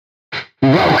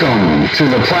Welcome to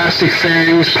the Plastic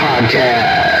Fangs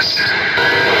Podcast.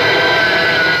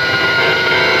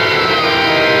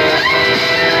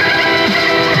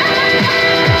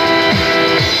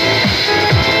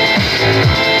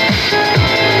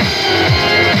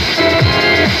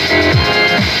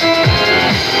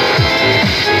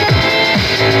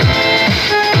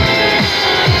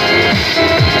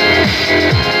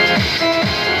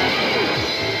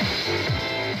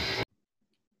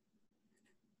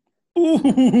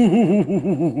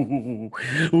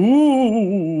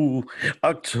 Ooh,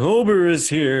 October is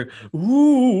here.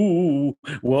 Ooh,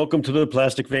 welcome to the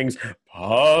Plastic Fangs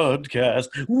Podcast.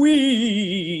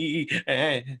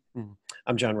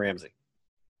 I'm John Ramsey.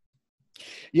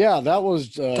 Yeah, that was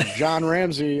John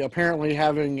Ramsey apparently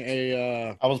having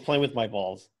a... I was playing with my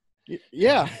balls.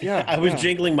 Yeah. I was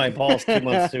jingling my balls 2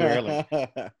 months too early.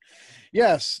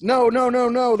 Yes. No.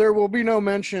 There will be no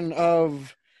mention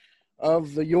of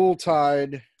the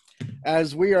Yuletide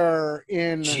as we are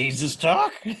in... Jesus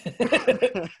talk?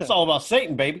 It's all about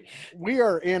Satan, baby. We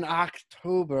are in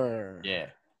October. Yeah.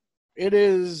 It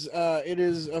is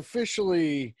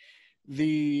officially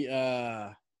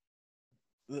the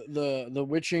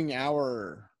witching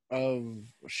hour of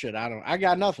shit. I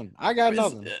got nothing.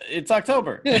 It's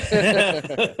October.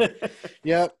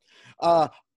 Yep.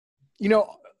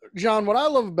 John, what I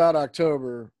love about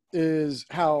October is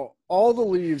how all the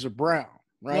leaves are brown,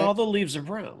 right? All the leaves are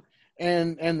brown.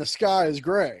 And the sky is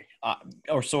gray.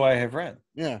 Or so I have read.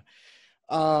 Yeah.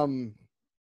 I'm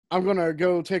going to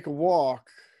go take a walk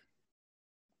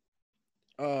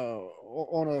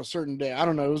on a certain day. I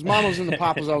don't know. It was Mamas and the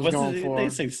Papas I was going for. They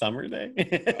say summer day?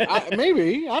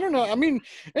 Maybe. I don't know. I mean,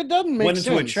 it doesn't make sense.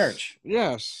 Went into a church.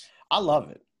 Yes. I love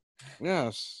it.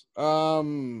 Yes.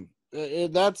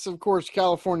 That's, of course,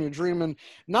 California Dreamin'.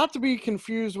 Not to be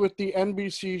confused with the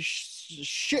NBC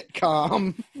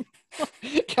shitcom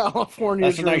California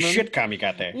That's Dreamin'. a nice shitcom you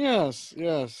got there. Yes.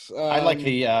 I like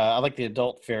the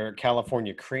adult fare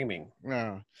California creaming.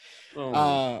 Yeah.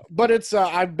 Oh. But it's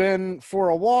I've been for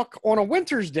a walk on a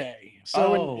winter's day.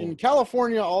 So in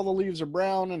California, all the leaves are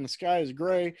brown and the sky is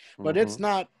gray, but it's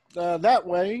not that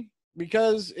way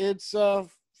because it's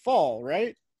fall,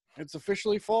 right? It's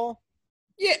officially fall.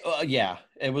 Yeah.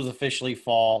 It was officially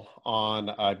fall on,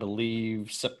 I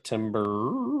believe,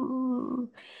 September.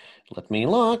 Let me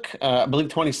look. I believe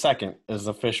 22nd is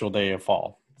the official day of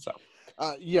fall. So,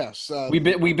 yes, we've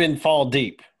been fall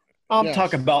deep. I'm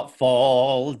talking about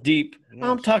fall deep. Yes.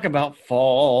 I'm talking about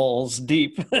falls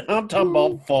deep. I'm talking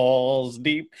about falls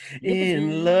deep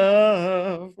in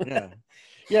love.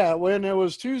 Yeah. When it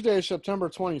was Tuesday, September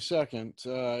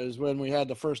 22nd, is when we had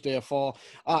the first day of fall.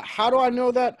 How do I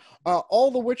know that?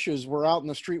 All the witches were out in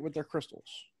the street with their crystals.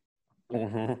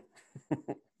 Mm-hmm.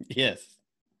 Yes.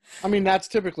 I mean, that's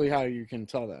typically how you can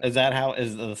tell that. Is that how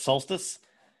is the solstice?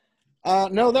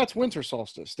 No, that's winter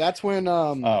solstice. That's when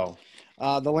the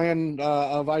land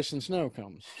of ice and snow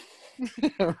comes.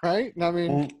 Right? I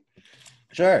mean,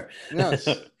 sure. Yes.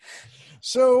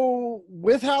 So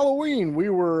with Halloween, we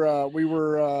were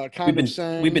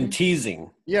saying we've been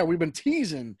teasing. Yeah, we've been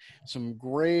teasing some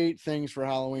great things for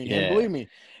Halloween. Yeah. And believe me,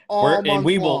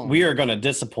 we are going to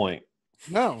disappoint.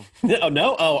 No.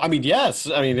 No. Oh, I mean, yes.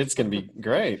 I mean, it's going to be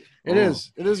great. It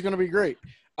is. It is going to be great.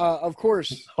 Of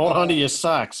course. Hold on to your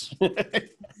socks.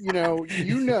 you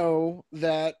know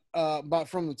that but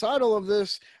from the title of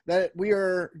this that we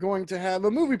are going to have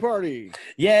a movie party.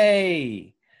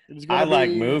 Yay! I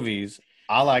like movies.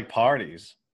 I like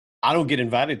parties. I don't get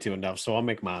invited to enough, so I'll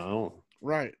make my own.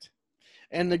 Right.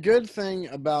 And the good thing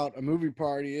about a movie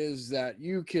party is that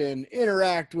you can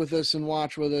interact with us and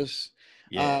watch with us.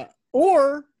 Yeah.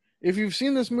 Or if you've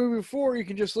seen this movie before, you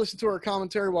can just listen to our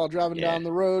commentary while driving down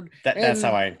the road. That's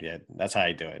how I did. That's how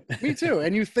I do it. Me too.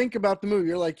 And you think about the movie.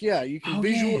 You're like, yeah, you can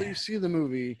visually see the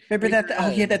movie. Remember that?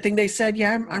 That thing they said. Yeah,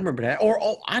 I remember that. Or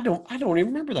I don't even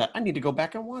remember that. I need to go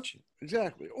back and watch it.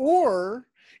 Exactly. Or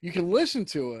you can listen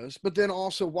to us, but then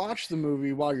also watch the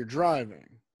movie while you're driving.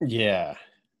 Yeah.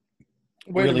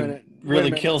 Wait a minute.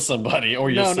 Really kill somebody or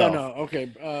yourself. No.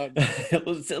 Okay.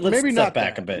 Let's maybe step not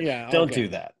back that. a bit. Yeah. Don't do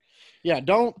that. Yeah,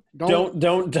 don't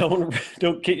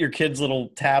get your kid's little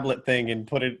tablet thing and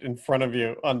put it in front of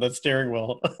you on the steering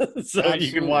wheel so Absolutely.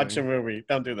 you can watch a movie.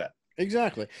 Don't do that.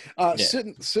 Exactly. Sit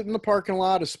in the parking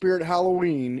lot of Spirit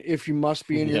Halloween if you must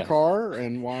be in your car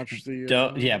and watch the.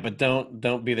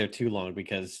 Don't be there too long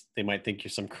because they might think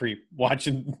you're some creep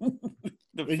watching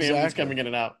the families coming in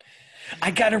and out.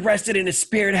 I got arrested in a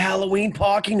Spirit Halloween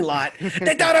parking lot.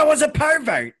 They thought I was a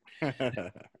pervert.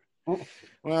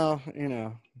 Well,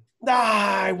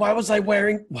 why was I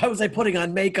putting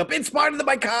on makeup? It's part of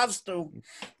my costume.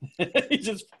 He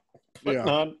just putting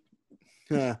on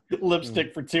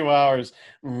lipstick for 2 hours.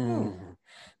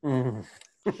 Yeah,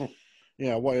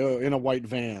 in a white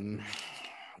van.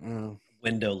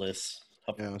 Windowless.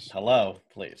 Yes. Hello,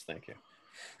 please, thank you.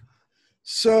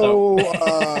 So,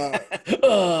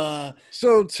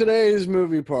 so today's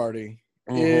movie party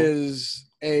is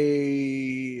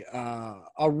a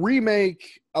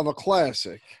remake of a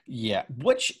classic. Yeah,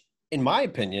 which, in my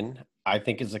opinion, I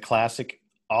think is a classic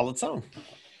all its own.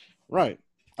 Right.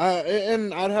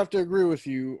 And I'd have to agree with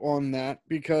you on that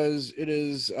because it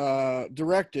is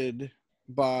directed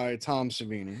by Tom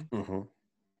Savini.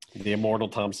 The immortal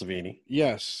Tom Savini.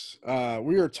 Yes.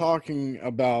 We are talking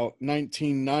about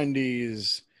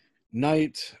 1990's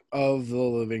Night of the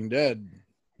Living Dead.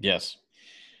 Yes.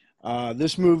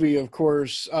 This movie, of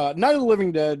course, Night of the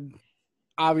Living Dead,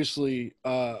 obviously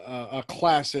a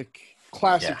classic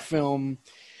film.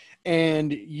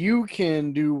 And you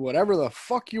can do whatever the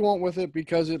fuck you want with it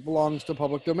because it belongs to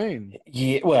public domain.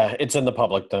 Yeah, well, it's in the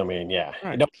public domain, yeah.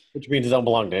 Right. Which means it don't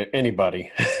belong to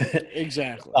anybody.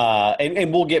 Exactly.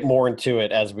 And we'll get more into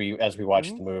it as we watch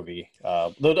the movie.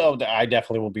 Though I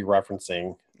definitely will be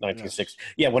referencing 1960.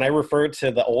 Yes. Yeah, when I refer to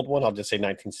the old one, I'll just say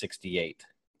 1968.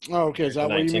 Oh, okay. Is that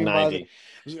what you mean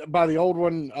by the old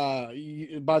one?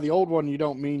 By the old one, you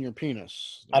don't mean your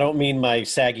penis. I don't mean my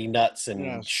saggy nuts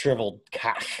and shriveled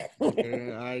cock.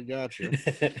 Okay, I got you.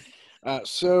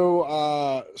 The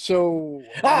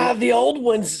old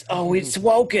one's always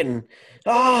woken.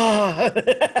 I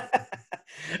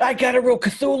got a real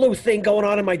Cthulhu thing going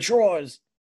on in my drawers.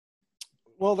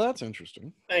 Well, that's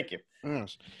interesting. Thank you.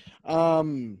 Yes.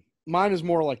 Mine is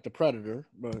more like the Predator,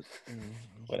 but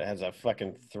But it has a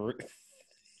fucking three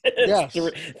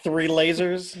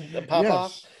lasers that pop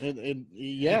off.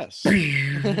 Yes.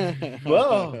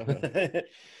 Whoa.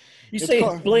 You say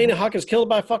Blaine Huck is killed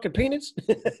by a fucking penis?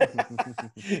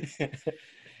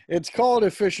 It's called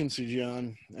efficiency,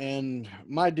 John. And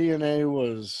my DNA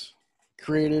was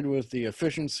created with the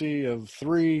efficiency of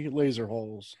 3 laser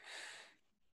holes.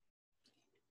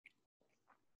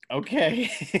 Okay.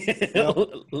 Yep.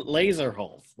 Laser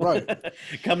holes. Right.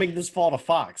 Coming this fall to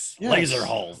Fox. Yes. Laser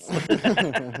holes.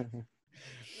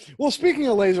 Well, speaking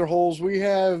of laser holes, we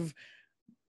have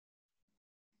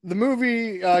the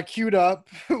movie queued up.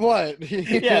 What?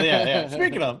 Yeah.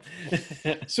 Speaking of.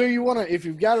 So you want to, if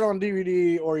you've got it on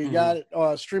DVD or you got it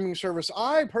streaming service,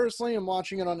 I personally am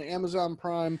watching it on Amazon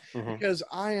Prime because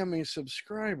I am a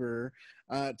subscriber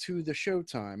to the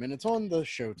Showtime, and it's on the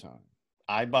Showtime.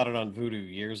 I bought it on Vudu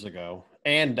years ago,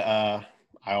 and I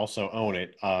also own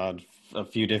it. A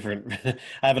few different.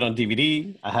 I have it on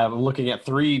DVD. I'm looking at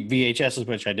 3 VHSs,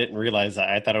 which I didn't realize.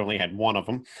 I thought I only had one of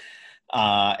them.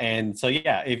 And so,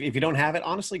 yeah, if you don't have it,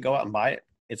 honestly, go out and buy it.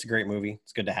 It's a great movie.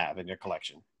 It's good to have in your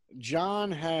collection.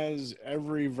 John has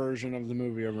every version of the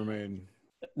movie ever made.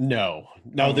 No,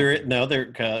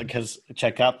 because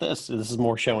check out this. This is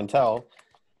more show and tell.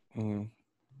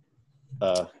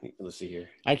 Let's see here.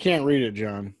 I can't read it,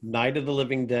 John. Night of the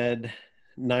Living Dead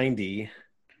 90.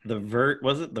 The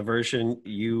version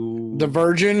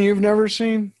you've never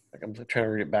seen? I'm trying to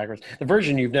read it backwards. The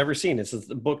version you've never seen. This is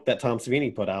the book that Tom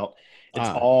Savini put out.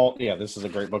 It's this is a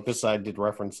great book. This I did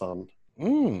reference on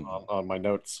my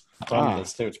notes.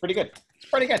 This too. It's pretty good.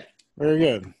 Very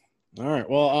good. All right.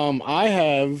 Well, I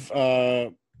have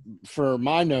for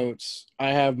my notes, I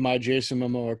have my Jason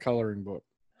Momoa coloring book.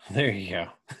 There you go.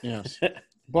 Yes.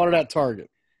 Bought it at Target.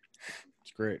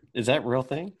 It's great. Is that a real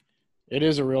thing? It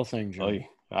is a real thing, John. Oh,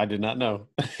 I did not know.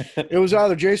 It was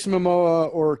either Jason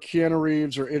Momoa or Keanu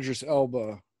Reeves or Idris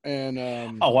Elba. And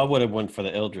I would have went for the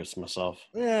Idris myself.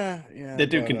 Yeah. That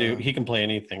dude can do. He can play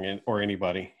anything or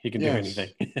anybody. He can do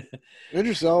anything.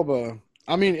 Idris Elba.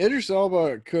 I mean, Idris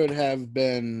Elba could have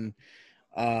been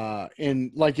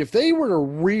in, like, if they were to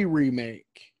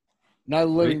remake Night of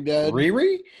the Living Dead.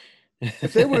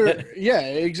 If they were, yeah,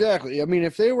 exactly. I mean,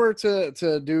 if they were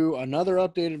to do another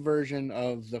updated version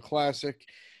of the classic,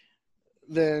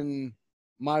 then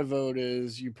my vote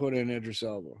is you put in Idris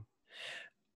Elba.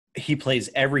 He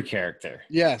plays every character.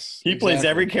 Yes. He plays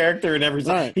every character in every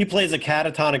song. Right. He plays a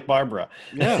catatonic Barbara.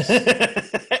 Yes.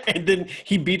 And then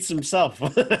he beats himself.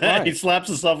 Right. He slaps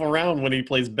himself around when he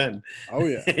plays Ben. Oh,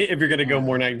 yeah. If you're going to go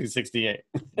more 1968.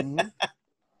 Mm-hmm.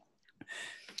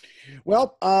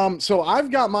 Well, so I've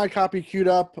got my copy queued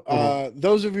up.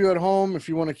 Those of you at home, if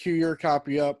you want to queue your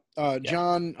copy up,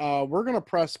 John, we're going to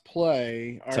press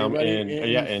play. Are you ready?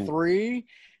 In 3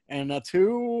 and a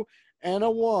 2 and a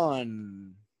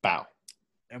 1. Bow.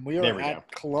 And we are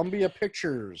at Columbia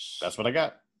Pictures. That's what I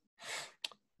got.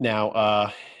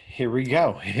 Now, here we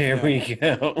go. We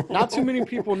go. Not too many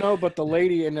people know, but the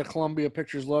lady in the Columbia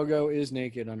Pictures logo is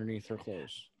naked underneath her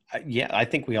clothes. Yeah, I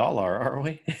think we all are, aren't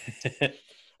we?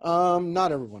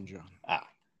 Not everyone, John.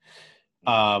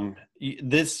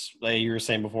 This you were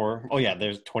saying before. Oh yeah,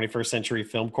 there's 21st Century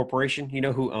Film Corporation. You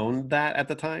know who owned that at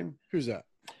the time? Who's that?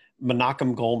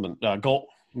 Menachem Golan.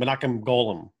 Menachem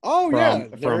Golan. Oh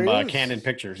from Canon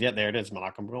Pictures. Yeah, there it is,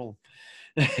 Menachem Golan.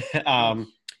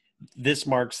 This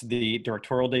marks the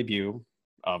directorial debut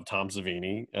of Tom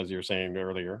Savini, as you were saying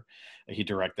earlier. He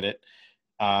directed it.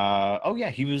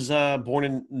 He was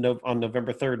born on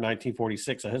November 3rd,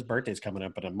 1946. So his birthday's coming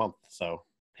up in a month. So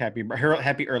happy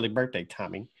early birthday,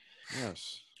 Tommy.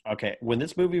 Yes. Okay. When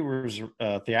this movie was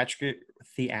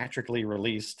theatrically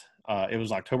released, it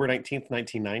was October 19th,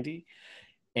 1990,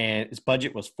 and its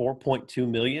budget was $4.2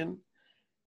 million.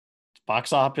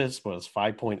 Box office was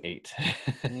 5.8.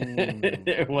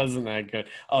 It wasn't that good.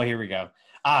 Oh, here we go.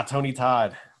 Tony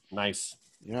Todd. Nice.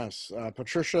 Yes.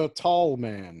 Patricia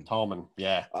Tallman. Tallman,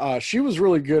 yeah. She was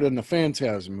really good in the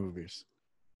Phantasm movies.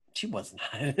 She was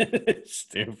not.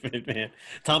 Stupid, man.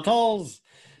 Tom Tolles.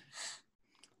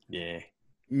 Yeah.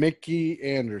 Mickey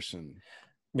Anderson.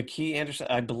 McKee Anderson.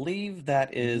 I believe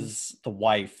that is the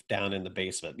wife down in the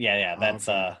basement. Yeah. That's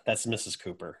that's Mrs.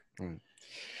 Cooper. Right.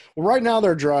 Well, right now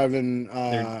they're driving.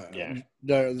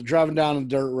 They're driving down a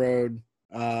dirt road.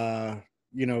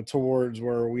 Towards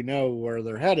where we know where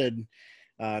they're headed,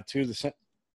 to the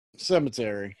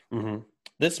cemetery. Mm-hmm.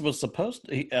 This was supposed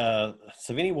to.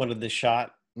 Savini wanted this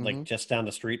shot like just down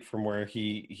the street from where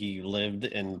he lived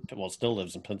and still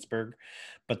lives in Pittsburgh,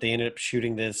 but they ended up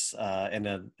shooting this in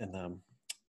the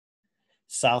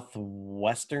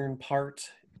southwestern part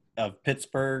of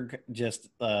Pittsburgh. Just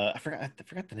I forgot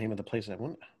the name of the place. I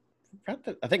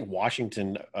think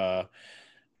Washington.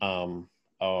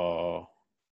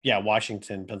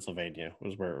 Washington, Pennsylvania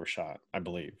was where it was shot, I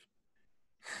believe.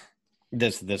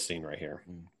 This scene right here.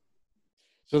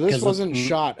 So this wasn't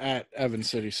shot at Evans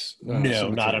City. No,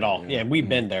 cemetery. Not at all. Yeah, we've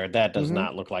been there. That does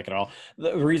not look like it at all.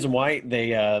 The reason why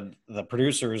the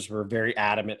producers were very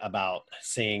adamant about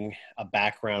seeing a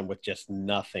background with just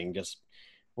nothing, just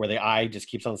where the eye just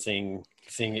keeps on seeing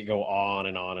it go on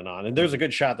and on and on. And there's a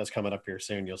good shot that's coming up here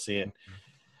soon. You'll see it.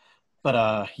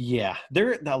 But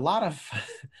there a lot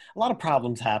of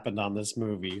problems happened on this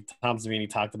movie. Tom Savini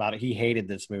talked about it. He hated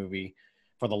this movie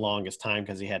for the longest time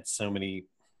because he had so many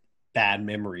bad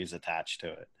memories attached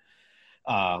to it,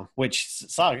 which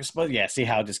sucks. But yeah, see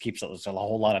how it just keeps there's a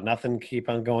whole lot of nothing keep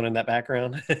on going in that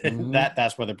background.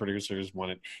 That's what the producers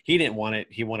wanted. He didn't want it.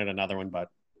 He wanted another one, but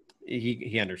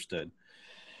he understood.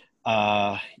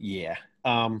 I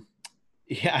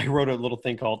wrote a little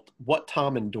thing called "What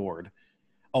Tom Endured."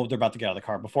 Oh, they're about to get out of the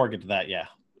car. Before I get to that,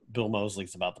 Bill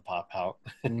Moseley's about to pop out.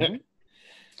 The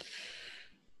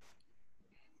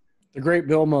great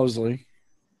Bill Moseley.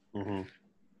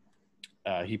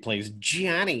 He plays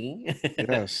Johnny.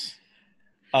 Yes.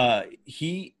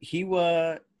 He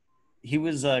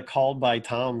was called by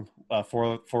Tom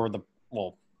for the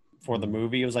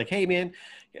movie. It was like, hey man,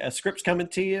 a script's coming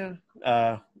to you.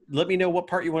 Let me know what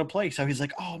part you want to play. So he's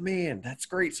like, oh man, that's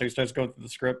great. So he starts going through the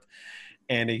script.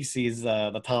 And he sees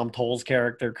the Tom Tolles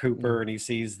character, Cooper, and he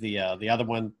sees the other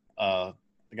one, the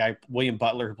guy, William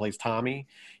Butler, who plays Tommy.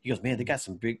 He goes, man, they got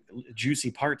some big, juicy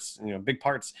parts, big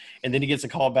parts. And then he gets a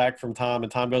call back from Tom,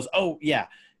 and Tom goes, oh, yeah,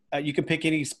 you can pick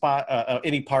any spot,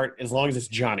 any part, as long as it's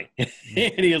Johnny. And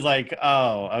he was like,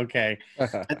 oh, okay.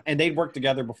 and they'd worked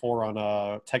together before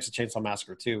on Texas Chainsaw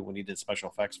Massacre 2 when he did special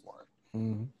effects for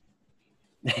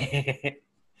it.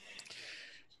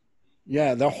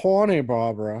 Yeah, the horny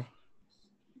Barbara.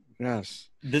 Yes.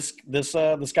 This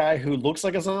guy who looks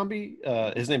like a zombie,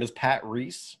 his name is Pat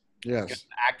Reese. Yes. An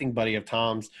acting buddy of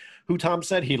Tom's, who Tom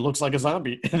said he looks like a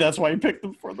zombie. That's why he picked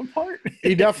him for the part.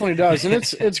 He definitely does. And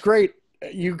it's great.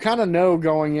 You kind of know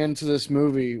going into this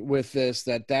movie with this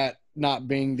that not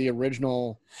being the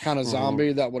original kind of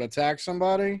zombie that would attack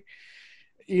somebody,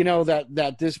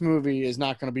 that this movie is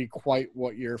not going to be quite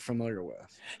what you're familiar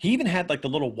with. He even had like the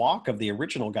little walk of the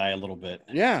original guy a little bit.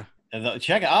 Yeah. And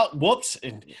check it out. Whoops!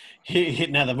 And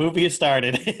now the movie has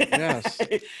started. Yes.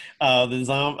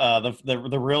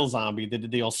 The real zombie did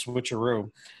the old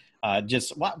switcheroo.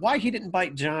 Just why he didn't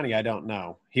bite Johnny, I don't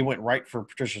know. He went right for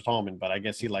Patricia Tallman, but I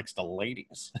guess he likes the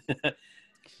ladies.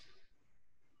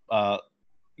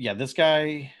 This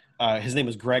guy. His name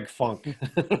is Greg Funk.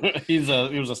 He was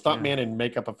a stuntman and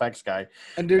makeup effects guy.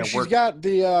 And dude, she's got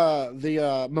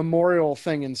the memorial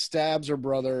thing and stabs her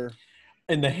brother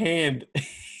in the hand.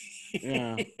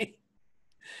 Yeah.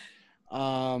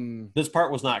 This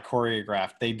part was not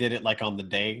choreographed. They did it like on the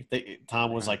day.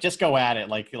 Tom was like, just go at it.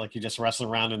 Like you just wrestling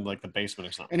around in like the basement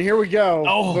or something. And here we go.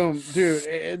 Oh. Boom. Dude,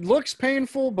 it looks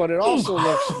painful, but it also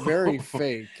looks very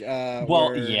fake.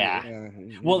 Well,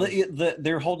 Well,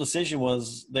 their whole decision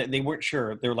was that they weren't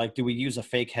sure. They're like, do we use a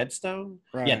fake headstone?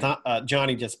 Right. Yeah.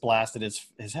 Johnny just blasted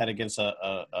his head against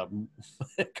a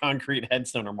concrete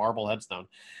headstone or marble headstone.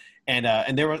 And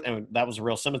that was a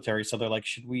real cemetery. So they're like,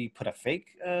 should we put a fake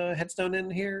headstone in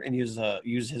here and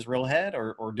use his real head,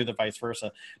 or do the vice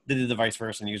versa? They did the vice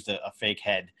versa and used a fake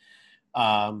head.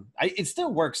 It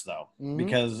still works though,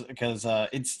 because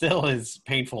it still is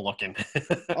painful looking.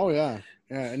 Oh yeah.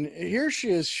 And here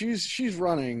she is. She's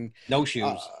running. No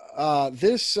shoes.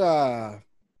 This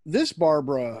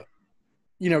Barbara,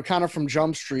 kind of from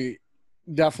Jump Street,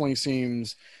 definitely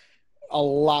seems a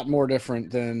lot more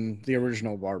different than the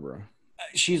original Barbara.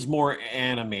 She's more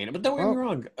animated, but don't get me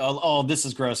wrong. Oh, this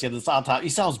is gross. Yeah, this autopsy. He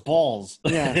saw his balls.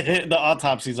 Yeah. The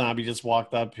autopsy zombie just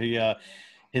walked up.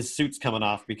 His suit's coming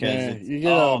off because you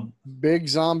get a big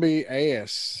zombie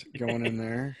ass going in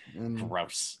there. And,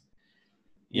 gross.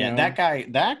 Yeah,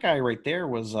 that guy right there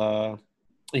was I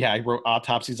wrote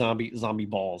autopsy zombie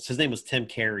balls. His name was Tim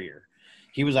Carrier.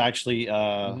 He was actually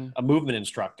a movement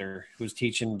instructor who was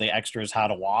teaching the extras how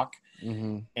to walk,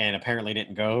 and apparently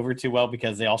didn't go over too well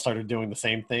because they all started doing the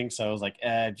same thing. So I was like,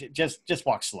 just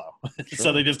walk slow. Sure.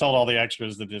 So they just told all the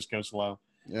extras to just go slow.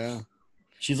 Yeah.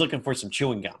 She's looking for some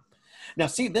chewing gum. Now,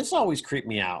 see, this always creeped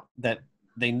me out that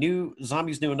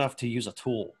zombies knew enough to use a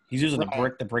tool. He's using a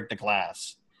brick to break the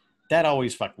glass. That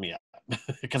always fucked me up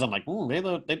because I'm like,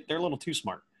 they're a little too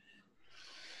smart.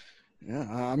 Yeah,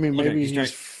 I mean, maybe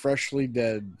he's freshly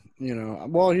dead.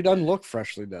 Well, he doesn't look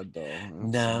freshly dead though.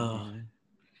 No,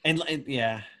 and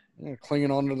yeah,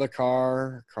 clinging onto the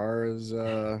car. Car is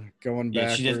going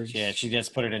backwards. She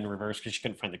just put it in reverse because she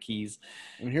couldn't find the keys.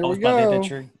 And here we go.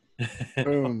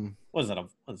 Boom. What is that?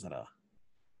 Is that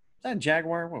a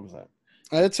Jaguar? What was that?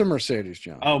 It's a Mercedes,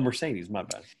 John. Oh, Mercedes. My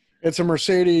bad. It's a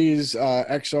Mercedes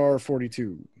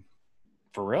XR42.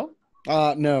 For real?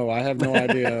 No, I have no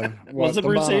idea. Was it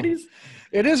Mercedes?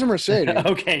 It is a Mercedes.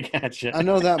 Okay, gotcha. I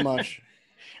know that much.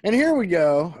 And here we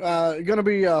go. Going to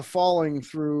be falling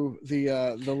through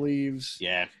the leaves.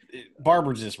 Yeah.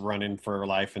 Barbara's just running for her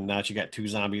life, and now she got two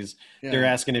zombies. Yeah. They're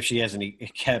asking if she has any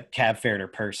cab fare in her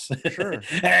purse. Sure.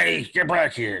 Hey, get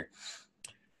back here.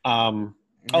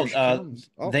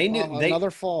 They knew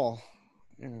another fall.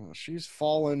 Yeah, she's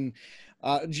fallen.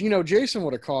 Jason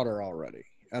would have caught her already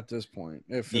at this point.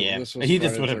 This was he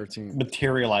just would have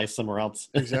materialized somewhere else.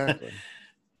 Exactly.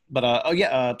 But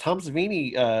Tom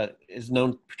Savini is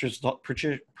known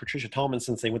Patricia Tallman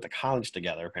since they went to college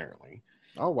together, apparently.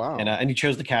 Oh wow! And he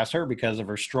chose to cast her because of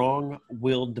her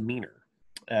strong-willed demeanor.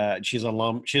 She's an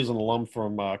alum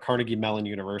from Carnegie Mellon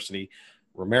University.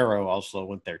 Romero also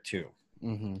went there too.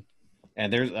 Mm-hmm.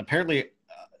 And there's apparently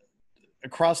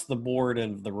across the board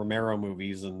in the Romero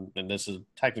movies, and this is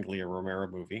technically a Romero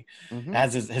movie,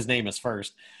 as his name is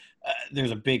first.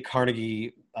 There's a big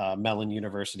Carnegie Mellon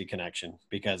University connection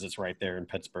because it's right there in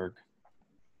Pittsburgh.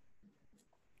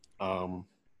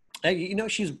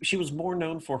 She was more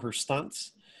known for her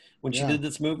stunts when she did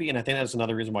this movie, and I think that's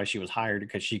another reason why she was hired,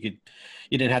 because you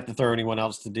didn't have to throw anyone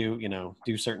else to do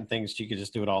certain things. She could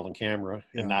just do it all on camera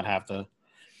and not have to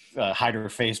hide her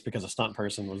face because a stunt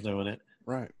person was doing it.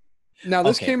 Right. Now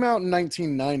this came out in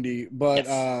 1990, but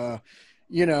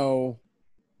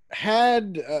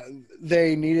had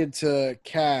they needed to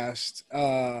cast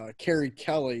Carrie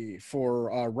Kelly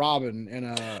for Robin in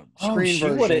a screen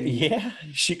version,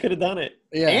 she could have done it.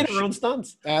 Yeah, and her own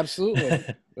stunts. Absolutely.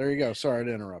 There you go. Sorry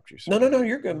to interrupt you. No,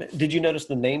 you're good, man. Did you notice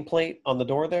the nameplate on the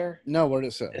door there? No, what did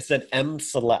it say? It said M.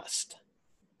 Celeste.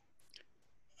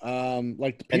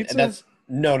 Like the pizza? And that's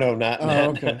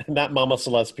not Mama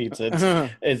Celeste Pizza.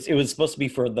 It was supposed to be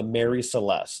for the Mary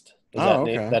Celeste. Is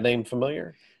that name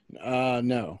familiar?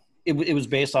 No. It was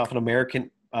based off an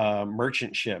American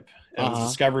merchant ship. It was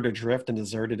discovered adrift and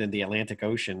deserted in the Atlantic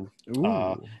Ocean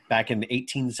back in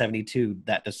 1872,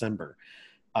 that December.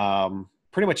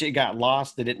 Pretty much it got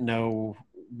lost. They didn't know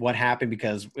what happened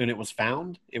because when it was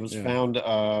found,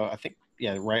 I think,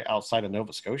 right outside of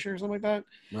Nova Scotia or something like that.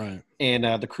 Right.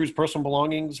 And the crew's personal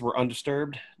belongings were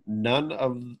undisturbed. None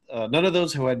of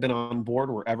those who had been on board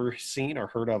were ever seen or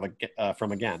heard of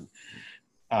from again.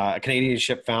 A Canadian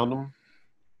ship found them,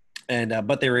 and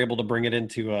but they were able to bring it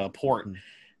into port.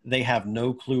 They have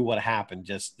no clue what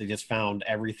happened. They just found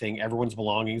everyone's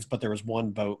belongings, but there was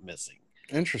one boat missing.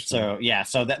 Interesting.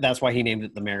 So that's why he named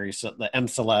it the M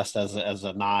Celeste as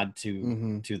a nod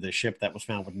to the ship that was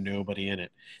found with nobody in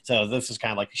it. So this is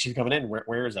kind of like she's coming in.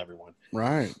 Where is everyone?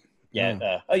 Right.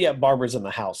 Yeah. Barbara's in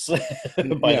the house. By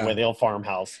the way, the old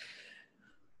farmhouse.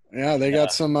 Yeah, they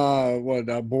got some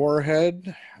boar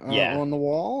head on the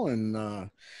wall, and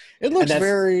it looks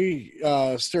very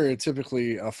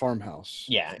stereotypically a farmhouse.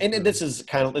 Yeah, and this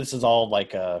is all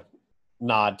like a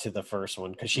nod to the first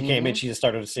one, because she came in, she just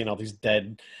started seeing all these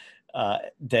dead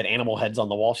animal heads on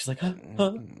the wall. She's like, huh?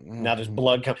 Now there's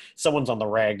blood coming. Someone's on the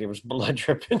rag. There was blood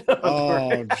dripping.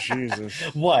 Oh, Jesus!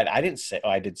 What? I didn't say. Oh,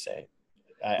 I did say.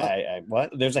 I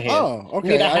what? There's a hand. Oh, okay.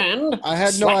 Need a hand? I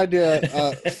had no idea.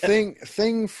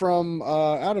 Thing from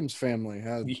Addams Family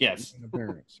had an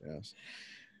appearance. Yes,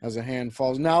 as a hand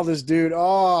falls. Now this dude.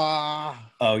 Oh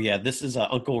yeah. This is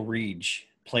Uncle Reg,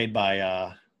 played by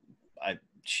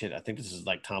I think this is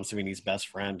like Tom Savini's best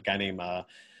friend, guy named I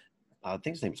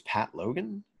think his name is Pat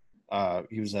Logan.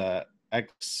 He was a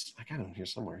ex. I got him here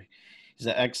somewhere. He's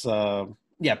an ex.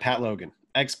 Pat Logan,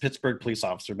 ex Pittsburgh police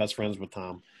officer, best friends with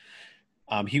Tom.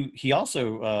 He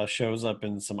also shows up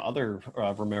in some other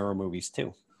Romero movies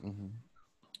too. Mm-hmm.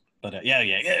 But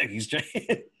he's.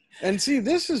 And see,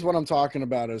 this is what I'm talking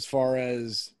about as far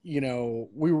as,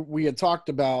 we had talked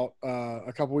about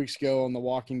a couple weeks ago on the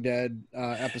Walking Dead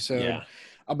episode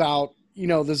about,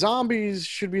 the zombies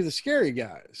should be the scary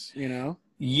guys,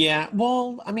 Yeah.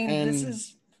 Well, I mean, it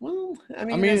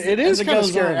is kind of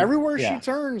scary. Everywhere she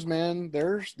turns, man,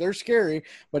 they're scary.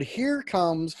 But here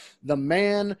comes the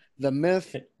man, the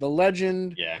myth, the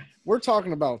legend. Yeah. We're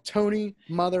talking about Tony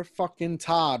motherfucking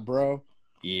Todd, bro.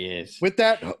 Yes. With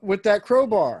that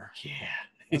crowbar. Yeah.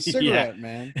 A cigarette,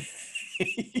 man.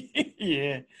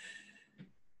 Yeah.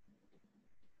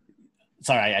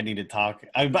 Sorry, I need to talk.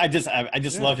 I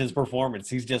just love his performance.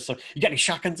 He's just so. You got any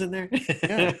shotguns in there?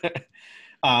 Yeah.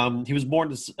 He was born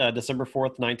December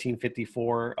 4th,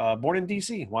 1954. Born in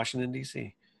D.C., Washington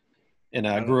D.C.,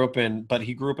 and grew up in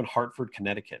Hartford,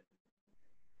 Connecticut.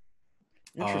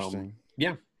 Interesting.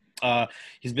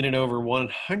 He's been in over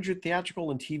 100 theatrical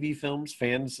and TV films.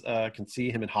 Fans can see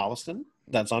him in Holliston.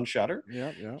 That's on Shudder.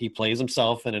 Yeah. He plays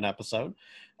himself in an episode.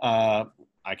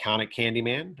 Iconic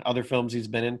Candyman. Other films he's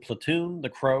been in: Platoon, The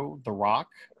Crow, The Rock,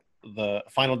 the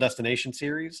Final Destination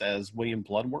series as William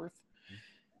Bloodworth.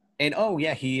 And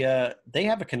they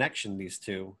have a connection, these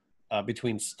two,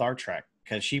 between Star Trek,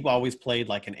 because she always played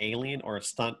like an alien or a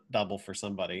stunt double for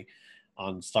somebody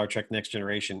on Star Trek Next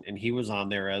Generation, and he was on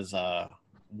there as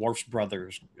Worf's brother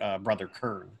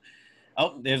Kern.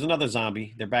 Oh, there's another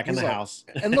zombie. They're back in the house.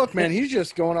 And look, man, he's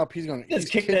just going up. He's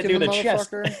kick that dude in the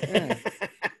chest. Yeah.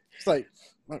 It's like,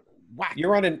 whack.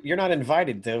 You're not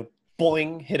invited to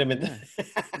boing, hit him in the.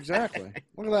 Exactly.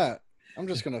 Look at that. I'm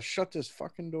just gonna shut this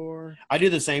fucking door. I do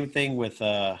the same thing with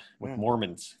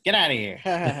Mormons. Get out of here.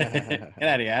 Get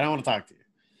out of here. I don't want to talk to you.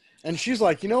 And she's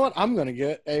like, you know what? I'm gonna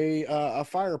get a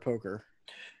fire poker.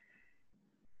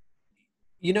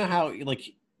 You know how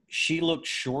she looked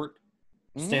short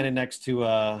standing next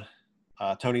to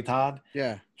Tony Todd?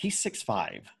 Yeah. He's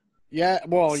 6'5". Yeah,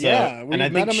 well, we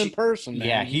met him in person. Man.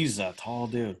 Yeah, he's a tall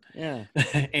dude. Yeah.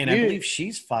 And I believe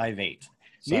she's 5'8".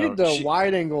 So needed the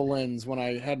wide angle lens when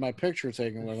I had my picture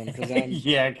taken with him because I'm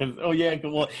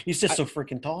he's just so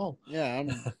freaking tall. Yeah, I'm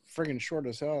freaking short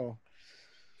as hell.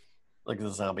 Look at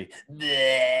the zombie. Doink.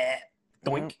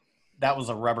 Yeah. That was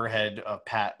a rubberhead of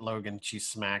Pat Logan. She's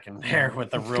smacking there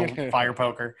with a real fire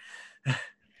poker.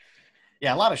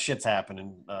 Yeah, a lot of shit's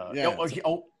happening.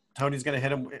 Tony's gonna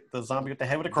hit him, the zombie with the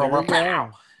head with a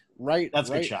crowbar. Right, that's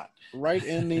a good shot. Right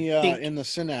in the in the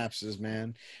synapses,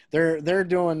 man. They're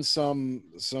doing some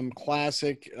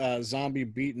classic zombie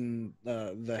beating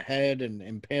the head and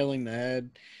impaling the head,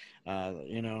 kind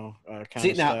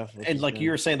of stuff. And like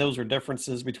you were saying, those were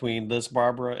differences between this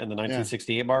Barbara and the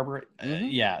 1968 Barbara.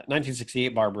 Mm-hmm.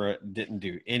 1968 Barbara didn't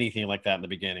do anything like that in the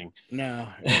beginning. No,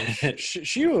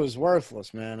 she was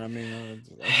worthless, man. I mean,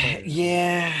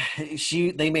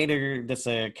 they made her just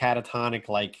a catatonic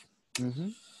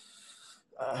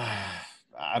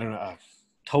I don't know,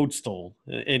 toadstool.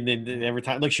 And then every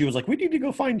time, she was like, "We need to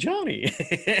go find Johnny,"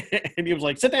 and he was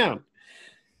like, "Sit down."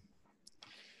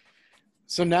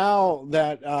 So now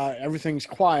that everything's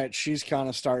quiet, she's kind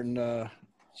of starting to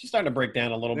break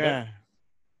down a little bit.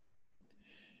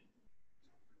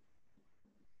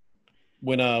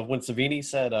 When Savini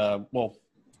said,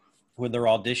 when they're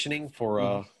auditioning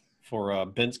for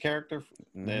Ben's character,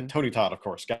 Tony Todd, of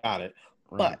course, got it,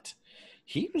 but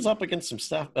he was up against some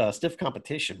stiff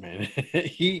competition, man.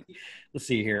 Let's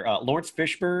see here. Lawrence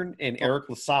Fishburne and Eric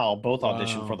LaSalle both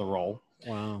auditioned for the role.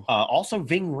 Wow. Also,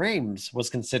 Ving Rhames was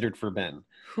considered for Ben.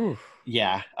 Whew.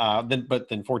 Yeah.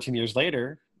 Then 14 years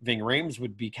later, Ving Rhames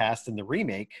would be cast in the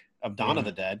remake of Dawn of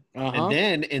the Dead, and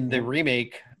then in the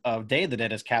remake of Day of the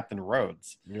Dead as Captain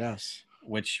Rhodes. Yes.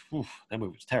 which that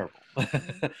movie was terrible.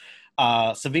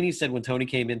 Savini said when Tony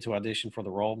came in to audition for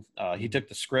the role, he took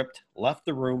the script, left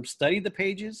the room, studied the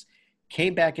pages,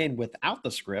 came back in without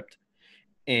the script,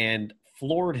 and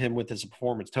floored him with his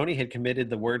performance. Tony had committed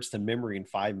the words to memory in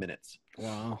 5 minutes.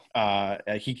 Wow.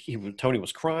 Tony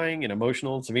was crying and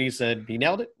emotional. Savini said he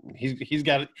nailed it. He's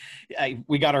got it.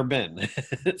 We got our Ben.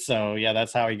 So yeah,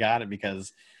 that's how he got it,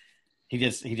 because he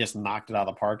just knocked it out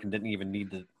of the park and didn't even need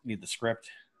the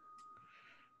script.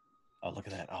 Oh, look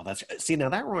at that. Oh, now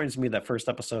that reminds me of that first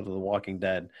episode of The Walking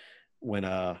Dead when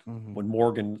when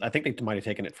Morgan, I think they might have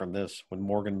taken it from this, when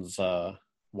Morgan's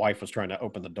wife was trying to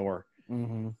open the door.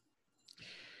 Mm-hmm.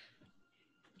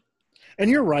 And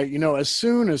you're right. You know, as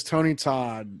soon as Tony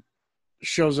Todd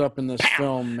shows up in this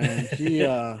film, man,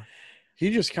 he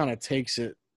just kind of takes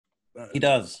it. He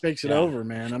does. Takes it over,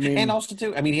 man. I mean, and also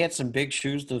too, I mean, he had some big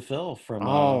shoes to fill from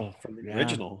the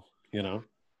original, you know.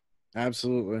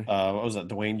 Absolutely. What was that?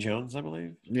 Dwayne Jones, I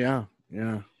believe. Yeah.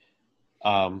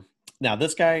 Now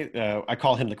this guy, I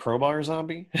call him the crowbar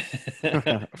zombie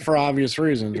for obvious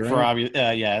reasons, right? For obvious,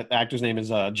 yeah. The actor's name is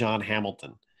John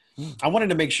Hamilton. I wanted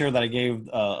to make sure that I gave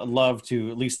love to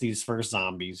at least these first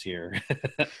zombies here.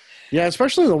 Yeah,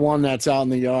 especially the one that's out in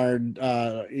the yard,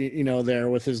 you know, there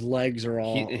with his legs are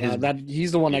all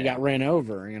he's the one that got ran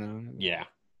over, you know. Yeah.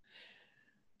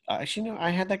 Actually, no,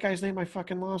 I had that guy's name. I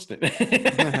fucking lost it.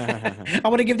 I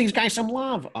want to give these guys some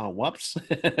love. Oh, whoops.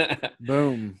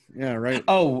 Boom. Yeah, right.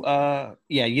 Oh,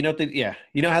 yeah. You know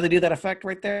how they do that effect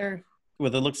right there,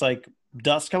 where it looks like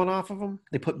dust coming off of them?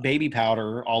 They put baby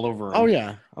powder all over them. Oh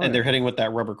yeah. And they're hitting with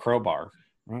that rubber crowbar.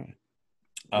 Right.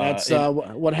 That's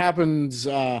what happens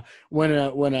when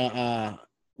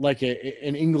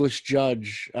an English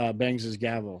judge bangs his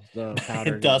gavel. The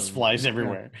powder dust flies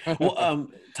everywhere. Well,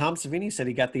 Tom Savini said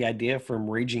he got the idea from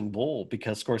Raging Bull,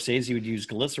 because Scorsese would use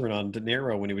glycerin on De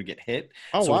Niro when he would get hit.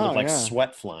 Oh, so it looked like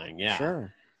sweat flying. Yeah.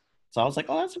 Sure. So I was like,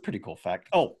 oh, that's a pretty cool fact.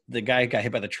 Oh, the guy who got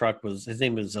hit by the truck his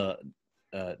name was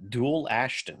Dual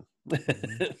Ashton.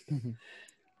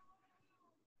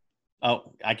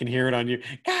 Oh, I can hear it on you.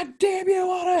 God damn you,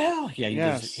 what the hell?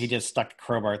 Yeah, he just stuck a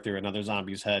crowbar through another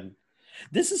zombie's head.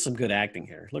 This is some good acting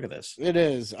here. Look at this. It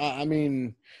is. I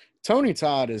mean, Tony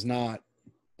Todd is not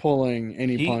pulling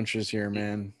any punches here,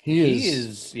 man. He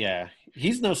is. Yeah.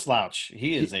 He's no slouch.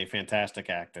 He is a fantastic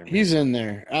actor. Man. He's in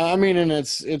there. I mean, and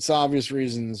it's obvious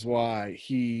reasons why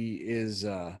he is.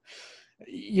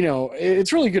 You know,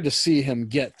 it's really good to see him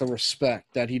get the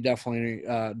respect that he definitely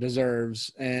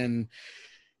deserves, and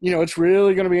you know, it's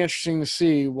really going to be interesting to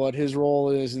see what his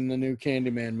role is in the new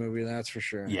Candyman movie. That's for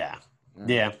sure. Yeah.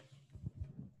 Yeah.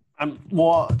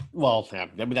 Well, yeah,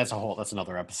 I mean, that's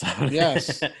another episode.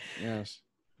 Yes.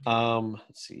 Let's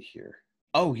see here.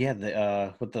 Oh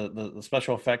yeah, with the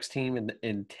special effects team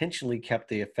intentionally kept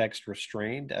the effects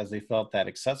restrained, as they felt that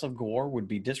excessive gore would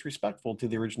be disrespectful to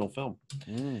the original film.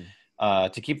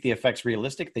 To keep the effects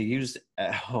realistic, they used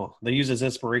as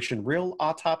inspiration real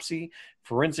autopsy,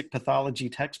 forensic pathology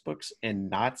textbooks,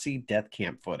 and Nazi death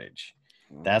camp footage.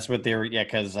 That's what they were. Yeah,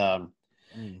 because in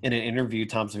an interview,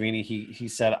 Tom Savini he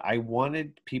said, I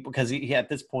wanted people, because he at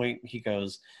this point he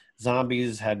goes,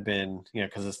 zombies had been, you know,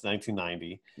 because it's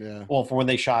 1990. Yeah. Well, for when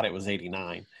they shot it was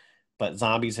 89, but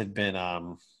zombies had been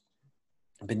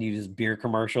used as beer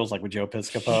commercials, like with Joe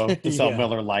Piscopo to sell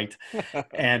Miller Lite.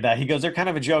 And he goes, they're kind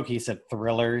of a joke. He said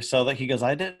thriller. So that he goes,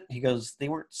 they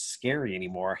weren't scary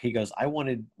anymore. He goes, I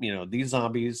wanted, you know, these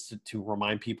zombies to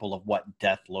remind people of what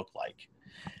death looked like.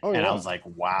 I was like,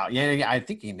 wow. Yeah, I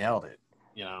think he nailed it.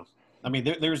 You know, I mean,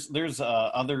 there's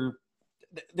a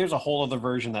whole other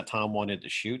version that Tom wanted to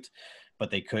shoot,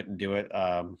 but they couldn't do it.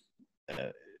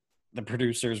 The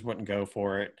producers wouldn't go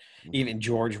for it. Even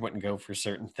George wouldn't go for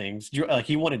certain things. Like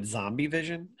he wanted zombie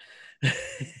vision,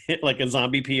 like a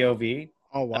zombie POV.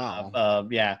 Oh wow!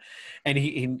 Yeah, and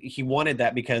he wanted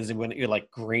that because when you're like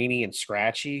grainy and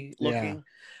scratchy looking. Yeah.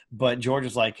 But George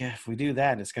was like, if we do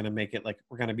that, it's going to make it like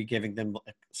we're going to be giving them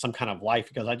some kind of life,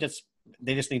 because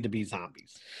they just need to be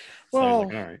zombies. So well,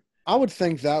 like, all right. I would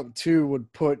think that too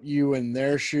would put you in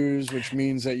their shoes, which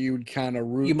means that you would kind of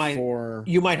root for.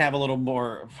 You might have a little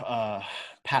more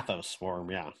pathos for them,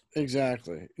 yeah.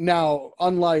 Exactly. Now,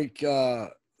 unlike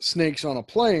Snakes on a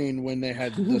Plane, when they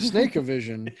had the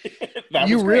Snake-O-Vision,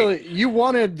 you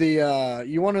wanted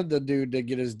the dude to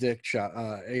get his dick shot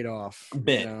ate off.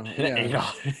 Bit. You know? Ate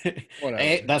off.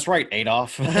 Whatever. That's right,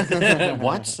 Adolf.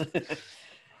 What?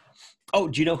 Oh,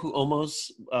 do you know who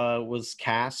almost was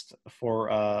cast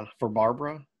for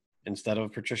Barbara instead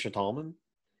of Patricia Tallman?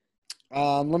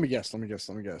 Let me guess. It's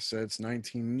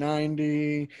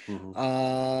 1990.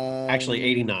 Mm-hmm. Actually,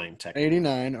 89. Technically.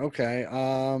 89. Okay.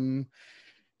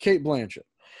 Kate Blanchett?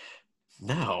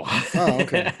 No. Oh,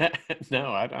 okay.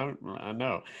 No, I don't. I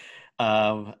know.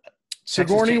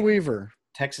 Sigourney Weaver.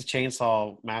 Texas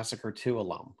Chainsaw Massacre 2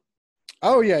 alum.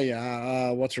 Oh,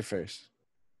 yeah. What's her face?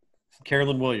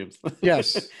 Carolyn Williams.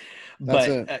 Yes.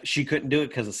 But she couldn't do it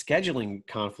because of scheduling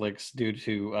conflicts due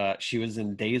to she was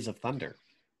in Days of Thunder.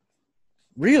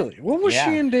 Really? What was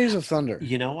she in Days of Thunder?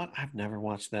 You know what? I've never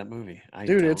watched that movie.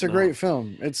 Dude, it's a great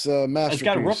film. It's a masterpiece. It's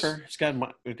got Rooker.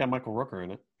 It's got Michael Rooker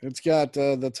in it. It's got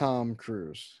the Tom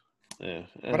Cruise. Yeah.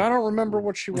 But I don't remember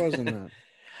what she was in that.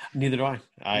 Neither do I.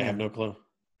 I have no clue.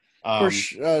 Of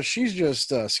course, she's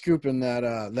just scooping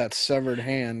that severed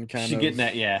hand kind of. She's getting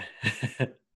that, yeah.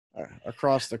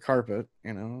 Across the carpet,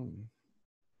 you know.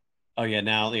 Oh yeah,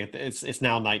 now it's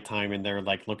now nighttime and they're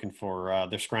like looking for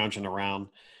they're scrounging around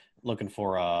looking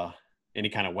for any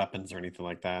kind of weapons or anything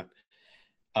like that.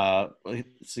 Let's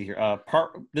see here.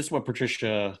 This is what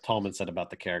Patricia Tallman said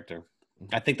about the character.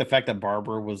 I think the fact that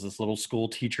Barbara was this little school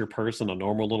teacher person, a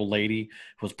normal little lady,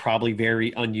 who was probably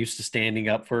very unused to standing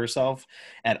up for herself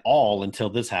at all until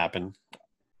this happened.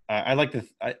 I like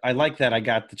that I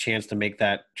got the chance to make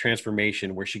that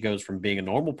transformation where she goes from being a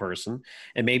normal person,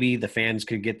 and maybe the fans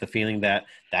could get the feeling that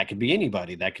could be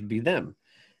anybody, that could be them.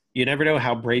 You never know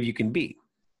how brave you can be.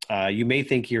 You may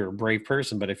think you're a brave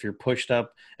person, but if you're pushed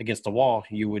up against the wall,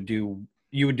 you would do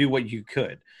what you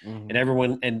could. Mm-hmm.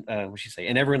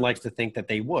 And everyone likes to think that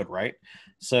they would, right?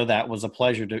 So that was a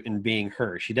pleasure in being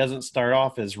her. She doesn't start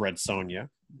off as Red Sonja.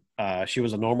 She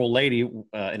was a normal lady in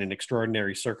an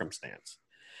extraordinary circumstance.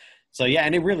 So yeah,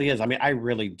 and it really is. I mean, I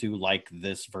really do like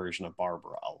this version of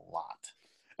Barbara a lot.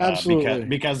 Absolutely.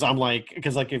 Because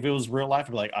if it was real life,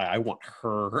 I'd be like, I want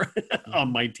her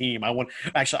on my team.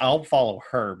 I'll follow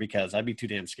her because I'd be too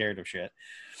damn scared of shit.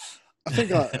 I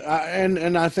think,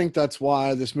 and I think that's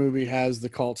why this movie has the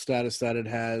cult status that it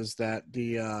has. That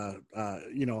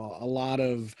a lot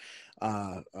of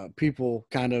people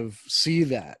kind of see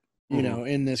that,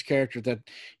 in this character. That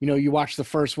you watch the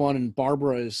first one, and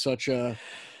Barbara is such a,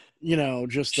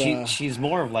 she's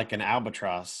more of like an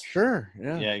albatross. Sure,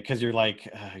 yeah, because you're like,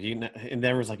 and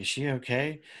there was like, is she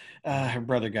okay? Her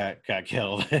brother got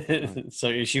killed,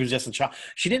 so she was just in shock.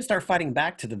 She didn't start fighting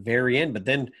back to the very end, but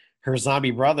then her zombie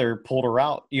brother pulled her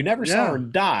out. You never saw her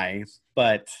die,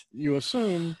 but you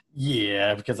assume.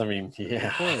 Yeah, because I mean,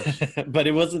 yeah, but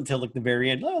it wasn't until like the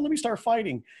very end. Oh, let me start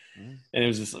fighting, and it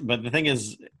was just. But the thing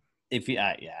is, I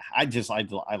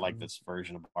like this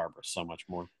version of Barbara so much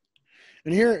more.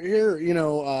 And here,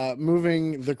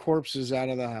 moving the corpses out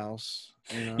of the house.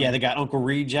 Yeah, they got Uncle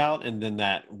Reach out, and then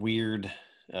that weird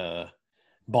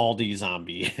baldy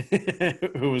zombie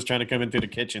who was trying to come into the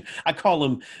kitchen. I call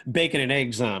him bacon and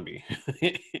egg zombie.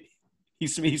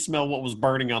 he smelled what was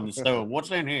burning on the stove.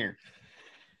 What's in here?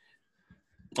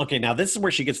 Okay, now this is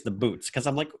where she gets the boots,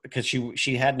 because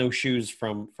she had no shoes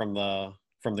from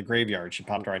the graveyard. She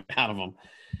popped right out of them,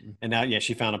 and now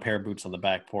she found a pair of boots on the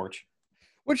back porch.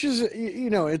 Which is,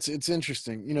 it's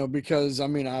interesting, because I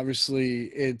mean, obviously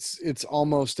it's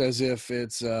almost as if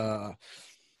it's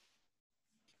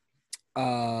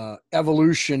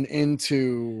evolution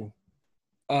into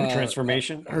her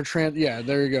transformation.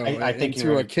 There you go. I think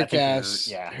into a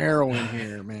kick-ass heroine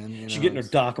here, man. She's getting her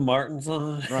Doc Martens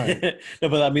on, right? No,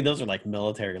 but I mean, those are like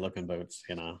military-looking boots,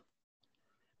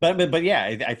 But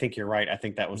yeah, I think you're right. I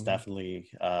think that was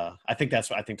definitely. I think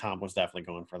Tom was definitely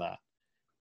going for that.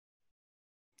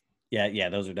 Yeah,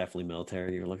 those are definitely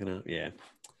military you're looking at. Yeah.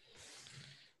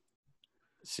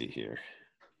 Let's see here.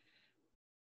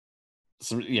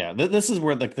 So yeah, this is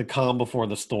where the calm before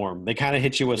the storm. They kind of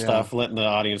hit you with stuff, letting the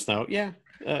audience know,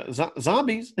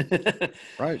 zombies.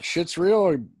 Right, shit's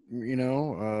real,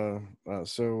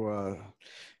 so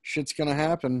shit's gonna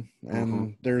happen,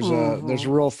 and there's a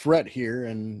real threat here,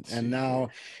 and now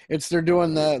they're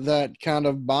doing that kind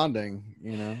of bonding,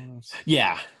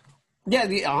 Yeah. Yeah,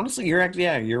 honestly, you're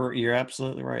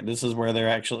absolutely right. This is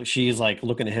where she's like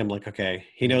looking at him like, okay,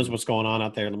 he knows what's going on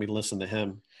out there. Let me listen to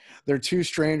him. They're two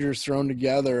strangers thrown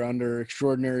together under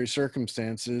extraordinary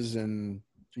circumstances, and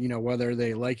whether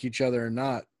they like each other or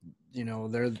not,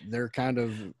 they're kind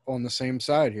of on the same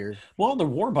side here. Well, they're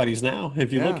war buddies now.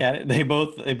 If you look at it, they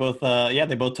both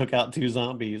took out two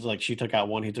zombies. Like she took out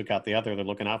one, he took out the other. They're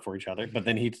looking out for each other. But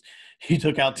then he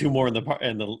took out two more in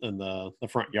the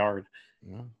front yard.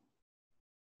 Yeah.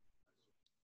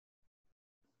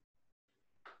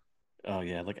 Oh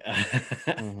yeah, like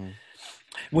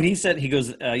when he said, he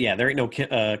goes, there ain't no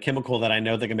chemical that I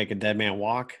know that can make a dead man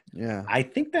walk. Yeah, I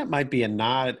think that might be a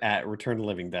nod at Return of the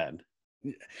Living Dead.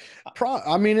 I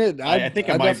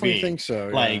think I definitely think so.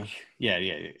 Like Yeah.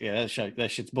 That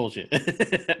shit's bullshit.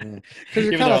 Because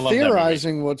you're kind of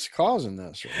theorizing what's causing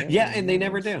this. Right? Yeah, and they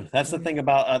never do. That's the thing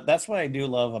about that's what I do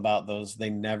love about those. They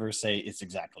never say it's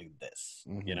exactly this.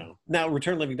 Now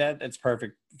Return of the Living Dead, it's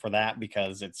perfect for that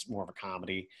because it's more of a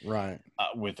comedy, right?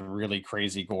 With really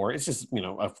crazy gore. It's just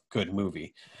a good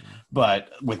movie.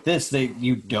 But with this,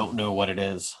 you don't know what it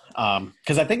is,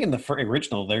 because I think in the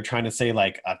original they're trying to say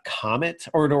like a comet,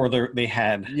 or they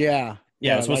had Yeah,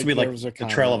 it's supposed to be like the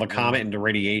trail of a comet, and the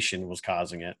radiation was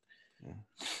causing it. Yeah.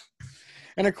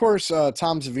 And of course,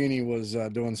 Tom Savini was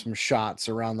doing some shots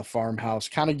around the farmhouse,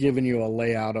 kind of giving you a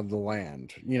layout of the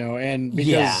land, and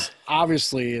because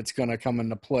obviously it's going to come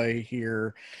into play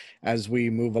here as we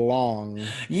move along.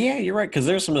 Yeah, you're right, because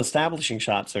there's some establishing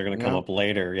shots that are going to come up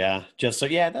later. Yeah, just so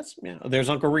there's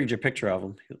Uncle Reed, a picture of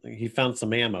him. He found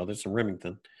some ammo. There's some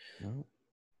Remington. Oh.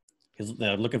 He's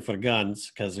looking for the guns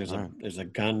because there's a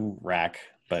gun rack.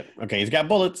 But okay, he's got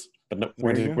bullets, but no,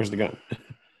 where's the gun?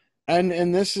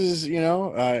 And this is,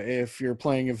 if you're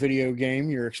playing a video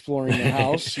game, you're exploring the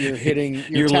house, you're tapping A.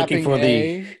 You're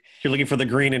looking for the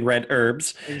green and red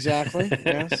herbs. Exactly.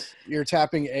 Yes. You're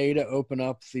tapping A to open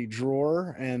up the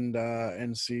drawer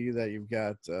and see that you've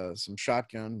got some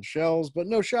shotgun shells, but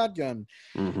no shotgun.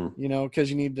 Because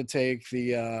you need to take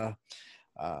the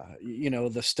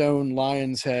the stone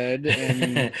lion's head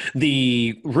and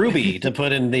the ruby to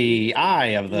put in the eye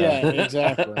of the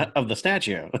exactly of the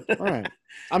statue. Right.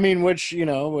 I mean, which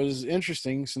was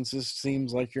interesting since this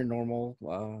seems like your normal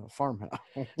farmhouse.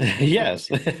 Yes.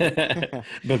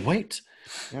 But wait.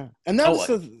 Yeah. And that's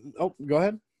go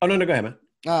ahead. Oh no, go ahead, man.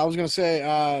 I was going to say,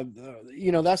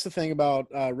 that's the thing about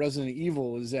Resident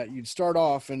Evil is that you'd start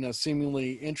off in a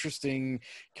seemingly interesting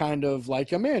kind of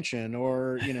like a mansion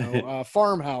or, a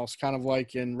farmhouse, kind of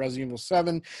like in Resident Evil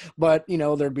 7. But,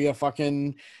 there'd be a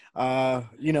fucking,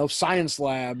 science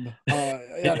lab,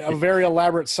 a very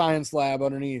elaborate science lab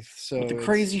underneath. So with the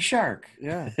crazy shark.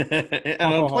 Yeah.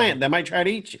 And a plant that might try to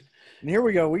eat you. And here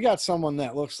we go. We got someone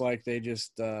that looks like they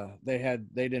just, they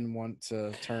didn't want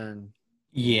to turn.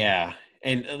 Yeah.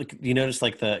 And you notice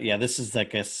this is, I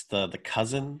guess, the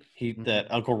cousin that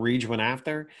Uncle Reed went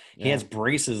after. He has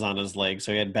braces on his legs,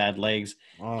 so he had bad legs.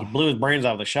 He blew his brains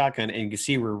out with a shotgun, and you can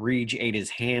see where Reed ate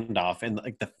his hand off, and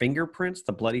like the fingerprints,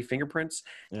 the bloody fingerprints.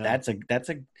 Yeah.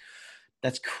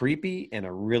 That's creepy and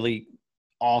a really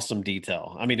awesome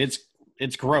detail. I mean, it's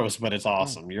gross, but it's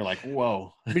awesome. You're like,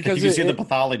 whoa, because you see the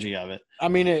pathology of it. I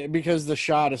mean, because the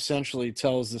shot essentially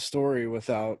tells the story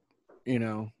without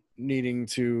needing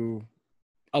to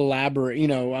elaborate.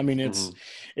 I mean,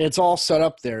 it's all set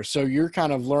up there, so you're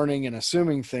kind of learning and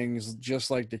assuming things just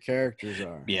like the characters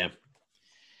are. Yeah.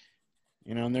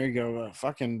 And there you go,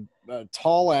 fucking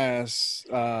tall ass.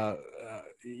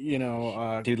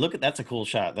 Dude, look that's a cool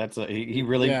shot. That's he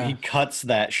really he cuts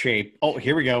that shape. Oh,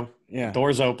 here we go. Yeah,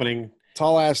 doors opening.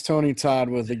 Tall ass Tony Todd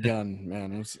with a gun,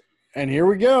 man. And here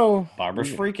we go.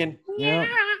 Barbara's freaking. Yeah.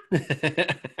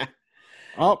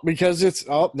 Oh, because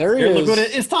there he is. Look what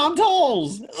it's Tom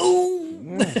Tolles.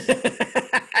 Ooh. Yes.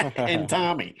 And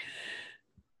Tommy.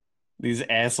 These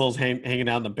assholes hanging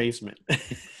out in the basement.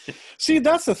 See,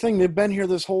 that's the thing. They've been here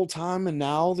this whole time, and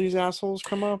now these assholes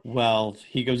come up. Well,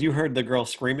 he goes, you heard the girl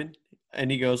screaming? And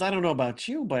he goes, I don't know about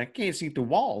you, but I can't see through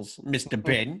walls, Mr.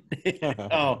 Ben.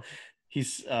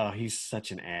 He's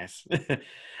such an ass.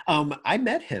 I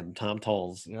met him, Tom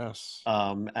Tolles. Yes.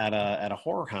 At a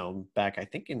horror hound back, I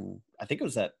think it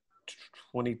was that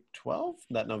 2012,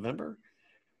 that November,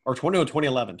 or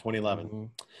 2011. Mm-hmm.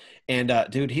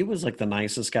 And dude, he was like the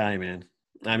nicest guy, man.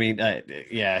 I mean,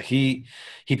 he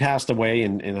passed away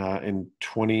in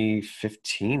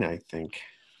 2015, I think.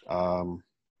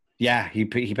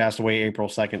 He passed away April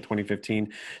 2nd,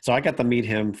 2015. So I got to meet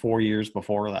him 4 years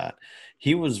before that.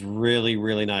 He was really,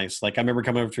 really nice. Like, I remember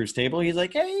coming over to his table. He's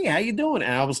like, hey, how you doing?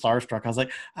 And I was starstruck. I was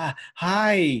like,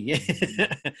 hi.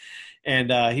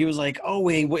 And he was like, oh,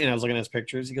 wait. And I was looking at his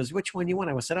pictures. He goes, which one you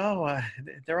want? I said,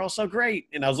 they're all so great.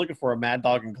 And I was looking for a Mad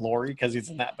Dog and Glory because he's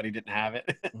in that, but he didn't have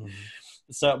it. Mm-hmm.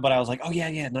 So, but I was like, oh, yeah,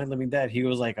 Night of the Living Dead. He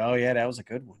was like, oh, yeah, that was a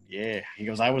good one. Yeah. He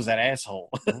goes, I was that asshole.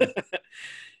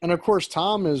 And, of course,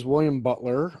 Tom is William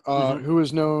Butler, who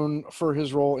is known for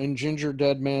his role in Ginger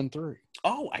Dead Man 3.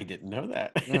 Oh, I didn't know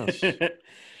that. Yes.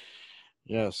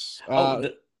 Yes.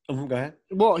 Go ahead.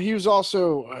 Well, he was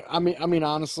also, I mean,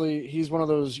 honestly, he's one of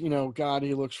those, God,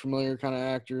 he looks familiar kind of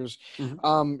actors.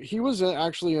 Mm-hmm. He was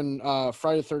actually in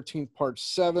Friday the 13th, Part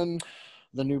 7,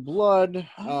 The New Blood.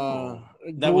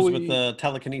 That was with the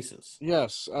telekinesis.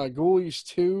 Yes, Ghoulies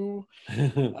 2,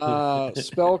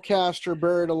 Spellcaster,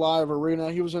 Buried Alive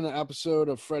Arena. He was in an episode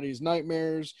of Freddy's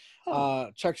Nightmares,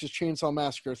 Texas Chainsaw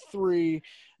Massacre 3,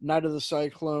 Night of the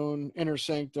Cyclone, Inner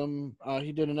Sanctum.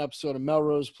 He did an episode of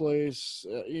Melrose Place.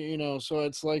 So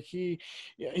it's like he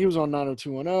was on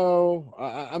 90210.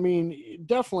 I mean,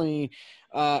 definitely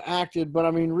acted, but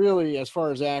I mean, really, as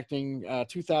far as acting,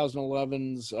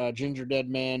 2011's Ginger Dead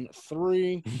Man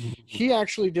 3, he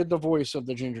actually did the voice of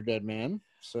the Ginger Dead Man.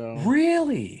 So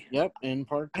really, yep, in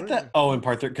part 3. In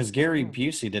part 3, because Gary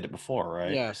Busey did it before,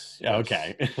 right? Yes.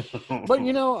 Okay. But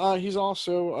he's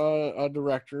also a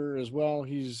director as well.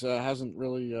 He's hasn't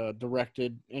really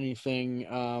directed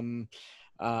anything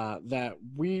that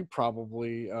we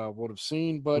probably would have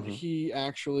seen, but he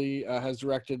actually has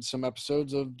directed some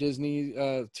episodes of Disney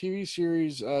TV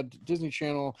series, Disney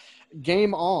Channel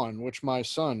Game On, which my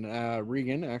son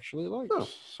Regan actually likes. Oh.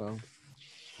 So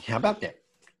how about that?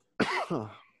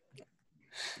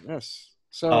 Yes.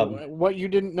 So what you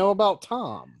didn't know about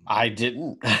Tom? I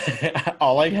didn't.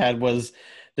 All I had was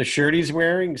the shirt he's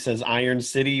wearing says Iron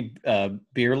City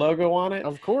beer logo on it.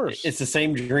 Of course. It's the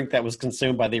same drink that was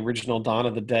consumed by the original Dawn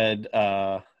of the Dead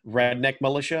redneck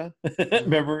militia.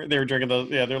 Remember? They were drinking those.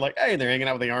 Yeah, they're like, hey, they're hanging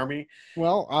out with the army.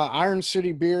 Well, Iron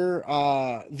City beer,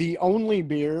 the only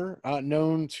beer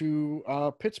known to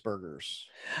Pittsburghers.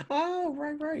 Oh,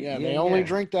 right. Yeah, they only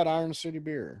drink that Iron City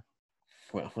beer.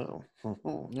 Well.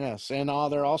 Yes, and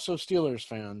they're also Steelers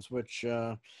fans, which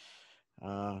is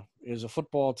a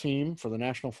football team for the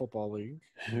National Football League.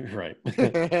 Right.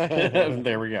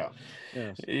 There we go.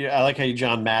 Yes. Yeah, I like how you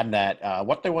John Madden that.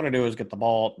 What they want to do is get the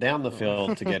ball down the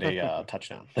field to get a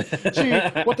touchdown. See,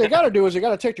 what they got to do is they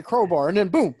got to take the crowbar and then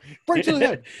boom, right to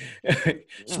the head.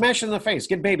 Smash in the face.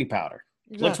 Get baby powder.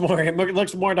 Exactly.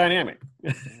 Looks more dynamic.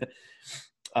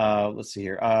 Let's see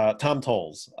here. Tom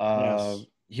Tolles. Yes.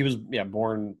 He was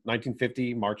born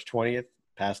 1950, March 20th,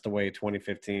 passed away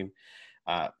 2015,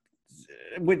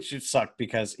 which sucked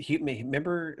because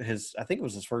remember I think it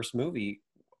was his first movie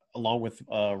along with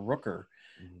Rooker,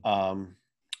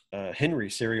 Henry,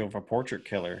 Serial of a Portrait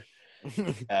Killer.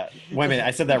 Wait a minute,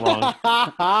 I said that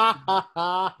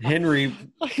wrong. Henry,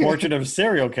 Portrait of a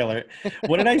Serial Killer.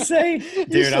 What did I say?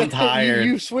 Dude, I'm tired.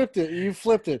 You flipped it. You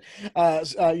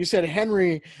said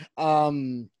Henry...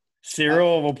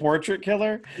 Serial of a Portrait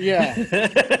Killer? Yeah.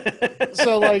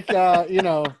 So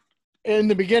in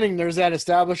the beginning there's that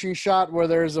establishing shot where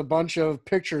there's a bunch of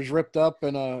pictures ripped up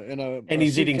in a and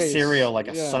he's eating cereal like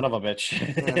a son of a bitch.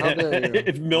 Yeah, how dare you?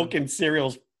 It's milk and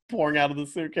cereal's pouring out of the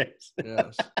suitcase.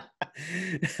 Yes.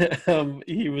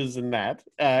 He was in that.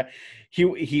 He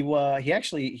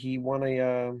won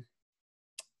a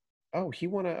what you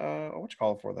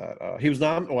call it for that? He was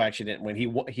actually didn't win.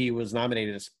 He was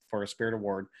nominated for a Spirit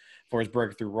Award for his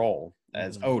breakthrough role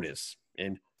as Otis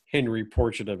in Henry,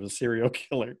 Portrait of a Serial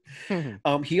Killer.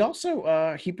 He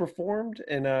also he performed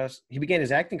he began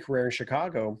his acting career in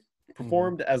Chicago.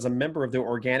 Performed as a member of the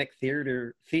Organic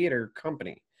Theater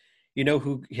Company. You know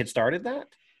who had started that?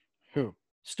 Who?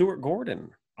 Stuart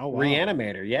Gordon. Oh, wow.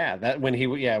 Reanimator. Yeah, that when he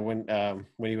was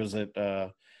at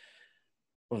what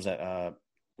was that?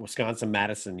 Wisconsin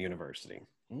Madison University.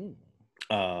 Ooh.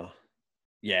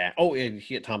 Yeah. Oh, and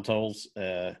Tom Tolles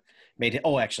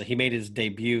he made his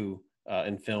debut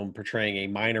in film portraying a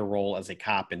minor role as a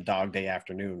cop in Dog Day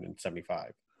Afternoon in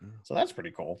 '75. So that's pretty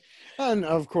cool. And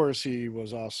of course, he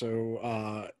was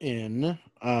also in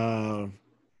House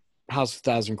of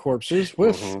 1,000 Corpses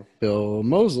with Bill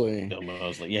Moseley.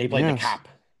 Yeah, he played the cop.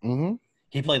 Mm-hmm.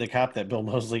 He played the cop that Bill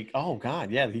Moseley. Oh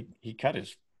God, yeah, he cut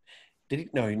his. Did he?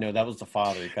 No, that was the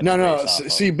father. No.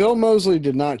 See, Bill Moseley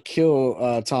did not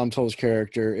kill Tom Tolles'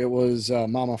 character. It was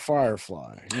Mama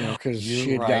Firefly, because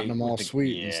she had gotten him all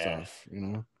sweet and stuff,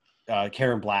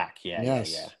 Karen Black, yeah.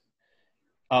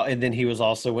 And then he was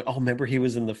also. Remember he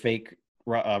was in the fake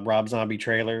Rob Zombie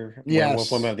trailer? Yes,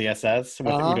 Wolf Women of the SS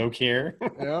with Udo Kier.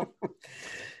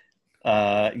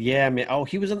 Yeah. Yeah, man. Oh,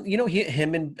 he was in.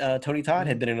 Him and Tony Todd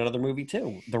had been in another movie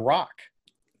too, The Rock.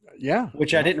 Yeah,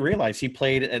 which I didn't realize he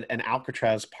played an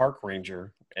Alcatraz park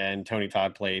ranger, and Tony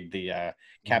Todd played the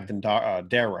Captain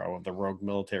Darrow of the Rogue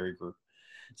Military Group.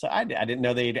 So I didn't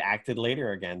know they'd acted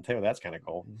later again too. That's kind of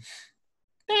cool.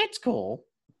 That's cool.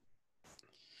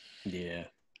 Yeah,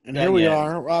 and here we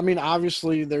are. I mean,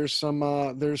 obviously there's some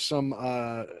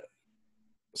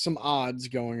odds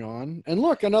going on, and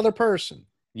look, another person.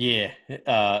 Yeah,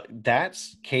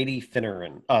 that's Katie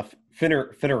Finneran.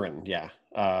 Finneran, yeah.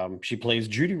 She plays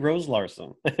Judy Rose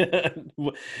Larson,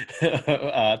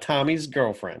 Tommy's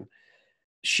girlfriend.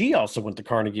 she also went to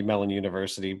Carnegie Mellon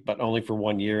University, but only for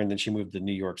 1 year, and then she moved to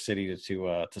New York City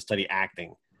to study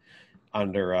acting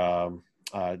under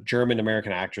German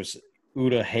American actress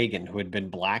Uta Hagen, who had been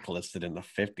blacklisted in the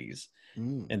 50s.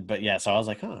 So I was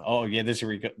like, oh yeah, this is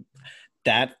where you go.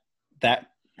 That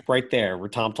right there, where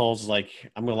Tom Tolles is like,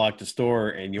 I'm gonna lock the door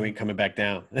and you ain't coming back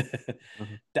down.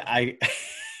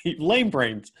 Lame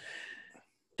brains.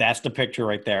 That's the picture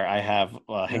right there. I have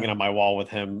hanging on my wall with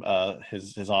him,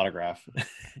 his autograph.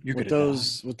 You're with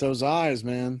those eyes,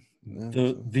 man.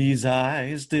 These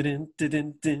eyes didn't.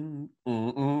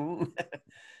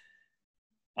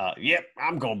 Yep,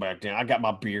 I'm going back down. I got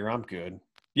my beer. I'm good.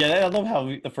 Yeah, I love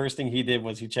how the first thing he did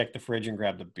was he checked the fridge and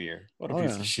grabbed a beer. What a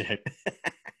piece of shit.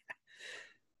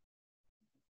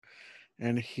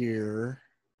 And here,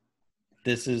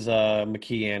 this is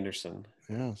McKee Anderson.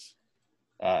 Yes.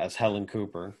 As Helen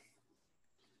Cooper.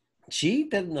 She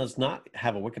does not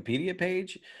have a Wikipedia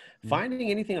page.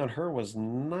 Finding anything on her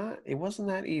wasn't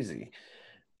that easy.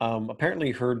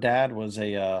 Apparently her dad was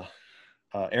a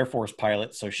Air Force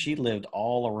pilot, so she lived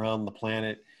all around the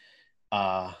planet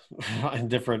in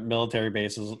different military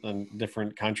bases in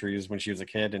different countries when she was a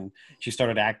kid, and she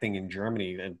started acting in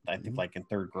Germany, I think like in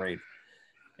 3rd grade,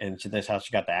 and that's how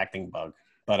she got the acting bug.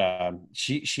 But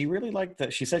she really liked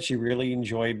that. She said she really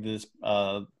enjoyed this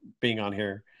being on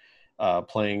here,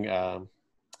 playing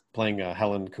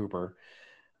Helen Cooper.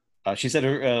 She said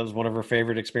it was one of her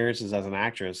favorite experiences as an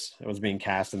actress. It was being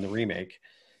cast in the remake.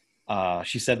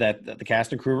 She said that the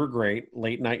cast and crew were great.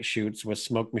 Late night shoots with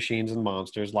smoke machines and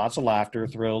monsters, lots of laughter,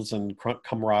 thrills, and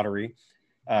camaraderie.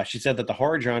 She said that the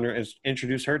horror genre has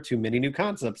introduced her to many new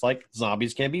concepts, like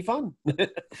zombies can be fun.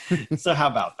 So how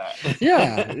about that?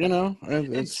 Yeah,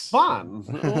 it's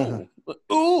fun.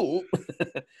 Ooh.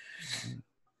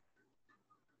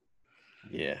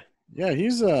 Yeah. Yeah,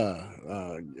 he's a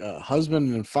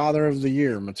husband and father of the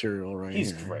year material right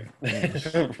He's here. He's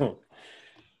great.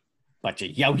 Bunch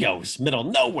of yo-yos, middle of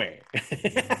nowhere.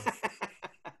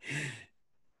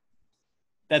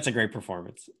 That's a great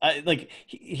performance.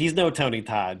 He's no Tony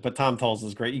Todd, but Tom Tolles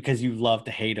is great because you love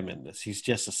to hate him in this. He's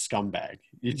just a scumbag.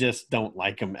 You just don't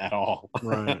like him at all.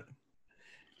 Right.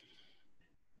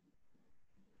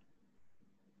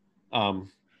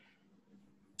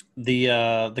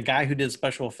 The guy who did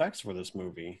special effects for this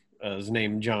movie is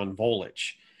named John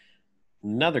Volich.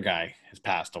 Another guy has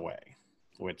passed away,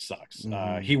 which sucks.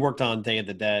 He worked on Day of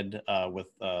the Dead with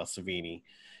Savini.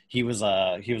 He was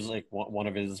like one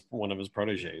of his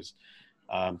proteges.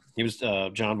 He was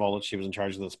John Volich. He was in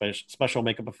charge of the special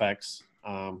makeup effects.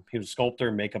 He was a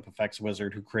sculptor, makeup effects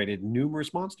wizard who created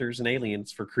numerous monsters and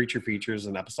aliens for creature features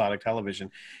and episodic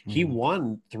television. He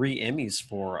won 3 Emmys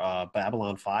for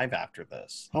Babylon 5 after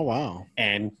this. Oh, wow.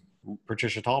 And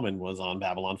Patricia Tallman was on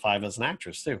Babylon 5 as an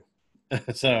actress too.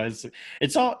 So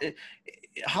it's all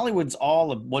Hollywood's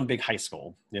all one big high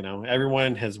school.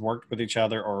 Everyone has worked with each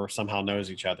other or somehow knows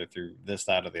each other through this,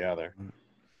 that, or the other.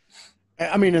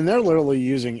 I mean, and they're literally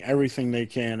using everything they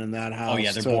can in that house. Oh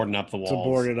yeah, they're boarding up the walls, to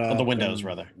board it up, the windows,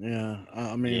 rather. Yeah,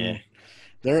 I mean,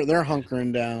 they're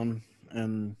hunkering down.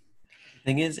 And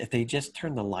thing is, if they just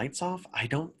turned the lights off, I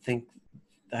don't think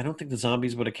the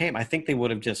zombies would have came. I think they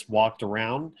would have just walked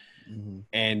around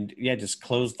and just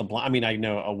closed the blind. I mean, I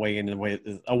know a way in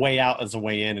and a way out is a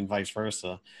way in, and vice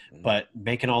versa. But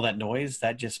making all that noise,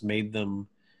 that just made them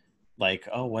like,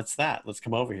 oh, what's that? Let's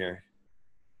come over here.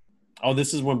 Oh,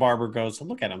 this is when Barbara goes,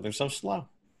 look at them. They're so slow.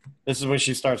 This is when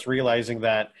she starts realizing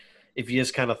that if you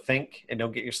just kind of think and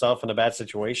don't get yourself in a bad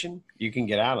situation, you can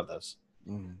get out of this.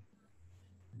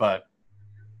 But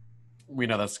we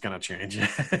know that's going to change.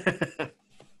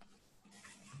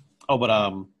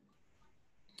 Remember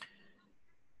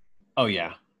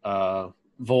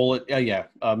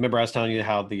I was telling you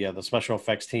how the special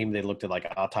effects team, they looked at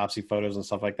like autopsy photos and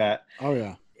stuff like that. Oh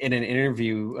yeah. In an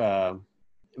interview,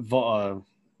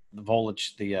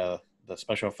 Volich, the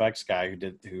special effects guy who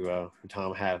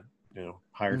Tom had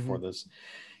hired for this,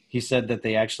 he said that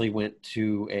they actually went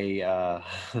to a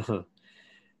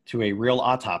to a real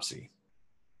autopsy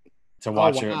to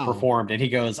watch it performed, and he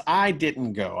goes, I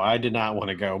didn't go, I did not want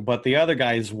to go, but the other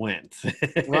guys went.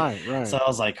 right So I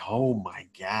was like, oh my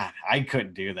god, I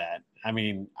couldn't do that. I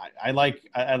mean, I like to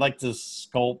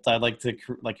sculpt. I like to,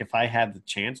 like, if I had the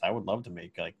chance, I would love to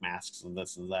make like masks and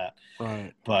this and that.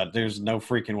 Right. But there's no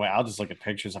freaking way. I'll just look at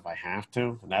pictures if I have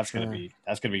to, and that's gonna be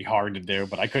hard to do.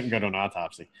 But I couldn't go to an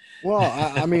autopsy. Well,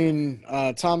 I mean,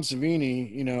 Tom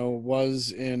Savini,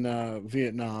 was in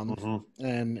Vietnam,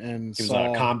 and he was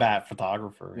a combat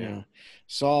photographer. Yeah.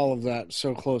 Saw all of that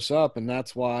so close up, and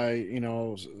that's why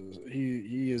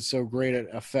he is so great at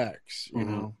effects.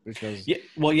 Because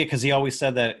because he always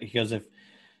said that, he goes,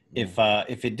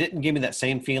 If it didn't give me that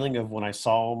same feeling of when I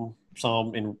saw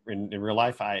him in real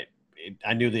life, I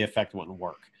knew the effect wouldn't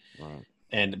work.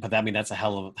 Right. But I mean, that's a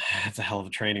hell of a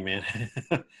training, man.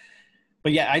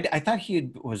 But yeah, I thought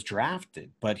he was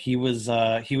drafted, but he was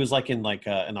like in like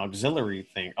an auxiliary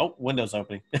thing. Oh, windows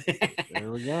opening.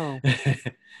 There we go.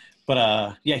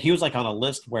 But yeah, he was like on a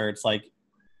list where it's like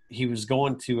he was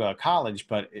going to college,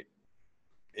 but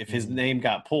if his name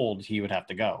got pulled, he would have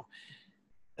to go.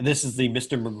 And this is the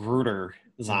Mr. Magruder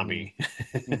zombie.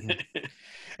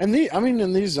 And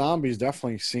these zombies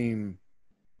definitely seem,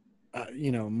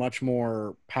 much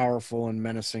more powerful and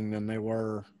menacing than they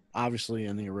were obviously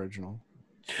in the original.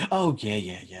 Oh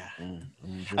yeah.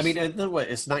 I mean,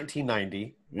 it's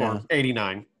 1990 or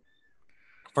 89.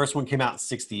 First one came out in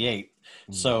 68.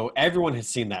 So everyone has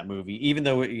seen that movie, even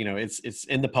though it's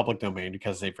in the public domain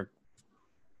because they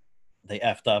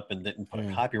effed up and didn't put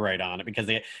a copyright on it because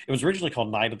it was originally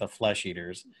called Night of the Flesh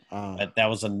Eaters. But that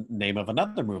was a name of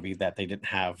another movie that they didn't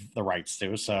have the rights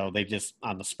to. So they just,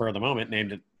 on the spur of the moment,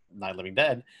 named it Night of the Living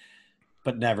Dead,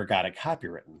 but never got it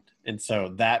copywritten. And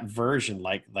so that version,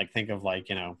 like think of like,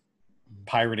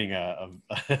 pirating an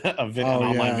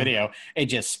online video, it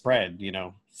just spread,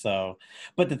 So,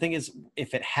 but the thing is,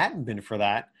 if it hadn't been for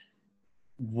that,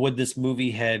 would this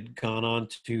movie had gone on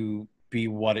to be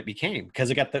what it became? Because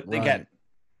it got,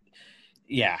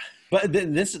 yeah. But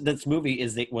this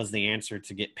movie was the answer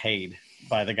to get paid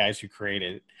by the guys who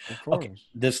created it. Of course. Okay,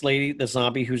 this lady, the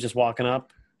zombie who's just walking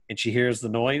up and she hears the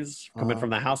noise coming from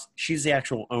the house. She's the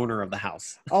actual owner of the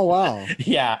house. Oh, wow.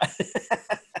 Yeah.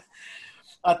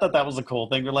 I thought that was a cool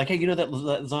thing. They're like, hey,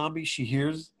 that zombie she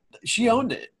hears, she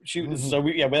owned it. So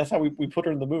that's how we put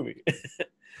her in the movie.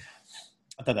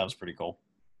 I thought that was pretty cool.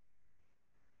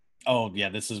 Oh yeah,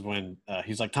 this is when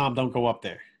he's like, Tom, don't go up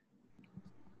there.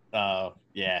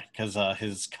 Yeah, because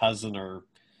his cousin or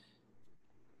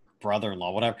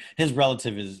brother-in-law, whatever, his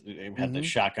relative had the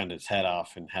shotgun his head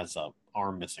off and has a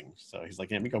arm missing. So he's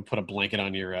like, yeah, let me go put a blanket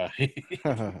on your go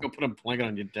put a blanket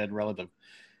on your dead relative.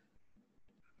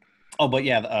 Oh, but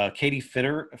yeah, Katie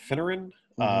Finneran,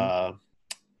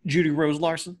 Judy Rose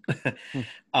Larson.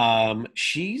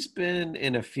 She's been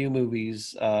in a few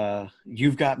movies.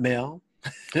 You've Got Mail.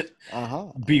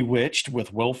 Bewitched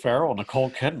with Will Ferrell and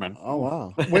Nicole Kidman. Oh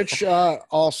wow! Which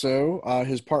also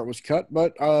his part was cut,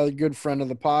 but a good friend of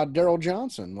the pod, Daryl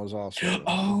Johnson, was also.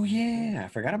 Oh yeah, I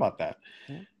forgot about that.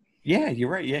 Yeah, you're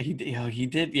right. Yeah, he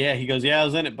did. Yeah, he goes, yeah, I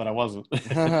was in it, but I wasn't.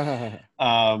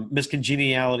 Miss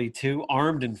Congeniality 2,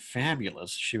 Armed and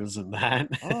Fabulous. She was in that.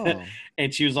 Oh.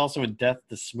 And she was also in Death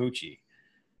to Smoochie.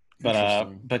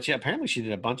 But yeah, apparently she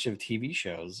did a bunch of TV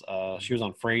shows. She was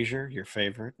on Frasier, your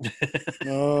favorite.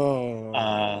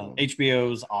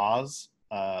 HBO's Oz,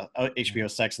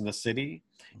 HBO Sex and the City.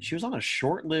 She was on a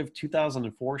short-lived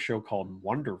 2004 show called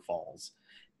Wonder Falls.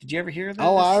 Did you ever hear that?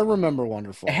 Oh, I remember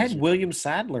Wonder Falls. It had William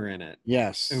Sadler in it.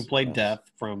 Yes. Who played Death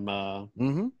from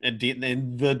in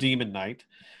The Demon Knight.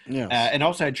 Yes. And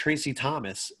also had Tracy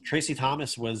Thomas. Tracy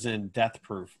Thomas was in Death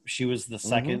Proof. She was the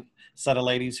second set of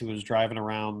ladies who was driving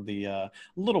around the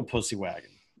little pussy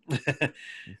wagon.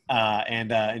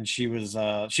 And she was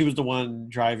the one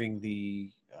driving the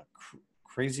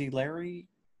Crazy Larry.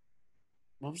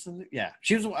 What was the yeah?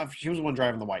 She was the one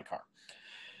driving the white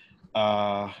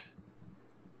car.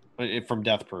 From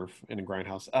Death Proof in a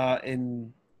Grindhouse.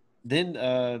 And then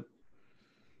that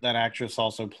actress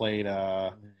also played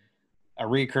a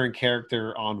recurring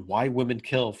character on Why Women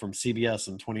Kill from CBS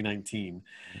in 2019.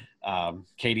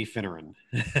 Katie Finneran.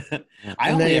 I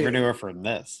only ever knew her from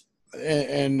this.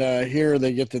 And here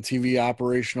they get the TV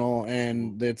operational,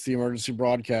 and it's the emergency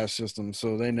broadcast system,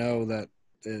 so they know that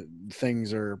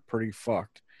things are pretty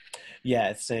fucked. Yeah,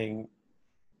 it's saying,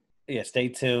 yeah, stay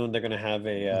tuned. They're going to have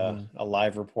a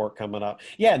live report coming up.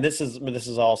 Yeah, and this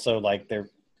is also like a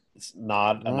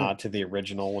nod to the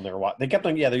original when they kept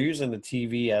on. Yeah, they're using the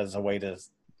TV as a way to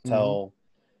tell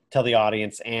the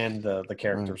audience and the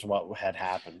characters what had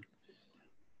happened.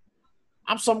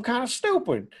 I'm some kind of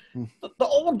stupid. The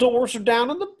old doors are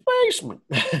down in the basement.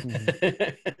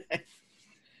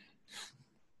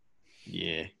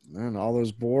 Yeah. And all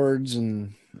those boards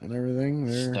and everything.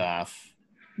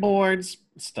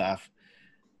 Stuff.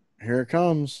 Here it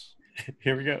comes.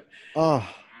 Here we go. Oh.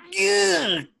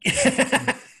 Yeah.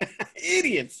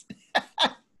 Idiots.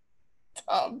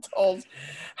 Tom Tolles.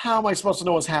 How am I supposed to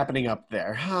know what's happening up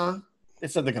there, huh? They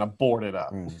said they're going to board it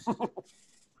up.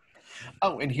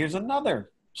 Oh, and here's another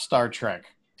Star Trek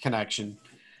connection.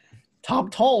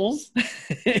 Tom Tolles.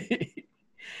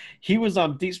 He was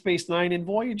on Deep Space Nine and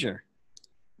Voyager.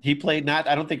 He played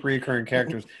I don't think recurring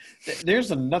characters.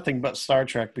 There's nothing but Star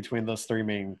Trek between those three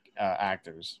main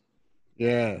actors.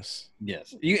 Yes.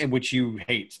 Yes. In which you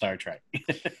hate Star Trek.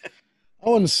 I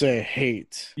wouldn't say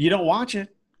hate. You don't watch it.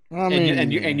 I mean,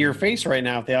 and your face right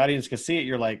now, if the audience could see it,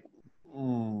 you're like,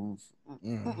 no.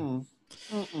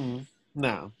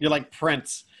 You're like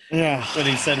Prince. Yeah. When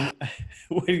he said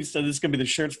this is gonna be the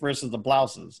shirts versus the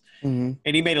blouses, and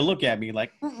he made a look at me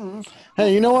like,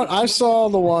 Hey, you know what? I saw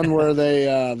the one where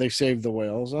they saved the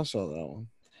whales. I saw that one.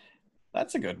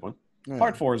 That's a good one. Yeah.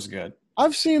 Part 4 is good.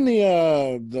 I've seen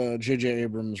the J.J.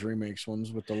 Abrams remakes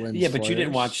ones with the lens. Yeah, but flares. you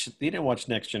didn't watch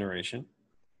Next Generation.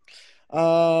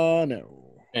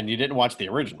 No. And you didn't watch the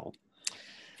original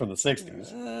from the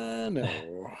 60s.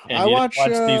 No. And I watched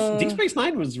Deep Space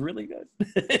Nine was really good.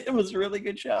 It was a really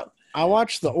good show. I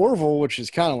watched the Orville, which is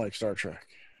kind of like Star Trek.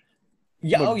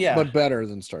 Yeah, but better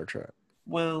than Star Trek.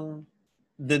 Well,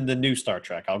 then the new Star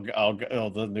Trek.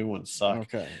 The new ones suck.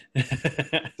 Okay.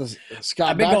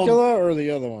 Scott Bakula or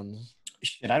the other ones?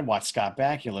 Shit, I'd watch Scott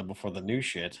Bakula before the new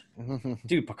shit.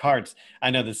 Dude, Picard's. I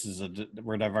know this is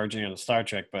we're diverging on the Star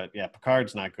Trek, but yeah,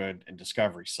 Picard's not good, and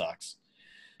Discovery sucks.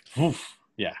 Oof.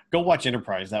 Yeah, go watch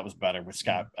Enterprise. That was better with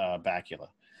Scott Bakula.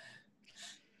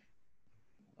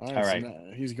 All right.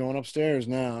 So he's going upstairs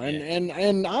now,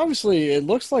 and obviously it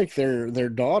looks like their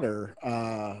daughter.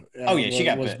 She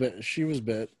got bit. She was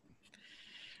bit,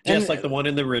 just like the one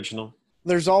in the original.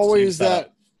 There's always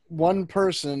that one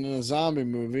person in a zombie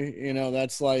movie,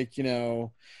 that's like,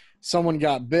 someone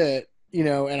got bit,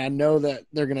 and I know that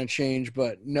they're gonna change,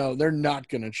 but no, they're not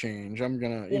gonna change. I'm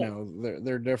gonna,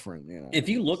 they're different. If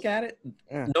you look at it,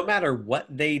 no matter what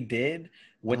they did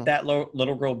with that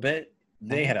little girl bit.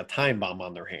 They had a time bomb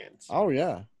on their hands. Oh,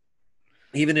 yeah.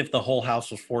 Even if the whole house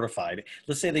was fortified.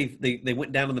 Let's say they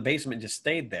went down in the basement and just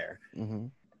stayed there. Mm-hmm.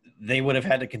 They would have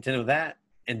had to contend with that.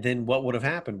 And then what would have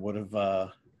happened? Would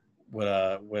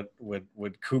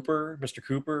Cooper, Mr.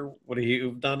 Cooper, would he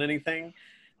have done anything?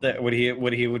 Would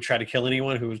he try to kill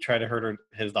anyone who would try to hurt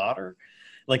his daughter?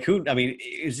 Like who? I mean,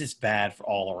 it's just bad for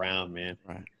all around, man.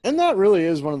 Right. And that really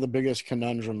is one of the biggest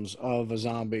conundrums of a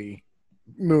zombie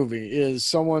movie is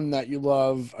someone that you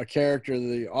love, a character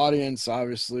the audience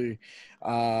obviously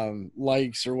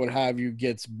likes or what have you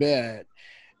gets bit,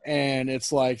 and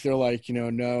it's like they're like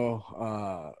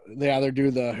no, they either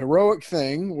do the heroic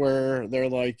thing where they're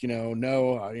like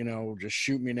no, just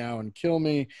shoot me now and kill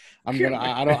me, I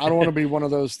don't want to be one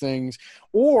of those things,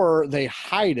 or they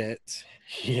hide it,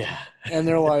 and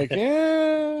they're like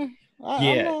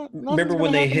remember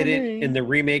when they hid it in the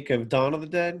remake of Dawn of the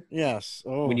Dead? Yes.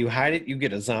 Oh. When you hide it, you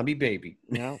get a zombie baby.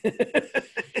 Yeah. Yeah,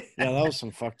 that was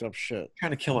some fucked up shit. Trying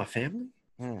to kill my family?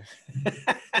 Yeah.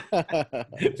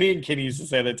 Me and Kenny used to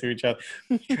say that to each other.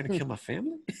 You trying to kill my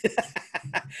family?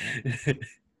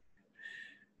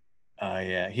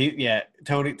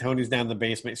 Tony's down in the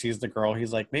basement, sees the girl.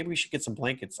 He's like, maybe we should get some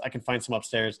blankets. I can find some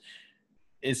upstairs.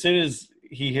 As soon as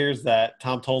he hears that,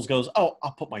 Tom Tolles goes, "Oh,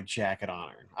 I'll put my jacket on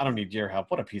her. I don't need your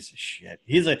help." What a piece of shit.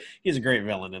 He's a great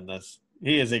villain in this.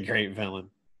 He is a great villain.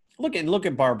 Look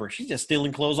at Barbara. She's just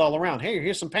stealing clothes all around. Hey,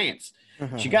 here's some pants.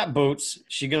 She got boots.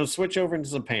 She's gonna switch over into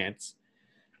some pants.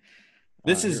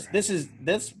 This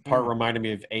part reminded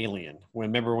me of Alien.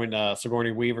 Remember when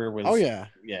Sigourney Weaver was? Oh yeah.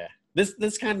 Yeah.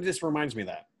 This kind of just reminds me of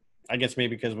that. I guess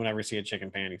maybe because whenever I see a chick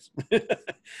in panties.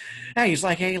 Hey, he's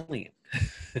like Alien.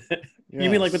 Yes. You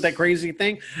mean like with that crazy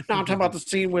thing? No, I'm talking about the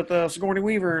scene with Sigourney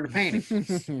Weaver in the panties.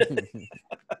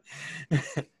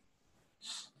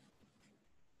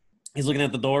 He's looking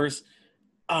at the doors.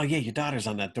 Oh, yeah, your daughter's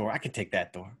on that door. I can take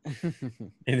that door.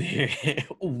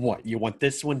 What, you want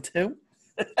this one too?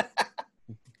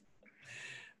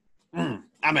 I'm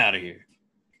out of here.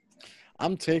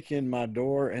 I'm taking my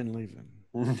door and leaving.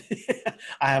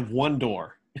 I have one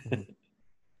door.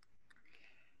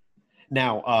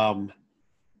 Now,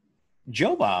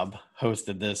 Joe Bob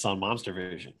hosted this on Monster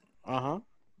Vision.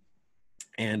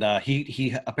 And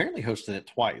he apparently hosted it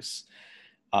twice.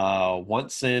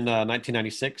 Once in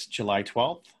 1996, July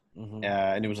 12th.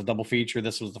 And it was a double feature.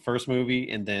 This was the first movie,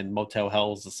 and then Motel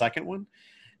Hell was the second one.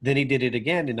 Then he did it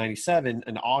again in 97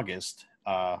 in August.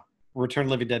 Return of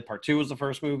the Living Dead Part 2 was the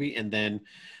first movie, and then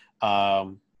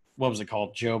what was it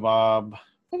called? Joe Bob.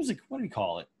 What do you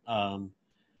call it?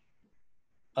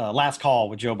 Last Call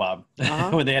with Joe Bob.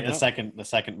 When they had the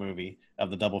second movie of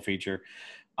the double feature.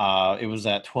 It was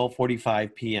at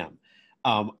 12:45 p.m.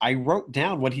 I wrote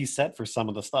down what he said for some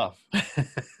of the stuff,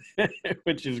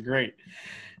 which is great.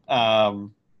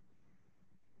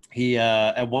 He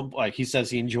at one point he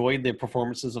says he enjoyed the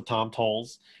performances of Tom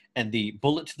Tolles and the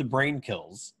bullet to the brain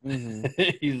kills.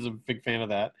 He's a big fan of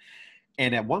that.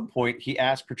 And at one point he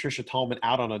asked Patricia Tallman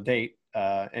out on a date,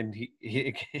 and he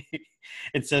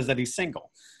it says that he's single.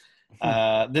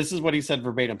 This is what he said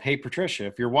verbatim. Hey, Patricia,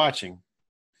 if you're watching,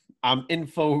 I'm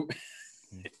info.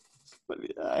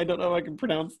 I don't know if I can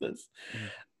pronounce this.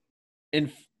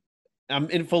 I'm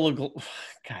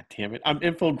God damn it. I'm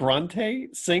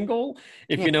Infogrante single,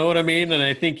 if you know what I mean, and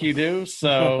I think you do.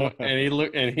 So, and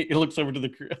he looks over to the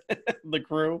crew, the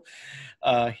crew.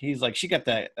 He's like, she got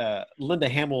that Linda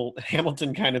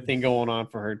Hamilton kind of thing going on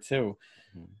for her too.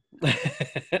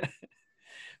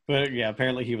 But yeah,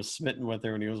 apparently he was smitten with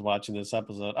her when he was watching this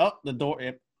episode. Oh, the door.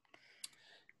 Yep.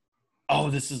 Oh,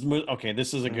 this is okay.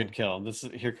 This is a good kill.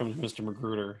 Here comes Mr.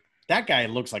 Magruder. That guy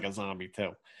looks like a zombie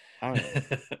too.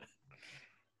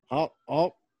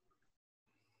 Oh.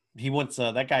 He wants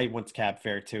that guy wants cab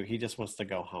fare too. He just wants to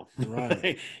go home.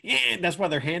 Right. Yeah, that's why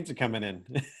their hands are coming in.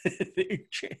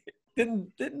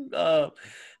 Didn't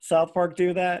South Park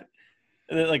do that?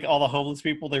 Like all the homeless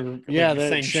people, they were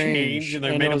saying change, and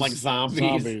they made them like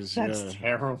zombies. That's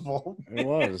terrible. It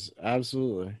was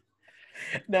absolutely.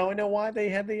 Now I know why they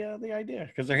had the idea,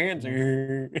 because their hands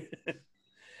are.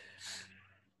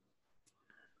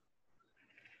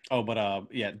 Oh, but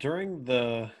yeah, during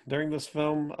this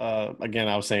film, again,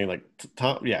 I was saying like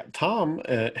Tom,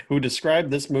 who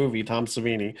described this movie, Tom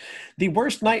Savini, the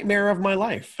worst nightmare of my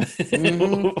life.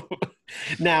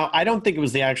 Mm-hmm. Now, I don't think it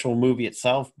was the actual movie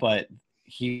itself, but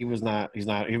he wasn't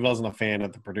a fan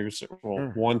of the producer.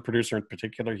 Well, one producer in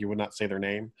particular, he would not say their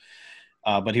name.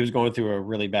 But he was going through a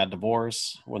really bad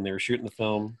divorce when they were shooting the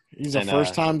film. He's a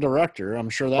first-time director. I'm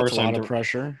sure that's a lot of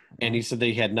pressure. And he said that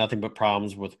he had nothing but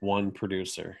problems with one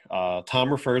producer.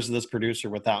 Tom refers to this producer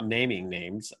without naming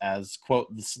names as,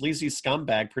 quote, the sleazy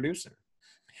scumbag producer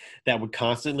that would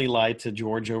constantly lie to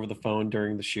George over the phone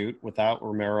during the shoot. Without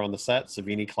Romero on the set,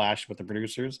 Savini clashed with the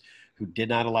producers who did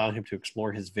not allow him to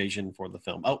explore his vision for the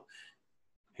film. Oh,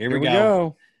 here we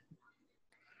go.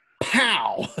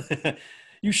 Pow!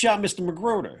 You shot Mr.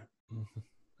 Magruder.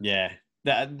 Yeah.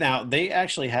 Now they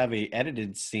actually have a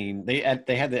edited scene. They had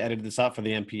to edit this out for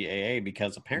the MPAA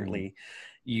because apparently,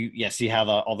 you see how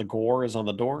all the gore is on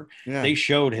the door. Yeah. They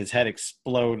showed his head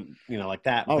explode, like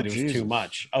that, but it was too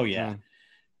much. Oh yeah.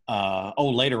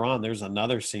 Later on, there's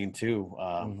another scene too.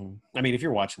 I mean, if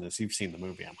you're watching this, you've seen the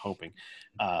movie. I'm hoping.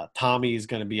 Tommy's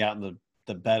going to be out in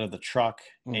the bed of the truck,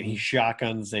 and he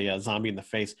shotguns a zombie in the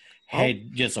face. Head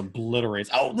just obliterates.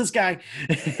 Oh, this guy,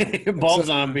 bald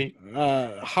zombie,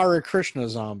 Hare Krishna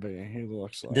zombie. He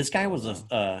looks like this guy was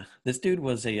this dude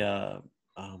was a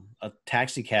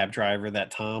taxi cab driver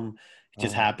that Tom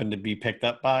just happened to be picked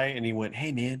up by, and he went,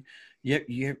 "Hey man,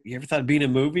 you ever thought of being in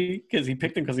a movie?" Because he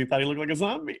picked him because he thought he looked like a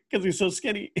zombie because he's so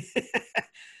skinny.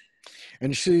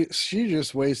 And she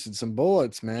just wasted some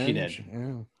bullets, man. She did.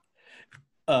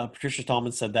 Yeah. Patricia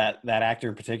Tallman said that actor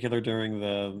in particular during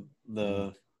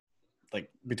the like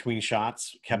between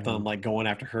shots kept on like going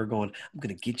after her, going, "I'm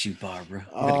gonna get you, Barbara.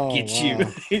 I'm gonna get you."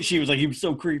 And she was like, "He was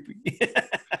so creepy."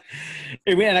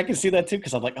 And man, I can see that too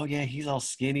because I'm like, "Oh yeah, he's all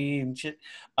skinny and shit."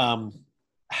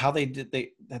 How they did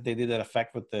that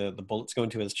effect with the bullets going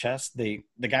to his chest? The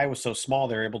guy was so small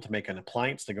they were able to make an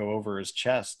appliance to go over his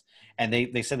chest. And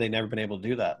they said they'd never been able to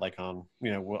do that, like on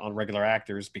regular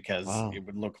actors, because it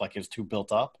would look like it was too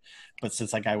built up. But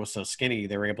since that guy was so skinny,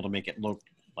 they were able to make it look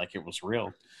like it was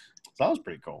real. So that was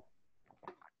pretty cool.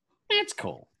 That's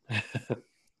cool.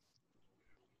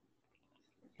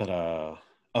 But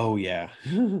oh yeah,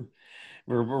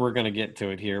 we're gonna get to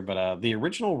it here. But the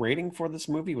original rating for this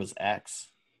movie was X.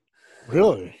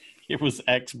 Really? It was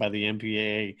X by the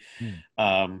MPAA.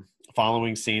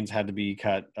 Following scenes had to be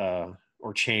cut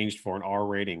or changed for an R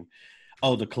rating.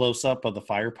 Oh, the close-up of the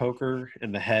fire poker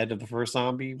in the head of the first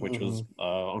zombie, which was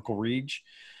Uncle Reg,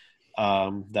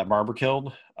 that Barbara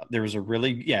killed. There was a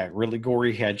really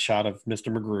gory headshot of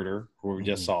Mr. Magruder, who we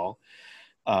just saw.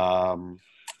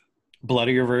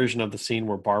 Bloodier version of the scene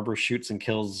where Barbara shoots and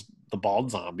kills the bald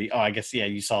zombie. Oh, I guess, yeah,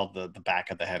 you saw the back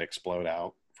of the head explode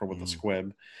out with the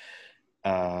squib.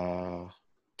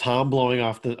 Tom blowing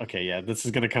off this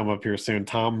is going to come up here soon.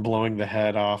 Tom blowing the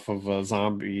head off of a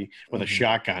zombie with a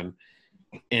shotgun,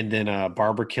 and then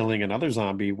Barbara killing another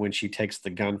zombie when she takes the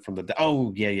gun from the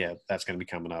that's going to be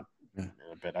coming up in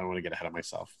a bit. I don't want to get ahead of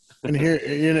myself. And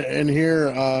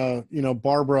here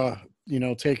Barbara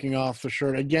taking off the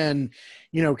shirt again,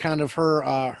 kind of her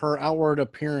outward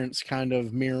appearance kind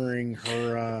of mirroring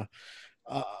her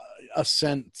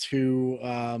ascent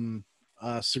to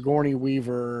Sigourney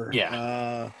Weaver,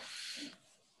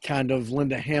 kind of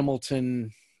Linda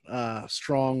Hamilton,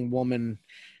 strong woman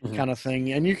kind of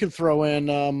thing. And you could throw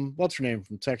in, what's her name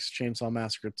from Texas Chainsaw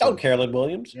Massacre too. Oh, Carolyn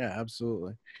Williams. Yeah,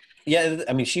 absolutely. Yeah,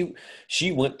 I mean,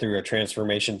 she went through a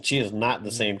transformation. She is not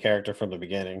the same character from the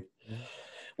beginning.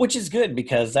 which is good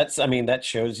because that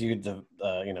shows you the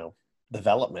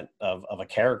development of a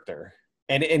character,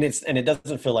 and it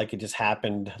doesn't feel like it just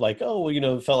happened like, oh,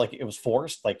 it felt like it was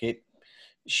forced. Like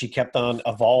she kept on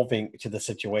evolving to the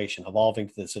situation.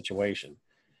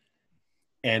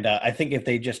 And I think if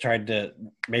they just tried to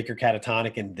make her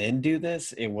catatonic and then do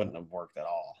this, it wouldn't have worked at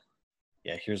all.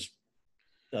 Yeah, here's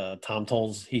Tom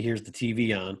Tolles. He hears the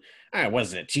TV on. All right, what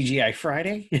is it? TGI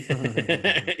Friday?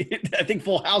 I think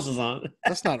Full House is on.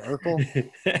 That's not Urkel.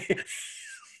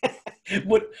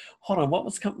 Hold on.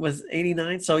 What was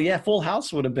 89? So yeah, Full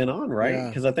House would have been on, right?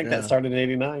 Because I think that started in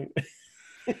 89.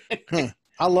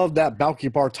 I love that Balky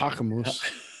Bartakamus.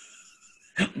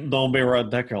 Don't be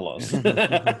ridiculous.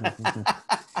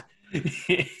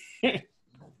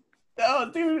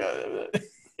 Oh, dude.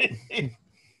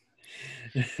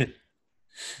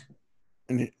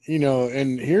 And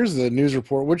and here's the news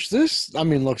report, which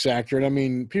looks accurate. I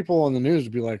mean, people on the news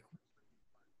would be like,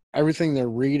 everything they're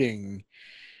reading,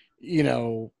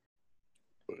 it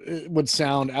would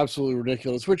sound absolutely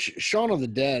ridiculous, which Shaun of the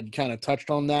Dead kind of touched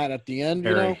on that at the end.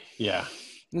 Yeah.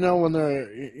 When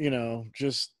they're,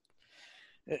 just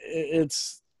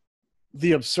it's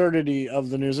the absurdity of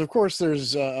the news. Of course,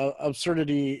 there's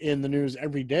absurdity in the news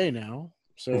every day now.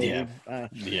 So,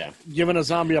 given a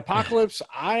zombie apocalypse,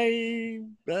 I,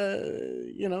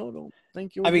 don't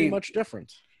think it would be much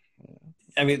different.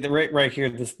 I mean, right here,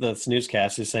 this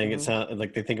newscast is saying it sounds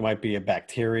like they think it might be a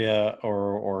bacteria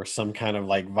or some kind of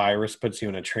like virus puts you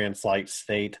in a trance-like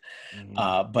state.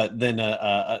 But then,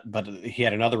 but he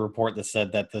had another report that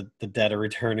said that the dead are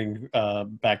returning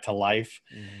back to life.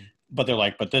 But they're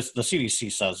like, but the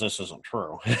CDC says this isn't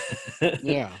true.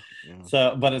 Yeah.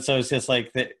 So it's just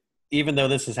like that. Even though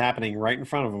this is happening right in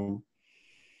front of them,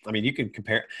 I mean, you can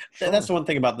compare. Sure. That's the one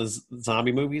thing about the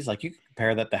zombie movies. Like, you can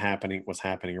compare that to what's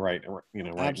happening right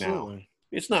Absolutely. now.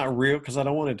 It's not real because I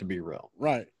don't want it to be real.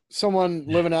 Right. Someone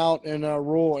living out in a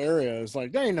rural area is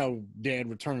like, there ain't no dead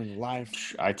returning to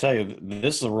life. I tell you,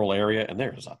 this is a rural area, and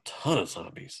there's a ton of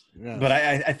zombies. Yes. But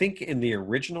I think in the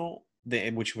original,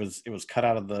 it was cut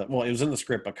out of it was in the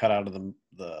script, but cut out of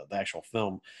the actual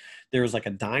film. There was like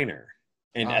a diner.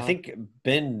 And I think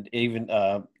Ben, even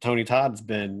Tony Todd's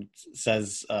Ben,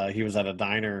 says he was at a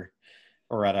diner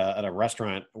or at a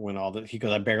restaurant when he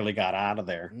goes, I barely got out of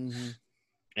there.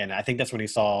 And I think that's when he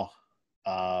saw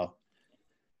whatchamacallit.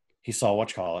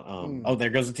 Oh,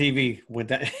 there goes the TV. Went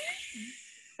down.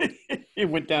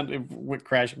 It went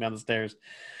crashing down the stairs.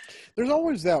 There's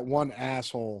always that one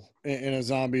asshole in a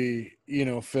zombie,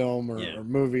 film or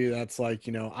movie that's like,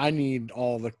 I need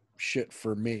all the shit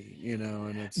for me,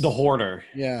 and it's the hoarder.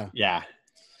 Yeah.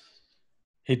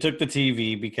 He took the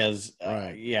TV because,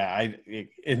 and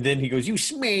then he goes, "You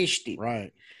smashed it."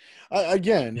 Right.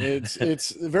 Again,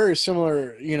 it's very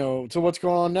similar, to what's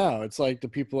going on now. It's like the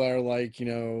people that are like,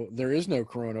 there is no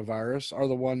coronavirus are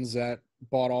the ones that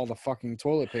bought all the fucking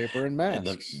toilet paper and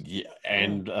masks.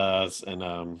 And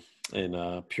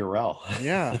Purell.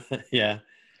 Yeah. Yeah.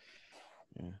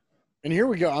 And here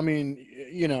we go. I mean,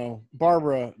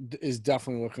 Barbara is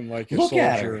definitely looking like a soldier.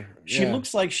 At her. She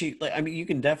looks like you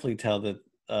can definitely tell that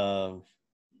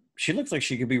she looks like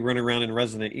she could be running around in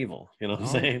Resident Evil. You know what I'm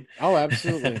saying? Oh,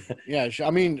 absolutely. Yeah.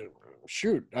 Definitely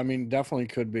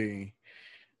could be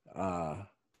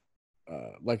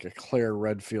like a Claire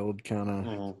Redfield kind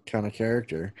of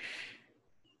character.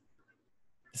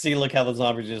 See, look how the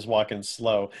zombies are just walking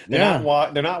slow. They're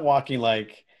not walking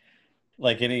like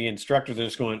any instructor. They're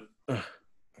just going,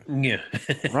 yeah.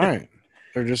 Right.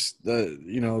 They're just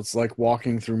it's like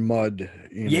walking through mud.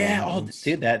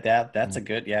 Dude, that's a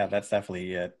good. Yeah, that's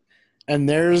definitely it. And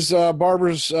there's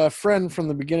Barbara's friend from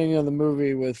the beginning of the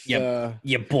movie with your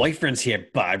boyfriend's here,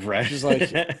 Barbara. She's like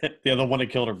the other one that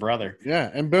killed her brother. Yeah,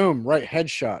 and boom, right,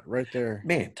 headshot right there.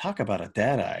 Man, talk about a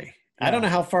dead eye. Yeah. I don't know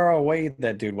how far away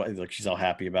that dude was. Like, she's all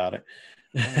happy about it.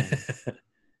 Oh.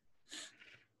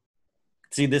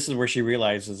 See, this is where she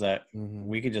realizes that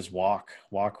we could just walk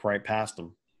right past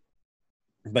them.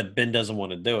 But Ben doesn't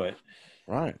want to do it.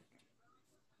 Right.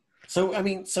 So,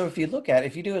 if you look at it,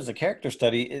 if you do as a character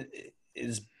study,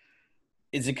 is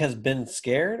it because Ben's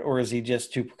scared, or is he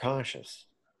just too precautious?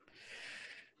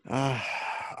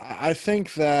 I think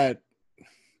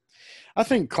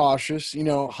cautious,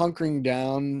 hunkering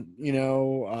down,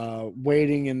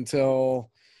 waiting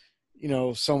until,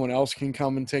 someone else can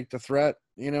come and take the threat,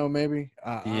 maybe.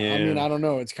 I don't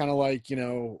know. It's kind of like,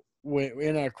 in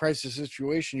a crisis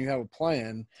situation, you have a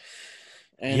plan.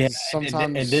 And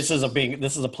sometimes, and this is a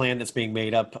plan that's being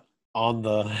made up on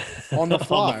the fly. On the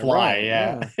fly, right,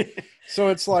 yeah. So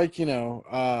it's like,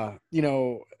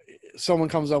 someone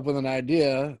comes up with an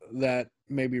idea that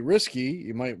maybe risky,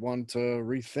 you might want to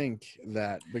rethink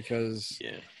that because,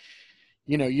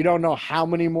 you don't know how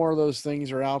many more of those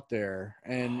things are out there.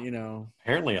 And,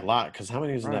 apparently a lot. Because how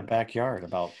many is in that backyard?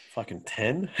 About fucking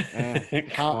 10?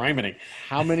 How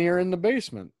many are in the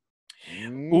basement?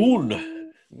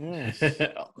 Yes.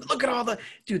 Look at all the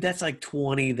dude. That's like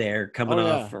 20 there coming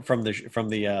off from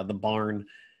the barn.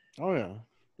 Oh yeah.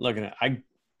 Look at it. I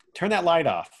turn that light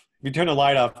off. If you turn the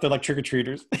light off, they're like trick or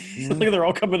treaters. Look, they're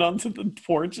all coming onto the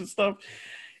porch and stuff.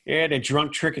 Yeah, they're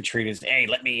drunk trick or treaters. Hey,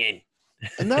 let me in.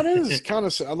 And that is kind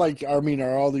of like, I mean,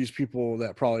 are all these people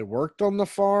that probably worked on the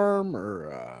farm,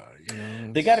 or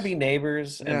they got to be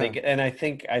neighbors, and I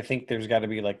think there's got to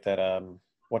be like that in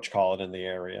the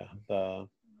area, the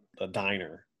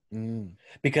diner,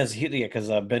 because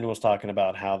Ben was talking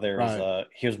about how there's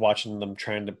he was watching them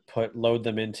trying to load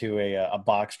them into a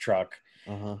box truck,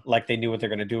 like they knew what they're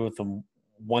going to do with them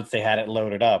once they had it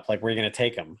loaded up, like where are you going to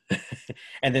take them,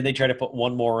 and then they tried to put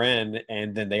one more in,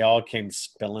 and then they all came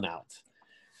spilling out.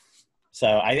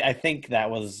 So I think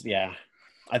that was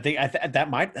I think that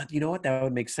might, that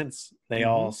would make sense. They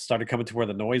all started coming to where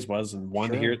the noise was, and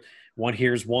one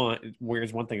hears one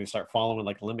thing and start following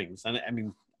like lemmings. And I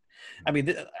mean,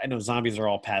 I know zombies are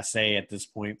all passe at this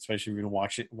point, especially if you're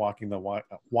watching The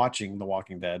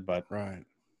Walking Dead. But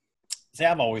see,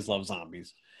 I've always loved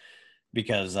zombies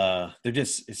because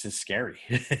it's just scary.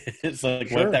 It's like,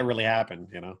 what if that really happened?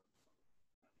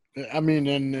 I mean,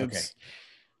 and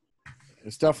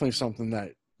it's definitely something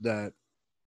that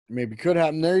maybe could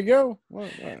happen. There you go. Well,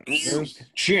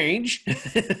 change.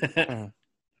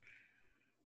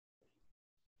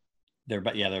 They're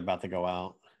about to go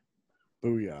out.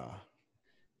 Booyah.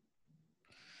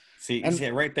 See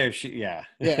right there.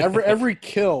 Every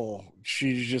kill,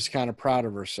 she's just kind of proud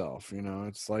of herself.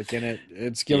 It's like, and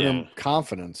it's giving them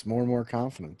confidence, more and more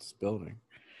confidence building.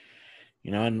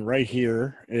 And right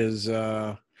here is,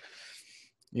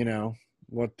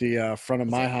 what the front of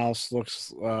my house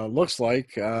looks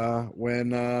like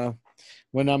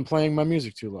when I'm playing my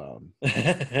music too loud.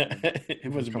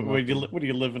 What do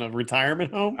you live in, a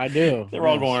retirement home? I do. They're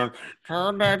all going,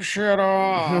 turn that shit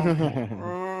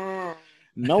off.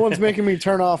 No one's making me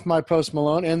turn off my Post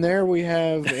Malone. And there we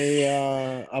have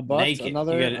a butt, naked.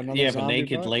 another you have a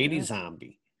naked butt. lady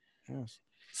zombie. Yes.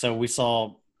 So we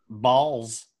saw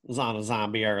Balls was on a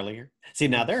zombie earlier. See,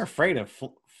 now they're afraid of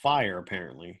fire,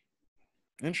 apparently.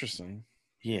 Interesting.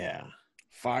 Yeah.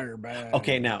 Fire bad.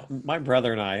 Okay, now my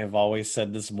brother and I have always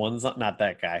said this one, not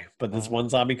that guy, but this one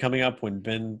zombie coming up when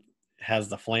Ben has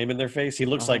the flame in their face. He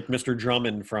looks like Mr.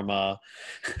 Drummond from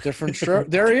Different Strokes.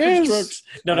 There he is. Strokes.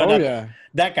 No,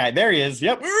 that guy. There he is.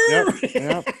 Yep.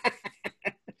 Yep.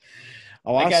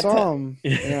 Oh, I saw him.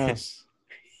 Yes,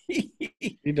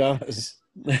 he does.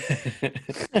 When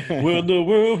the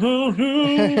world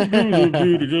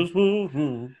just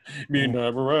may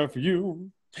not be right for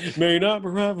you, may not be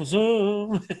right for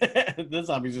some. The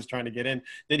zombie's just trying to get in.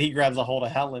 Then he grabs a hold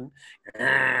of Helen.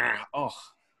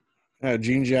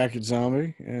 Jean jacket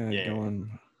zombie.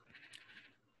 Going.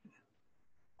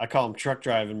 I call him truck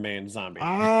driving man zombie.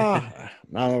 Now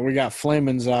that we got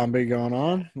flaming zombie going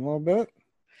on a little bit.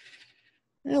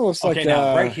 It looks like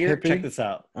now right here. hippie. Check this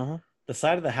out. The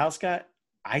side of the house guy.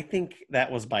 I think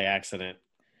that was by accident.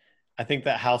 I think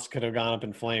that house could have gone up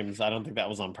in flames. I don't think that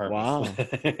was on purpose. Wow.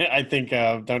 I think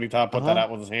Tony Todd put that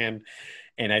out with his hand,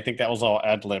 and I think that was all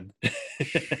ad lib.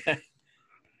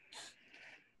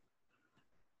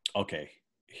 Okay,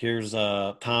 here's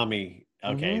Tommy.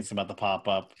 Okay, it's about to pop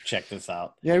up. Check this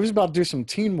out. Yeah, he was about to do some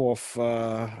Teen Wolf. If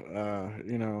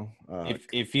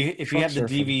you have the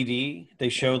DVD, they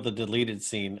show the deleted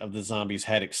scene of the zombie's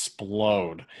head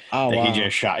explode he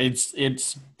just shot.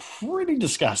 It's pretty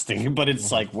disgusting, but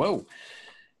it's like, whoa.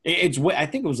 I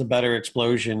think it was a better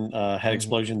explosion, head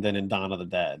explosion than in Dawn of the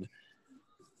Dead.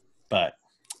 But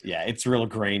yeah, it's real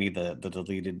grainy, the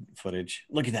deleted footage.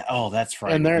 Look at that. Oh, that's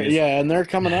frightening. And they're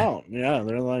coming out. Yeah,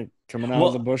 they're like coming out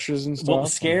of the bushes and stuff. What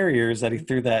was scarier is that he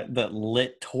threw that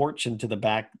lit torch into the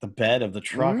bed of the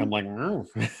truck. I'm like,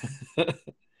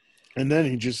 and then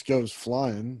he just goes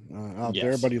flying out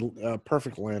there, but he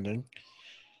perfect landing.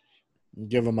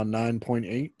 Give him a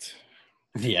 9.8.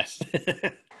 Yes.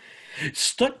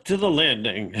 Stuck to the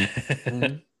landing.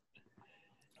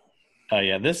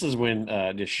 This is when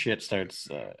this shit starts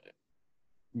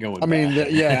going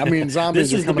bad.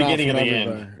 Zombies this is are coming the beginning out of the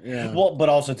everywhere. end. Yeah. Well, but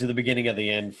also to the beginning of the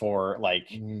end for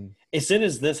like, as soon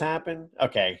as this happened,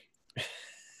 okay.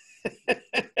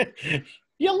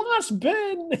 You lost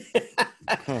Ben.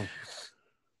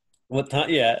 What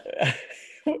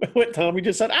Tommy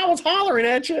just said, I was hollering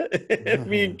at you.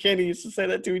 Me and Kenny used to say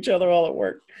that to each other all at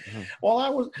work.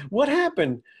 Well, what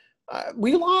happened?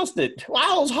 We lost it.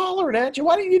 I was hollering at you.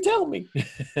 Why didn't you tell me?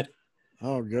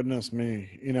 Oh, goodness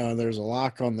me. You know, there's a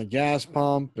lock on the gas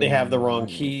pump. They have the wrong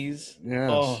keys.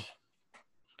 Yes.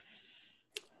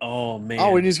 Oh, man.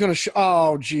 Oh, and he's going to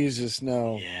oh, Jesus,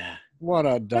 no. Yeah. What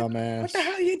a dumbass. What the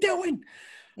hell are you doing?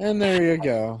 And there you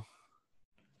go.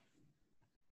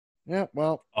 Yeah,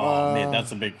 well. Oh, man,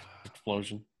 that's a big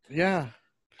explosion. Yeah.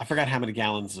 I forgot how many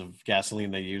gallons of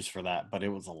gasoline they used for that, but it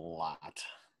was a lot.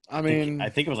 I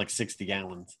think it was like 60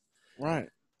 gallons. Right.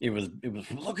 It was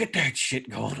look at that shit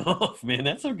going off, man.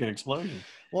 That's a good explosion.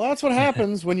 Well, that's what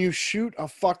happens when you shoot a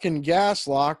fucking gas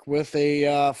lock with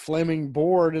a flaming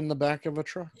board in the back of a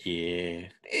truck. Yeah,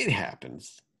 it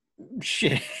happens.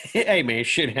 Shit. Hey, man,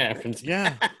 shit happens.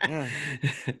 Yeah. Yeah.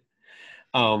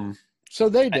 So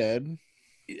they did.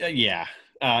 Yeah.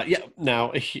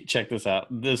 Now, check this out.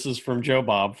 This is from Joe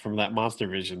Bob from that Monster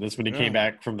Vision. This when he came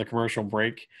back from the commercial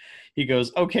break. He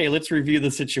goes, okay, let's review the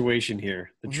situation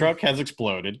here. The truck has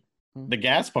exploded. The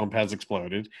gas pump has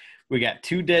exploded. We got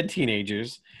 2 dead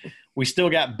teenagers. We still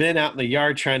got Ben out in the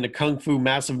yard trying to kung fu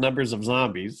massive numbers of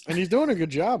zombies. And he's doing a good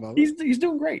job of it. He's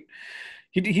doing great.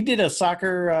 He did a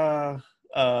soccer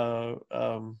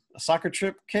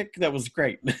trip kick that was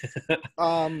great.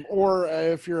 Or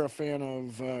if you're a fan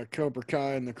of Cobra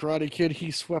Kai and the Karate Kid,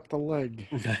 he swept a leg.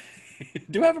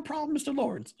 Do I have a problem, Mr.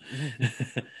 Lawrence?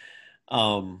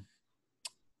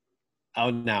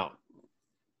 Now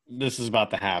this is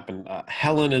about to happen.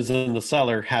 Helen is in the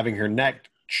cellar having her neck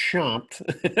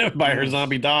chomped by her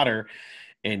zombie daughter,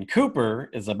 and Cooper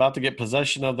is about to get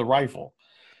possession of the rifle.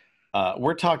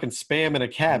 We're talking spam in a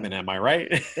cabin, am I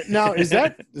right? Now, is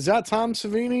that Tom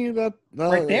Savini? That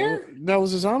right there? That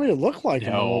was a zombie. It looked like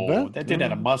him a little bit. That dude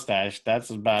had a mustache. That's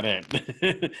about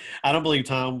it. I don't believe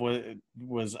Tom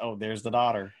was. Oh, there's the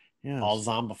daughter, all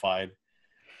zombified.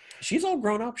 She's all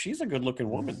grown up. She's a good-looking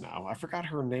woman now. I forgot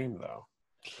her name though.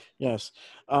 Yes,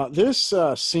 this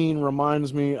scene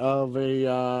reminds me of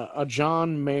a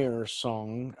John Mayer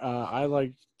song. I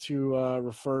like to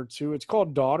refer to. It's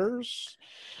called "Daughters."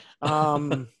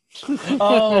 Oh,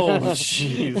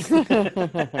 jeez.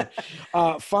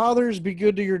 Fathers, be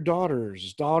good to your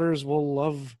daughters. Daughters will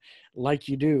love like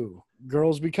you do.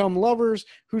 Girls become lovers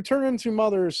who turn into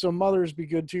mothers, so mothers be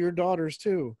good to your daughters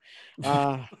too.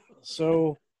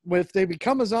 So if they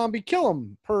become a zombie, kill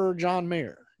them, per John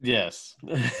Mayer. Yes.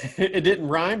 It didn't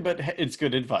rhyme, but it's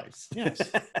good advice. Yes.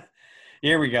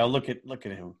 Here we go. Look at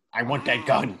him. I want that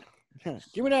gun.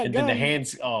 Give me that and gun. And then the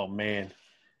hands. Oh, man.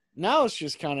 Now it's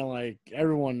just kind of like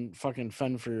everyone fucking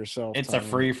fend for yourself. It's a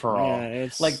free for all. Yeah,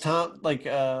 it's like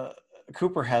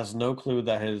Cooper has no clue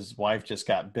that his wife just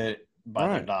got bit by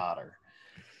their daughter.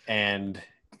 And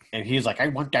he's like, I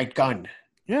want that gun.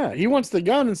 Yeah, he wants the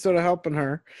gun instead of helping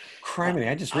her. Criminy,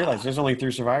 I just realized there's only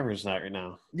 3 survivors right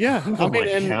now. Yeah. Oh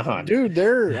my God. Dude,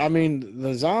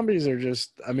 the zombies are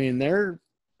just, they're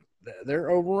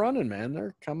overrunning, man.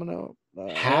 They're coming out.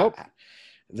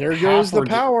 There goes the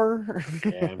power.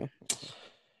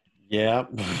 Yeah.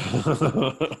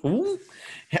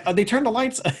 They turned the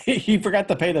lights. He forgot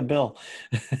to pay the bill.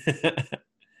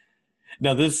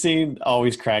 Now, this scene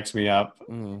always cracks me up.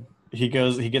 He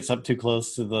gets up too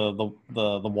close to the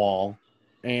wall,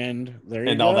 and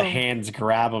all the hands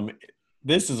grab him.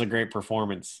 This is a great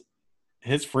performance.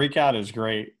 His freak out is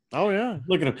great. Oh yeah,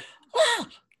 look at him.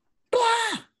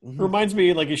 Reminds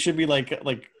me like it should be like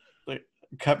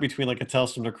cut between like a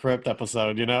Tales from the Crypt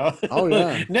episode, you know? Oh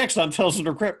yeah. Next on Tales from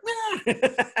the Crypt.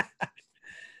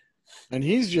 And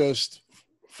he's just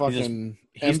fucking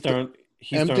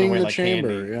emptying the like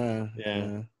chamber.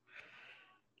 Candy.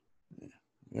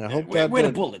 Yeah. I hope where that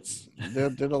the bullets.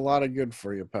 That did a lot of good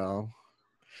for you, pal.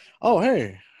 Oh,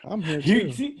 hey, I'm here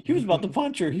too. He was about to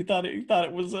punch her. He thought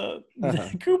it was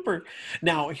Cooper.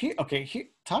 Now,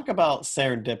 talk about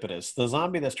serendipitous. The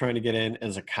zombie that's trying to get in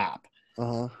is a cop.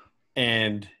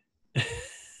 And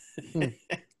he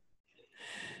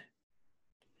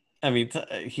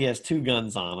has 2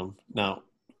 guns on him. Now,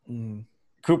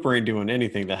 Cooper ain't doing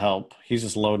anything to help. He's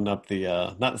just loading up the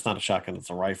it's not a shotgun, it's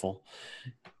a rifle.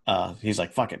 He's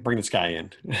like, fuck it, bring this guy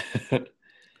in.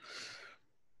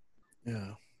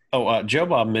 Yeah. Oh, Joe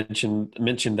Bob mentioned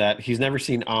that he's never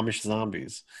seen Amish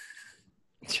zombies.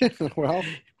 Well,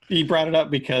 he brought it up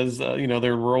because they're in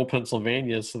rural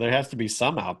Pennsylvania, so there has to be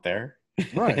some out there.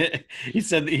 Right. he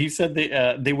said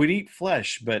they would eat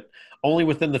flesh, but only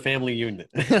within the family unit.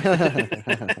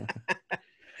 They're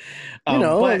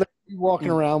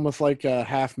walking around with like a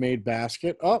half-made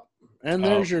basket. And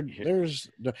there's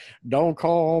Don't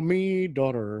Call Me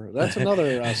Daughter. That's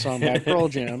another song by Pearl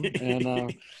Jam.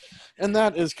 And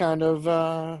that is kind of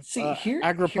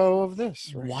apropos of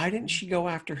this. Right? Why didn't she go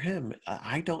after him?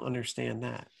 I don't understand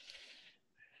that.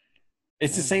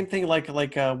 It's the same thing like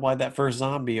why that first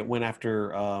zombie, it went after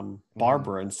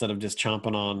Barbara instead of just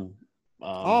chomping on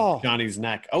Johnny's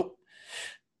neck. Oh,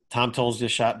 Tom Tolles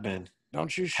just shot Ben.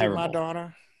 Don't you shoot my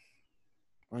daughter.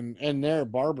 And there,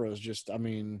 Barbara's just, I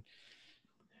mean,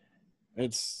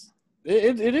 it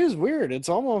is weird. It's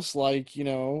almost like, you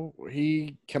know,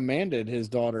 he commanded his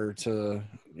daughter to,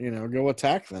 you know, go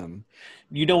attack them.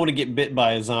 You don't want to get bit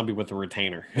by a zombie with a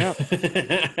retainer. Yeah.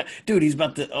 Dude, he's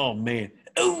about to, oh man.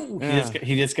 Oh, yeah.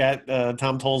 He just got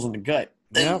Tom Tolles in the gut.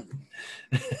 Yep.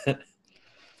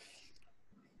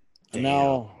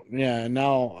 Now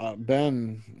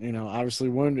Ben, you know, obviously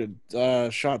wounded,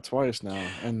 shot twice now,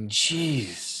 and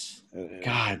jeez,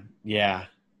 God, yeah,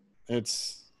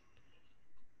 it's.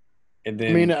 And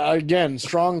then, I mean, again,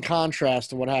 strong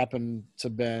contrast to what happened to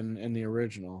Ben in the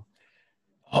original.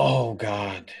 Oh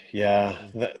God, yeah,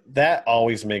 that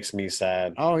always makes me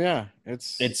sad. Oh yeah,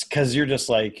 it's because you're just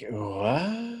like,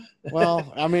 what?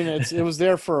 Well, I mean, it was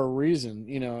there for a reason,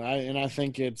 you know. I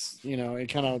think it's, you know, it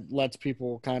kind of lets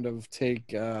people kind of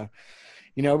take, you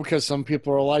know, because some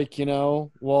people are like, you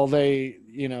know, well, they,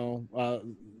 you know,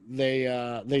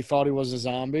 they thought he was a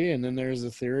zombie, and then there's the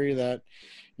theory that,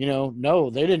 you know, no,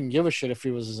 they didn't give a shit if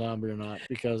he was a zombie or not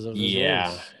because of his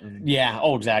voice. Yeah.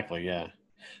 Oh, exactly. Yeah.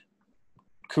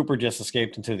 Cooper just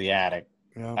escaped into the attic.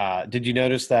 Yeah. Did you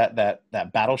notice that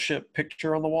battleship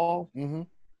picture on the wall? Mm-hmm.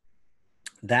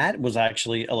 That was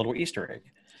actually a little Easter egg,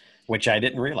 which I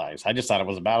didn't realize. I just thought it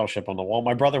was a battleship on the wall.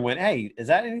 My brother went, "Hey, is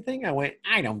that anything?" I went,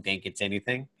 "I don't think it's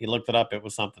anything." He looked it up. It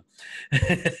was something.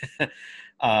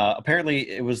 Apparently,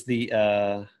 it was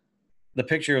the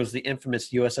picture was the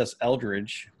infamous USS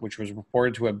Eldridge, which was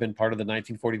reported to have been part of the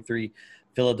 1943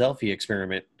 Philadelphia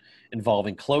experiment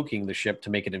involving cloaking the ship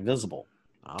to make it invisible.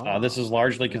 This is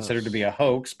largely considered to be a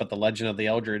hoax, but the legend of the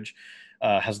Eldridge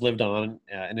has lived on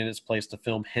and in its place to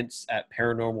film hints at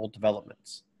paranormal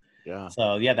developments. Yeah.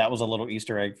 So, yeah, that was a little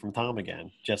Easter egg from Tom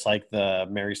again, just like the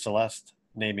Mary Celeste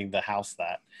naming the house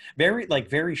that.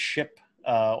 Very ship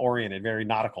oriented, very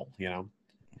nautical, you know.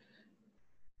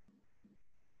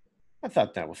 I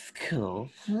thought that was cool.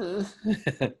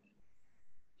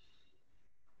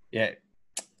 Yeah,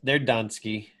 they're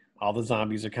Dunsky. All the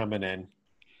zombies are coming in.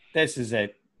 This is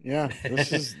it. Yeah,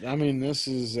 this is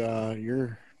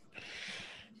your.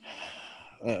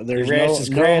 There's your grass is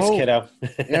grass, hope. kiddo.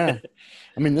 Yeah,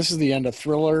 I mean, this is the end of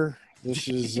Thriller. This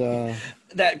is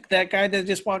that guy that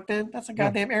just walked in. That's a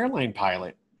goddamn airline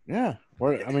pilot. Yeah,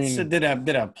 I mean, so did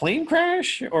a plane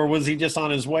crash, or was he just on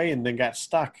his way and then got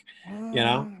stuck? You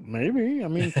know, maybe. I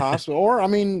mean, possible. Or I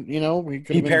mean, you know, he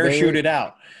parachuted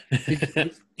out.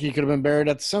 he could have been buried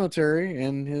at the cemetery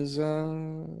in his.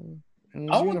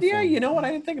 Oh yeah, you know what?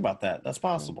 I didn't think about that. That's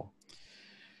possible.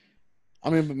 I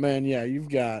mean, but man, yeah, you've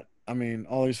got. I mean,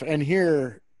 all these, and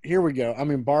here we go. I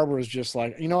mean, Barbara's just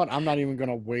like, you know what? I'm not even going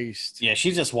to waste. Yeah,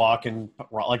 she's just walking,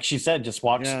 like she said, just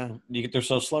walks. Yeah. They're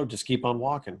so slow, just keep on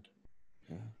walking.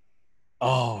 Yeah.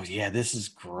 Oh yeah, this is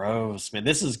gross, man.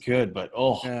 This is good, but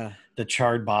the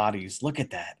charred bodies. Look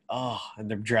at that. Oh, and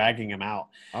they're dragging him out.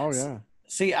 Oh yeah.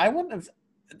 See, I wouldn't have.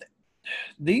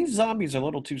 These zombies are a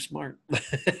little too smart.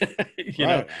 You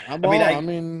know, I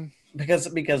mean,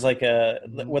 because like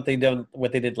what they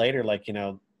did later, like, you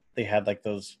know, they had like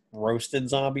those roasted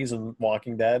zombies in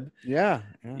Walking Dead. Yeah.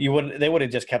 They would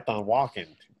have just kept on walking.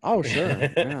 Oh sure.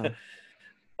 Yeah.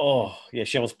 Oh yeah,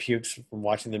 she almost pukes from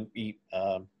watching them eat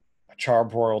a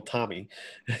charbroiled Tommy.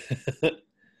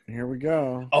 Here we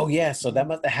go. Oh yeah, so that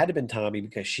had to have been Tommy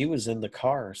because she was in the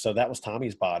car, so that was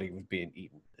Tommy's body was being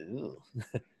eaten. Ew.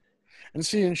 And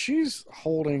she's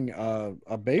holding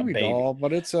a baby doll,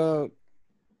 but it's an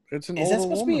Is older that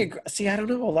supposed woman. to be see, I don't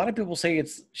know. A lot of people say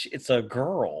it's a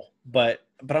girl, but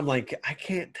I'm like, I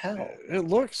can't tell. It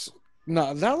looks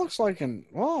that looks like I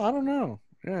don't know.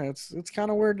 Yeah, it's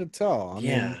kind of weird to tell. I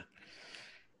mean,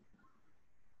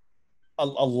 a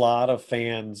lot of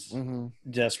fans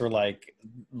just were like,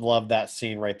 love that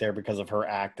scene right there because of her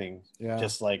acting. Yeah,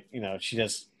 just like, you know,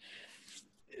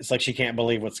 it's like she can't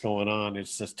believe what's going on.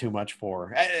 It's just too much for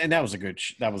her. And that was a good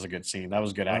scene. That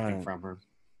was good acting from her.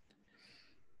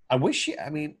 I wish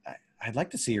I'd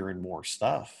like to see her in more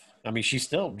stuff. I mean, she's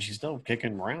still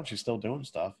kicking around. She's still doing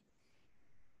stuff.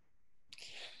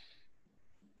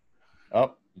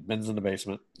 Oh, Ben's in the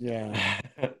basement. Yeah.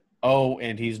 Oh,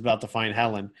 and he's about to find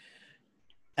Helen.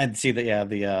 And see that, yeah,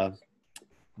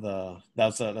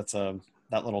 that's that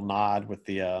little nod with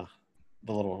the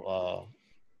little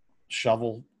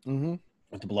shovel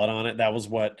with the blood on it. That was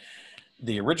what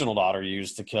the original daughter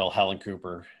used to kill Helen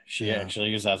Cooper. She actually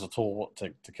used that as a tool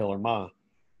to kill her ma.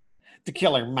 To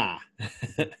kill her ma.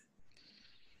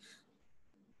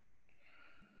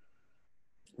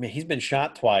 I mean, he's been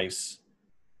shot twice,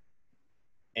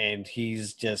 and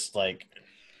he's just like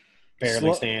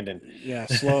barely standing. Yeah,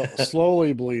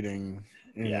 slowly bleeding,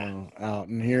 you know, out.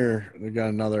 And here they got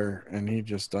another, and he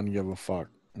just doesn't give a fuck.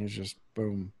 He's just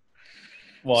boom.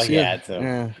 Well, he had to.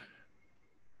 Yeah.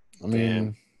 I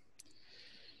mean,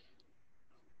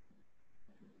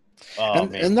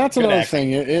 and that's another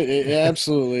acting. Thing. It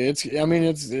absolutely. It's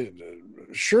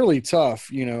surely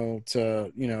tough, you know,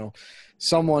 to, you know,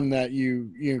 someone that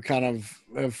you kind of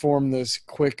have formed this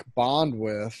quick bond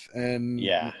with, and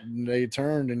they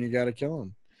turned, and you got to kill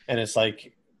him. And it's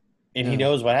like, and he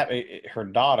knows what happened. Her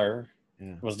daughter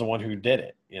was the one who did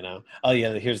it, you know. Oh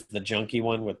yeah, here's the junkie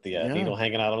one with the needle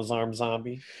hanging out of his arm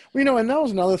zombie. Well, you know, and that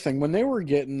was another thing when they were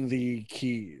getting the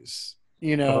keys,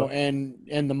 you know, and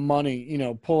the money, you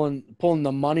know, pulling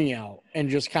the money out and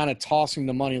just kind of tossing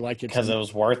the money like it's, because it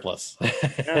was worthless.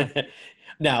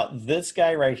 Now, this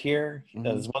guy right here,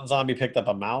 this one zombie picked up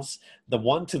a mouse. The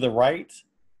one to the right,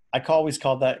 I always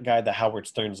called that guy the Howard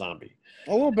Stern zombie.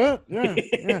 A little bit,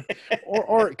 yeah.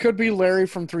 Or it could be Larry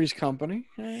from Three's Company.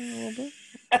 A little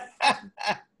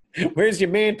bit. Where's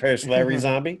your man purse, Larry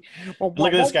Zombie? Look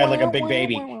at this guy like a big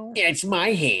baby. It's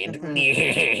my hand.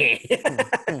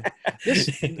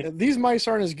 These mice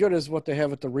aren't as good as what they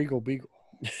have at the Regal Beagle.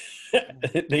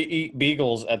 They eat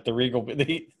beagles at the Regal.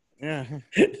 They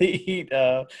eat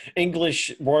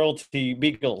English royalty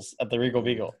beagles at the Regal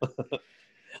Beagle.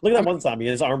 Look at that one zombie.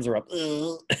 His arms are up. I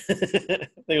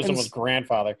think it was someone's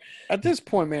grandfather. At this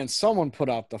point, man, someone put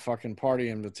out the fucking party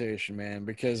invitation, man,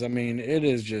 because, I mean, it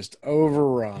is just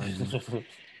overrun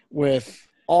with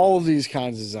all of these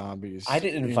kinds of zombies. I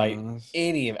didn't invite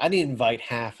any of. I didn't invite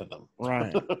half of them.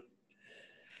 Right.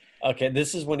 Okay,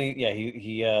 this is when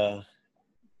he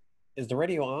is the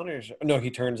radio on, or no?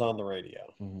 He turns on the radio.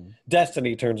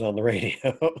 Destiny turns on the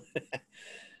radio.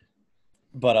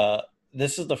 But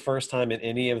this is the first time in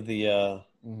any of the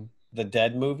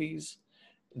Dead movies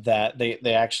that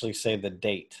they actually say the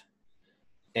date,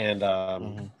 and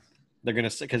they're gonna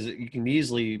say, because you can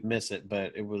easily miss it,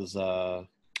 but it was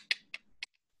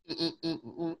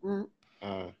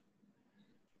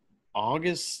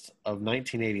August of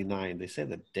 1989. They say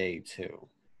the day too.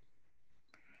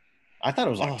 I thought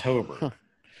it was October.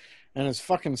 And his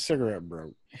fucking cigarette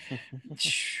broke.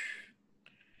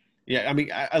 Yeah, I mean,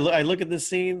 I look at this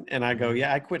scene and I go,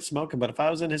 yeah, I quit smoking. But if I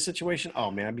was in his situation,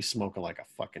 oh man, I'd be smoking like a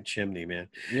fucking chimney, man.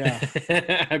 Yeah,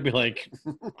 I'd be like,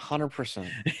 100%.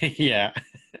 Yeah.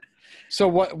 So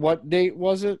what date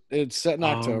was it? It's set in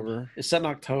October. It's set in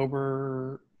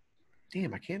October.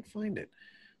 Damn, I can't find it.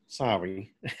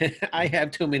 Sorry, I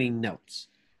have too many notes.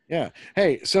 Yeah.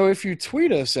 Hey, so if you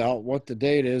tweet us out what the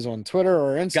date is on Twitter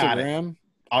or Instagram.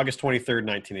 August 23rd,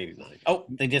 1989. Oh,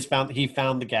 he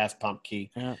found the gas pump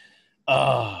key. Yeah.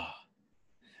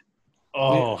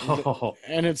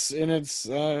 And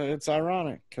it's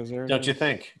ironic because don't you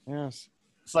think? Yes.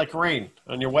 It's like rain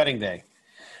on your wedding day.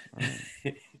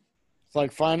 It's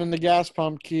like finding the gas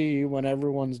pump key when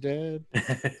everyone's dead.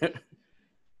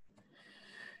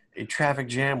 A traffic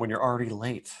jam when you're already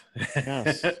late.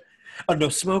 Yes. A no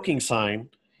smoking sign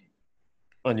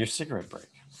on your cigarette break.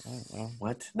 Oh, well.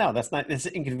 What? No, that's not. It's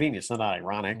inconvenience, not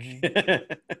ironic.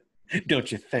 Mm-hmm.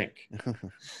 Don't you think?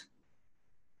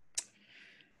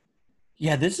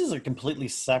 Yeah, this is a completely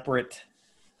separate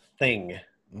thing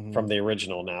from the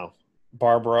original now.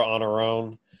 Barbara on her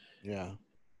own. Yeah.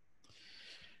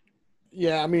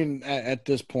 Yeah, I mean, at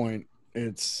this point,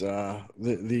 it's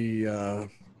the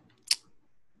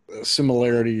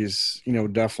similarities,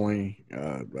 definitely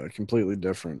completely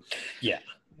different. Yeah.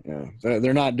 Yeah.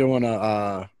 They're not doing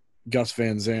a Gus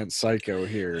Van Sant Psycho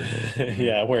here.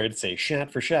 Yeah, where it's a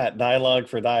shot for shot, dialogue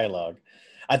for dialogue.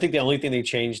 I think the only thing they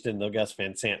changed in the Gus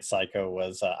Van Sant Psycho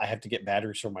was I have to get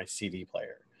batteries for my CD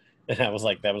player. And I was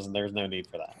like, there's no need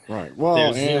for that. Right. Well,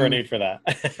 there's zero need for that.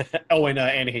 Oh, and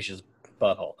Annie Heche's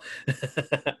butthole.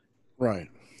 Right.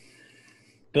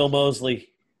 Bill Moseley.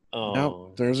 Oh.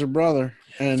 Nope, there's her brother.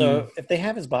 And so if they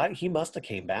have his body, he must have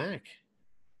came back.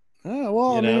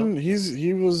 Well, I mean,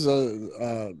 he was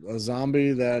a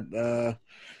zombie that,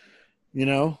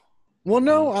 Well,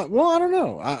 no, I don't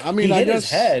know. I mean, he hit I guess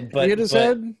his head, but he hit his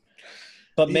head.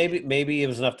 But maybe it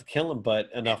was enough to kill him, but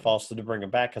enough also to bring him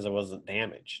back because it wasn't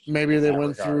damaged. Maybe they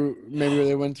went through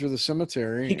the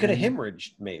cemetery. He could have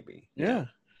hemorrhaged, maybe. Yeah.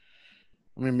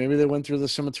 I mean, maybe they went through the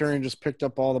cemetery and just picked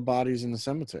up all the bodies in the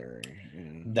cemetery.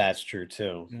 That's true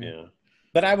too. Yeah.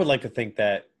 But I would like to think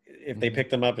that if they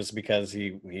picked him up, it's because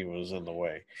he was in the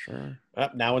way. Sure.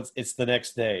 Now it's the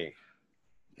next day.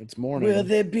 It's morning. Will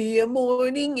there be a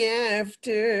morning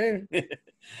after?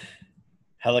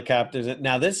 Helicopters.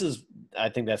 Now this is, I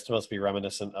think that's supposed to be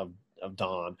reminiscent of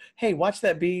Dawn. Hey, watch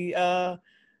that be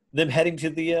them heading to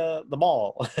the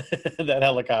mall. That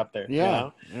helicopter.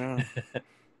 Yeah. You know? Yeah.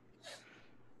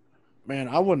 Man,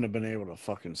 I wouldn't have been able to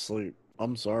fucking sleep.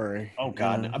 I'm sorry. Oh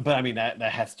God, no. But I mean that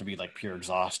has to be like pure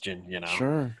exhaustion, you know.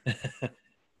 Sure.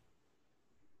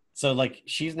 So like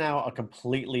she's now a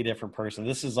completely different person.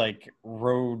 This is like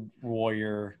road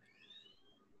warrior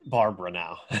Barbara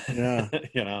now. Yeah.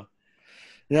 You know.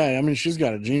 Yeah, I mean she's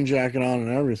got a jean jacket on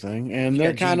and everything, and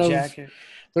they're kind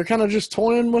of just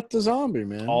toying with the zombie,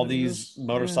 man. All these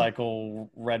motorcycle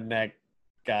redneck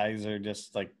guys are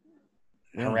just like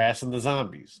harassing the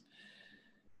zombies.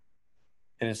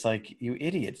 And it's like, you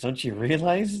idiots, don't you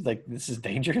realize like this is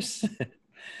dangerous?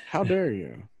 How dare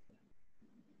you?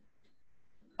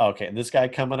 Okay, this guy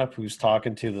coming up who's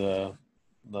talking to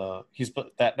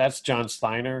that's John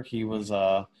Steiner. He was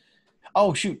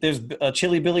oh shoot, there's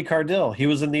Chili Billy Cardille. He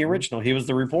was in the original. He was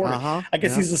the reporter. I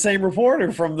guess he's the same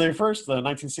reporter from the first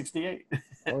 1968.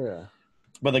 Oh yeah.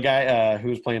 But the guy who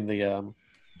was playing that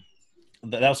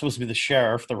was supposed to be the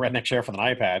sheriff, the redneck sheriff with an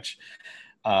eye patch.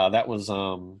 That was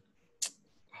oh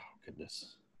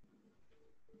goodness.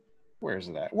 Where is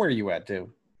it at? Where are you at,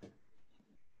 dude?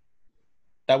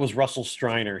 That was Russell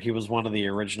Streiner. He was one of the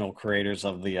original creators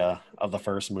of the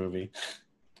first movie.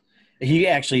 He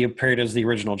actually appeared as the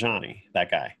original Johnny,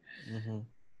 that guy.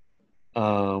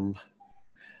 Oh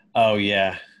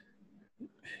yeah.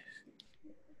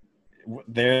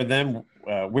 They're them,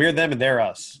 we're them, and they're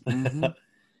us. They're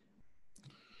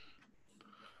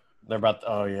about.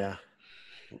 Oh yeah.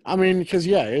 I mean, because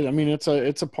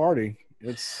it's a party.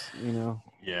 It's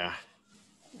Yeah.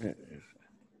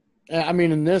 I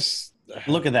mean, in this.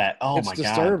 Look at that! Oh my god, it's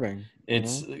disturbing.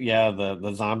 It's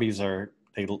the zombies are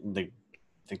they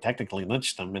technically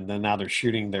lynched them, and then now they're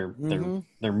shooting their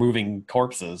moving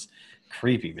corpses.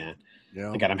 Creepy, man. Yeah,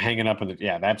 they got them hanging up in the.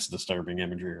 Yeah, that's disturbing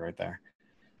imagery right there.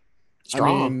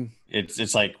 Strong. I mean,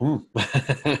 it's like,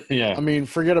 yeah. I mean,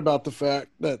 forget about the fact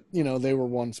that they were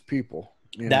once people.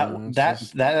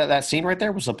 That scene right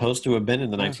there was supposed to have been in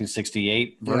the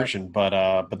 1968 version,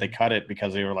 but they cut it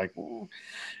because they were like,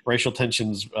 racial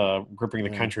tensions gripping the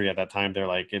country at that time. They're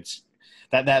like, it's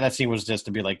that scene was just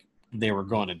to be like they were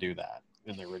going to do that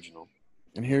in the original.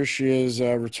 And here she is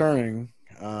returning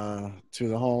to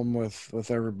the home with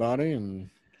everybody. And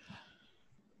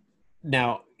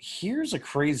now here's a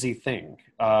crazy thing.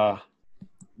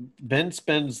 Ben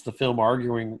spends the film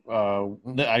arguing.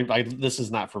 This is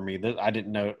not for me. I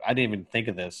didn't know. I didn't even think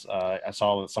of this. I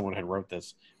saw that someone had wrote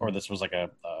this, or this was like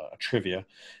a trivia.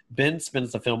 Ben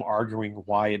spends the film arguing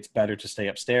why it's better to stay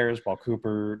upstairs, while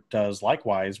Cooper does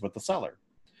likewise with the cellar.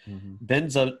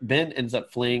 Ben ends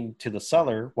up fleeing to the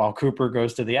cellar, while Cooper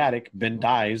goes to the attic. Ben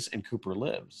dies, and Cooper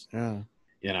lives.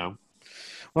 Yeah,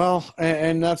 Well,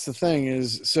 and that's the thing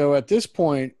is, so at this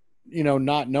point,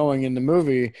 not knowing in the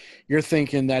movie, you're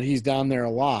thinking that he's down there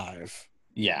alive.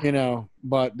 Yeah.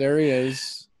 But there he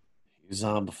is. He's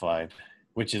zombified,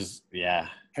 which is, yeah.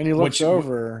 And he looks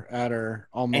over at her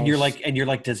almost. And you're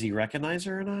like, does he recognize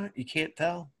her or not? You can't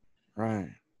tell.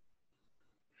 Right.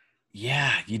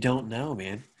 Yeah, you don't know,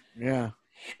 man. Yeah.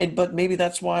 But maybe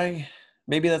that's why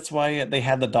they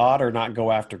had the daughter not go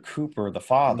after Cooper, the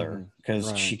father,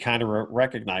 because she kind of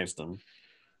recognized him.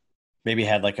 Maybe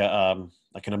had like an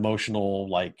emotional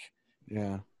like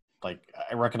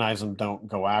I recognize him, don't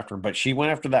go after him, but she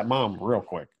went after that mom real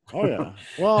quick. Oh yeah.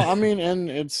 Well, I mean, and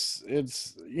it's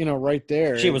right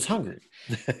there. She was hungry.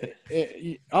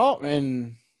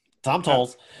 And Tom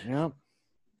Tolles. Yeah.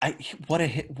 What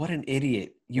an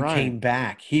idiot. You came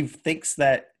back. He thinks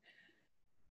that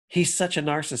he's such a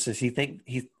narcissist.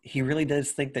 He really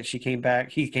does think that she came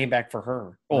back. He came back for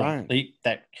her.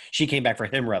 That she came back for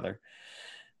him rather.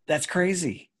 That's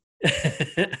crazy.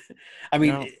 I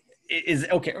mean, is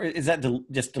that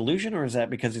just delusion, or is that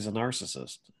because he's a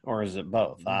narcissist, or is it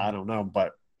both? I don't know,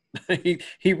 but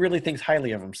he really thinks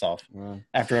highly of himself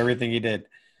after everything he did.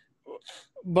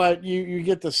 But you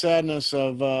get the sadness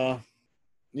of of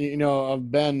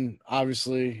Ben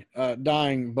obviously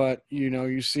dying, but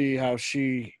you see how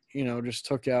she just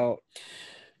took out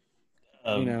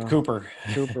Cooper.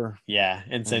 Yeah,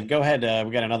 and said, "Go ahead,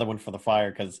 we got another one for the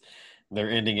fire," because they're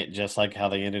ending it just like how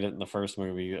they ended it in the first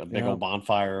movie, a big old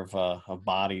bonfire of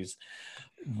bodies.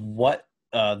 What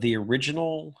the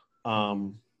original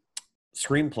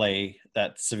screenplay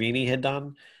that Savini had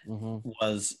done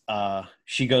was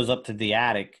she goes up to the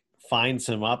attic, finds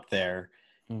him up there,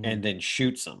 and then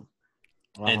shoots him.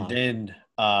 And then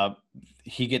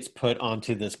he gets put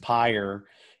onto this pyre,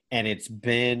 and it's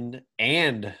Ben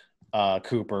and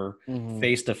Cooper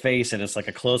face to face, and it's like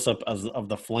a close up of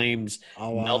the flames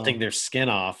melting their skin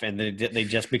off, and they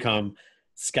just become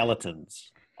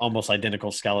skeletons, almost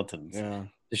identical skeletons. Yeah.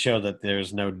 To show that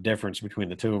there's no difference between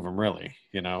the two of them, really,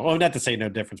 you know. Well, not to say no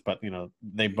difference, but you know,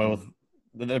 they're both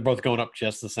going up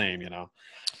just the same, you know.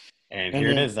 And here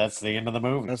it is. That's the end of the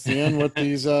movie. That's the end with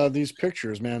these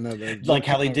pictures, man. That like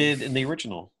how they did in the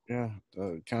original. Yeah,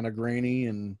 kind of grainy,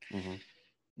 and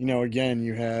you know, again,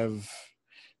 you have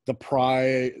the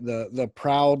pride, the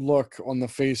proud look on the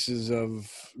faces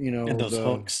of, you know, and those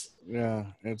hooks. Yeah,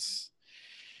 it's.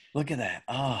 Look at that.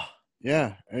 Oh,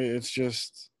 yeah, it's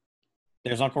just.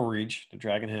 There's Uncle Reach, the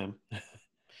dragging him.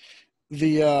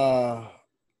 You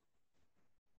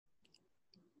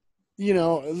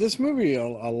know, this movie, a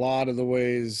lot of the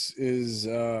ways is,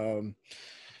 you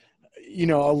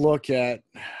know, a look at,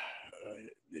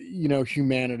 you know,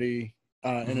 humanity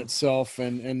in itself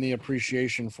and the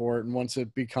appreciation for it. And once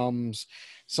it becomes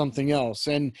something else.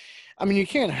 And I mean, you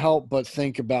can't help but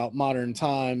think about modern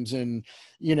times and,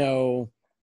 you know,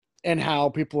 and how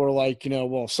people are like, you know,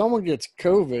 well, if someone gets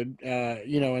COVID,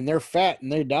 you know, and they're fat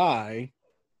and they die,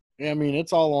 I mean,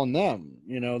 it's all on them.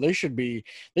 You know, they should be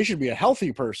a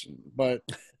healthy person. But,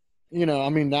 you know, I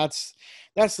mean, that's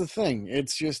the thing.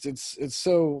 It's just, it's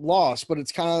so lost, but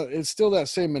it's still that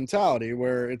same mentality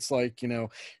where it's like, you know,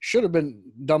 should have been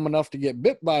dumb enough to get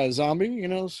bit by a zombie, you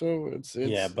know? So it's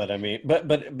yeah, but I mean,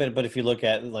 but if you look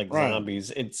at like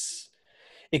zombies,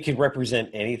 it can represent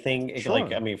anything. Sure.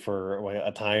 Like, I mean, for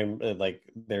a time, like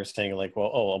they're saying like, well,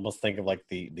 almost think of like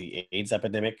the AIDS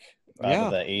epidemic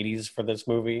of the 80s for this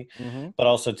movie. But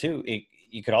also too,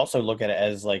 you could also look at it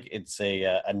as like, it's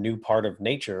a new part of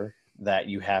nature that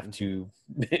you have to,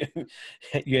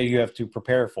 you have to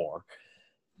prepare for,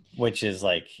 which is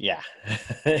like, yeah,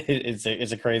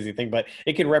 it's a crazy thing, but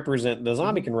it can represent, the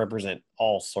zombie can represent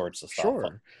all sorts of stuff.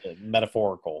 Sure. Like,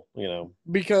 metaphorical, you know,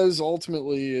 because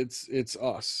ultimately it's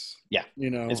us. Yeah. You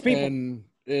know, it's people. And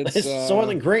it's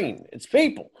Soylent Green. It's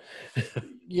people.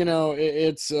 You know,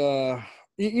 it's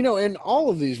you know, in all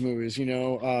of these movies, you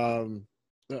know,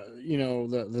 you know,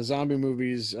 the zombie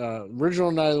movies,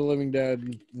 original Night of the Living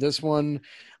Dead, this one,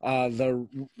 the,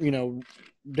 you know,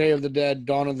 Day of the Dead,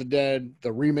 Dawn of the Dead,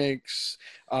 the remakes,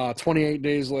 28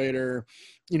 Days Later,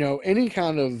 you know, any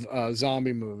kind of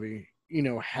zombie movie, you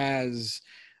know, has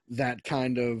that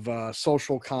kind of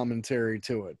social commentary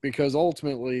to it, because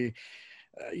ultimately,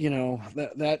 you know,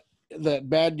 that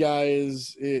bad guy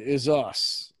is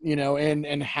us, you know,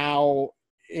 and how,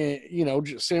 you know,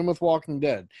 same with Walking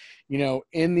Dead, you know,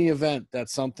 in the event that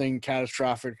something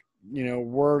catastrophic, you know,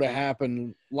 were to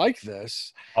happen like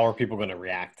this, how are people going to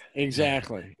react?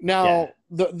 Exactly. Now,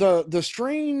 the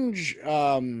strange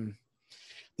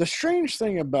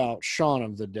thing about Shaun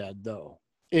of the Dead, though,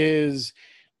 is,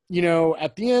 you know,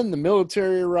 at the end, the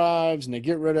military arrives and they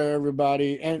get rid of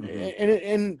everybody.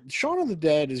 And Shaun of the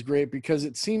Dead is great because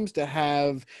it seems to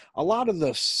have a lot of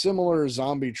the similar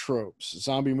zombie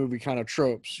movie kind of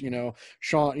tropes. You know,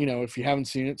 Shaun, you know, if you haven't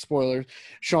seen it, spoilers,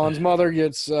 Shaun's mother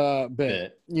gets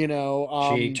bit. You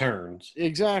know, she turns.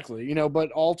 Exactly. You know,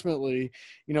 but ultimately,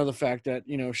 you know, the fact that,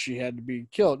 you know, she had to be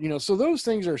killed, you know, so those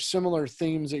things are similar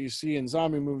themes that you see in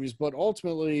zombie movies, but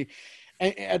ultimately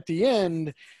at the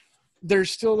end,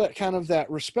 there's still that kind of that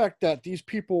respect that these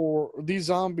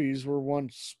zombies were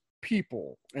once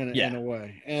people in a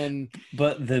way.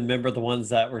 But then remember the ones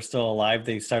that were still alive,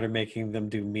 they started making them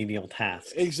do menial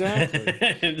tasks. Exactly.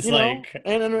 It's you like,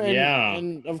 know,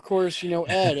 and of course, you know,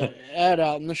 Ed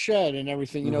out in the shed and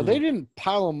everything, you know, they didn't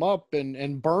pile them up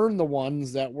and burn the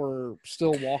ones that were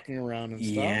still walking around and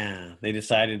stuff. Yeah. They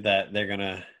decided that they're going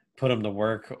to put them to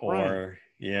work or,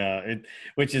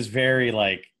 which is very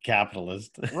like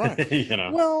capitalist, right? You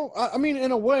know. Well, I mean,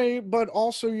 in a way, but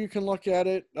also you can look at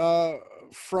it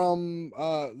from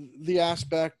the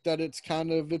aspect that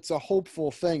it's a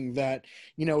hopeful thing that,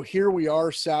 you know, here we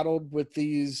are saddled with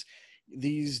these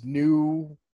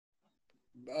new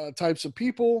types of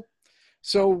people,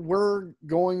 so we're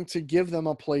going to give them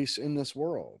a place in this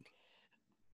world.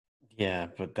 Yeah,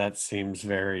 but that seems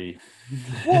very,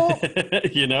 well,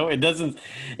 you know,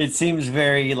 it seems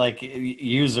very like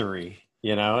usury,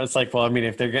 you know. It's like, well, I mean,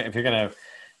 if you're going to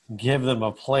give them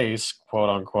a place, quote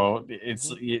unquote,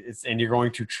 it's and you're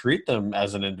going to treat them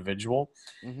as an individual,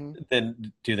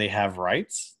 then do they have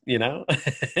rights? You know,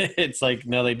 it's like,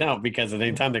 no, they don't, because at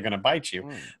any time they're going to bite you.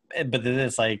 But then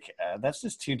it's like, that's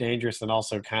just too dangerous. And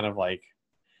also kind of like,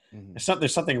 Mm-hmm.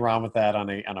 There's something wrong with that on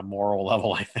a moral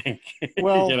level, I think.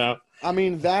 Well, you know, I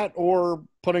mean that, or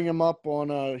putting him up on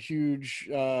a huge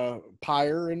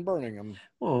pyre and burning him.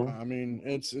 well, I mean,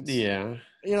 it's yeah.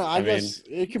 I guess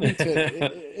it could be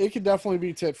tit. It could definitely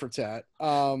be tit for tat.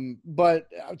 But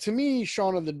to me,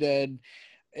 Shaun of the Dead,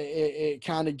 it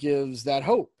kind of gives that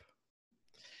hope.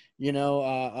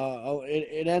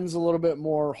 It ends a little bit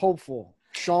more hopeful.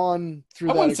 Shaun, through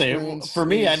I that wouldn't say experience, for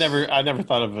me. I never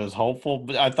thought of it as hopeful,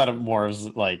 but I thought of it more as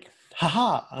like,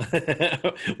 haha,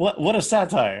 what a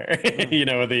satire, at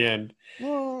the end.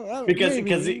 Well, Because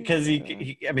maybe.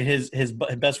 he I mean his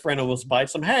best friend almost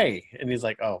bites him, hey, and he's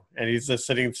like, oh, and he's just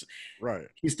sitting. Right.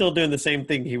 He's still doing the same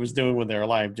thing he was doing when they're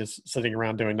alive, just sitting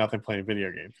around doing nothing, playing video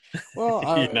games.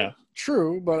 Well,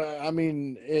 true, but I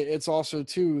mean, it's also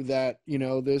too that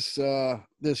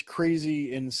this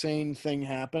crazy, insane thing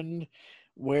happened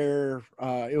where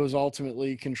it was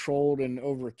ultimately controlled and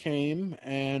overcame,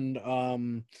 and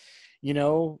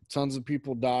tons of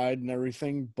people died and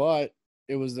everything, but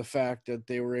it was the fact that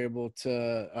they were able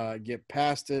to get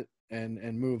past it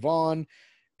and move on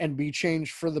and be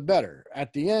changed for the better.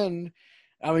 At the end,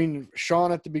 I mean,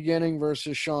 Shaun at the beginning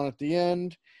versus Shaun at the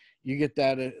end, you get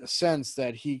that sense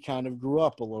that he kind of grew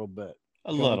up a little bit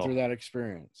going through that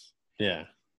experience. Yeah.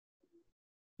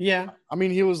 Yeah. I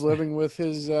mean, he was living with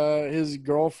his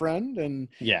girlfriend, and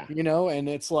and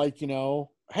it's like,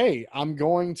 hey, I'm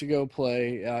going to go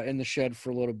play in the shed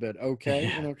for a little bit.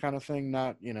 Okay. Kind of thing.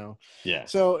 Not, Yeah.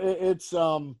 So it's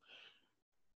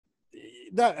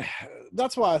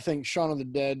that's why I think Shaun of the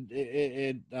Dead,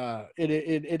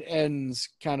 it ends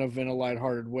kind of in a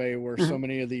lighthearted way, where so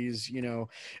many of these,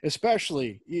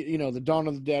 especially, the Dawn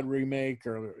of the Dead remake,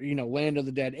 or, Land of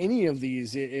the Dead, any of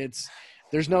these,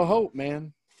 there's no hope,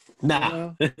 man.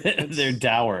 Nah, they're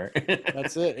dour.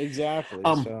 That's it. Exactly.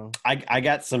 So I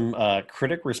got some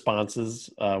critic responses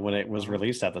when it was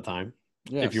released at the time.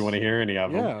 Yes. If you want to hear any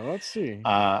of them. Yeah, let's see.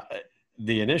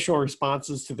 The initial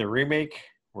responses to the remake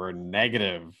were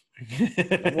negative.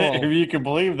 If you can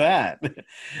believe that.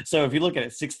 So if you look at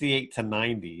it, 68 to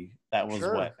 90, that was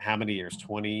what? How many years?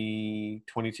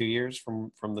 22 years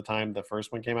from the time the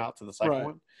first one came out to the second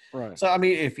one? Right. So I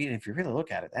mean, if you really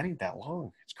look at it, that ain't that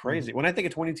long. It's crazy. Mm-hmm. When I think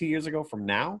of 22 years ago from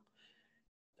now,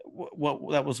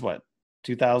 what that was what?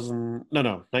 2000? No,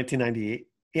 1998.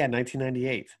 Yeah,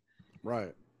 1998.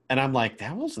 Right. And I'm like,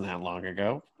 that wasn't that long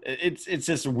ago. It's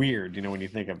just weird, when you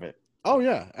think of it. Oh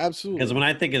yeah, absolutely. Because when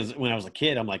I think when I was a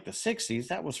kid, I'm like, the 60s,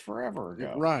 that was forever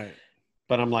ago. Right.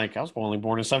 But I'm like, I was only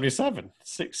born in 77.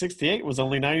 68 was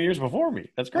only 9 years before me.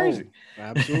 That's crazy. Oh,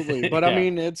 absolutely. But I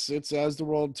mean, it's as the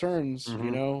world turns,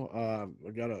 I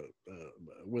got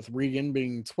with Regan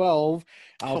being 12,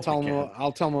 I'll tell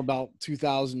him about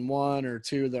 2001 or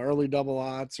 2, the early double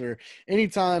aughts, or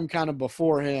anytime kind of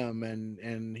before him.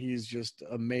 And he's just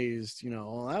amazed,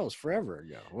 well, that was forever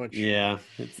ago. Which, yeah,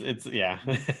 it's yeah.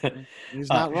 He's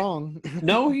not wrong.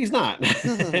 No, he's not.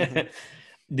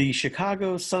 The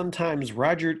Chicago Sun-Times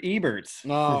Roger Ebert.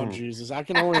 Oh, Jesus. I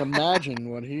can only imagine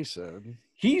what he said.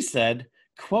 He said,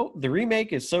 quote, "The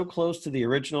remake is so close to the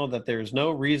original that there is no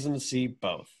reason to see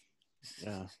both."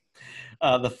 Yeah.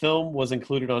 The film was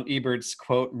included on Ebert's,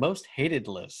 quote, most hated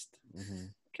list. Mm-hmm.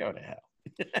 Go to hell.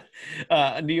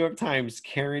 New York Times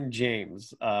Karen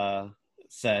James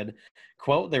said,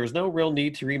 quote, "There is no real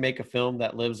need to remake a film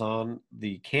that lives on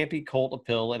the campy cult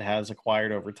appeal it has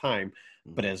acquired over time.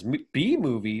 But as B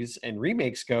movies and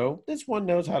remakes go, this one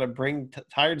knows how to bring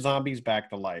tired zombies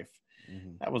back to life."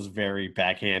 Mm-hmm. That was very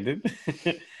backhanded.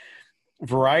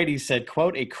 Variety said,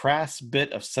 quote, "A crass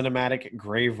bit of cinematic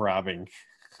grave robbing."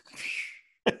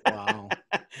 Wow.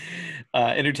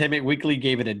 Entertainment Weekly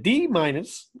gave it a D-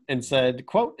 and said,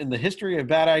 quote, "In the history of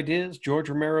bad ideas, George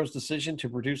Romero's decision to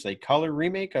produce a color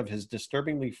remake of his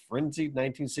disturbingly frenzied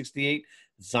 1968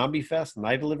 zombie fest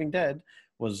Night of the Living Dead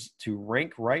was to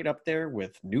rank right up there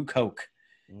with New Coke."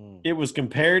 It was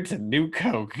compared to New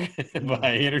Coke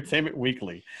by Entertainment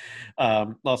Weekly.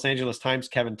 Los Angeles Times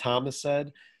Kevin Thomas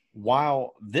said,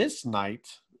 "While this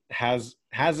night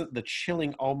hasn't the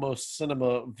chilling, almost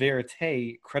cinema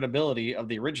verite credibility of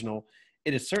the original,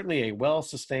 it is certainly a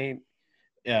well-sustained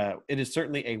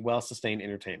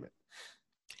entertainment."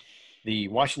 The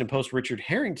Washington Post Richard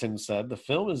Harrington said, "The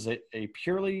film is a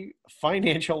purely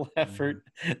financial effort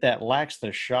that lacks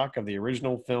the shock of the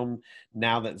original film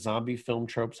now that zombie film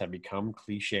tropes have become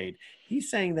cliched." He's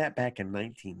saying that back in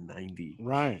 1990.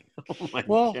 Right. Oh my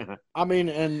God. I mean,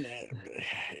 and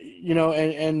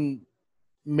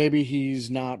maybe he's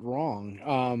not wrong.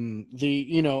 I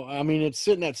mean, it's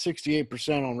sitting at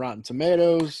 68% on Rotten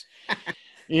Tomatoes.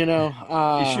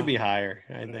 It should be higher,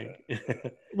 I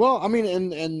think. Well, I mean,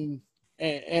 and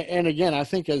and again, I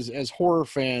think as horror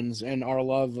fans and our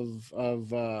love of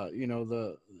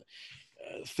the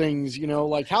things,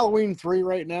 like Halloween 3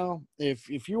 right now,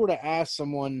 if you were to ask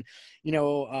someone,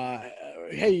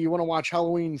 hey, you want to watch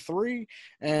Halloween 3?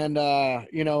 And,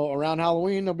 around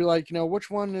Halloween, they'll be like, which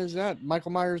one is that?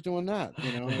 Michael Myers doing that,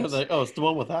 It's like, it's the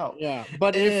one without. Yeah.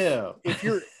 But if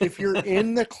you're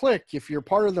in the clique, if you're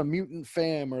part of the mutant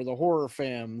fam or the horror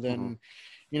fam, then,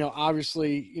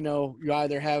 obviously, you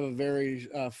either have a very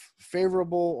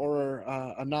favorable or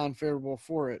a non-favorable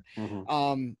for it.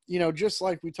 Just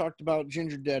like we talked about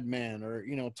Ginger Dead Man or,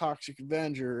 Toxic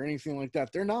Avenger or anything like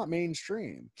that, they're not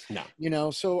mainstream.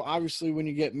 No. So obviously when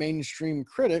you get mainstream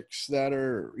critics that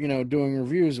are, doing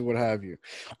reviews or what have you.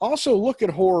 Also look at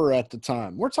horror at the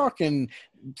time. We're talking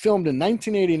filmed in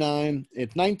 1989,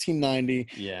 it's 1990.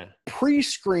 Yeah.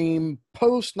 Pre-Scream,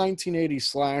 post-1980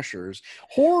 slashers.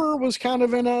 Horror was kind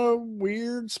of in a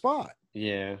weird spot.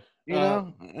 Yeah.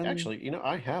 Actually,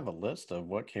 I have a list of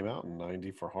what came out in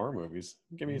 90 for horror movies.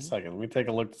 Give me a second. Let me take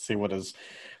a look to see what is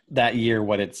that year,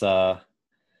 what it's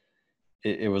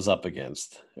it was up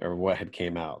against or what had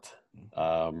came out.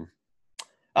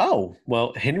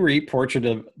 Henry, portrait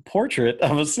of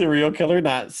a serial killer,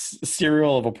 not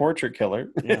serial of a portrait killer.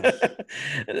 Yes.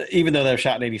 Even though they were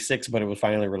shot in 86, but it was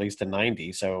finally released in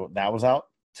 90. So that was out.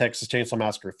 Texas Chainsaw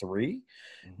Massacre 3,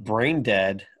 Brain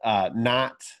Dead,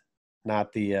 not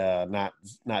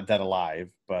Dead Alive,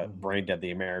 but Brain Dead,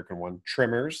 the American one,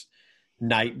 Tremors,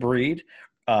 Nightbreed.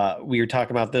 We were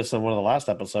talking about this on one of the last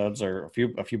episodes or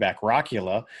a few back,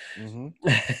 Rockula,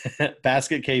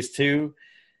 Basket Case 2,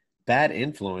 Bad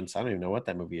Influence. I don't even know what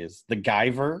that movie is. The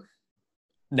Guyver.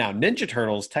 Now, Ninja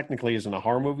Turtles technically isn't a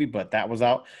horror movie, but that was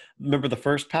out. Remember the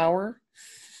first Power?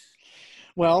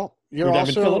 Well, you're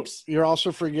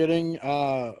also forgetting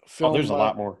film. There's a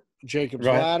lot more. Jacob's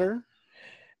Ladder.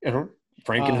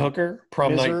 Frankenhooker.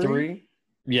 Prom Misery. Night 3.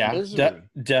 Yeah.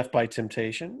 Death by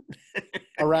Temptation.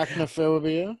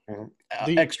 Arachnophobia.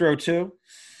 Extro 2.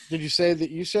 Did you say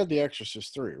that you said The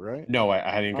Exorcist 3, right? No,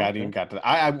 I didn't even got to that.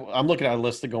 I'm looking at a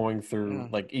list of going through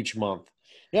like each month.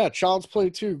 Yeah, Child's Play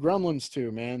 2, Gremlins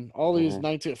 2, man. All these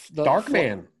Darkman, the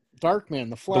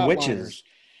Flatliners, The Witches,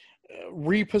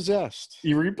 Repossessed.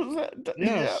 You repossessed?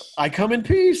 Yes. Yeah. I Come in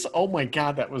Peace. Oh my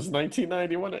God, that was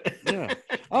 1991. Yeah.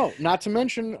 Oh, not to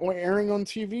mention airing on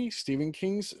TV, Stephen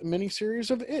King's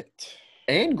miniseries of It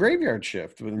and Graveyard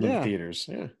Shift within the theaters.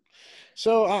 Yeah.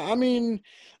 So I mean,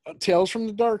 Tales from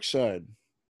the Dark Side.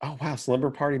 Oh wow,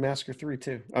 Slumber Party Massacre 3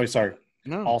 too. Oh, sorry.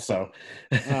 No. Also,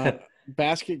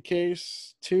 Basket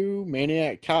Case 2,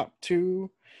 Maniac Cop 2,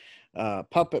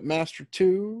 Puppet Master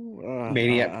 2,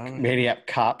 Maniac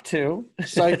Cop 2,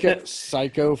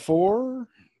 Psycho 4,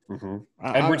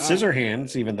 Edward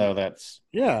Scissorhands. Even though that's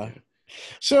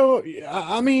So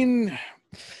I mean,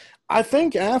 I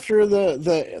think after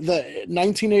the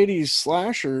 1980s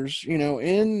slashers, did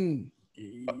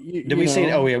we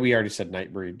say? Oh yeah, we already said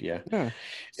Nightbreed. Yeah.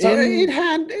 So it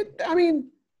had. I mean,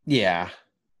 yeah.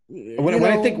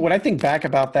 When I think back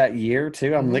about that year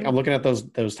too, I'm looking at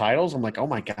those titles. I'm like, oh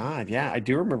my God, yeah, I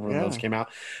do remember when those came out.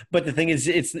 But the thing is,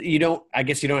 I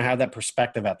guess you don't have that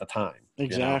perspective at the time.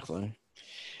 Exactly,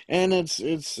 and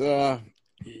it's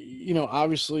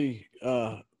obviously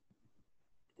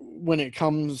when it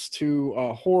comes to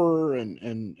horror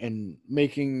and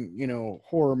making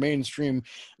horror mainstream,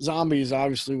 zombies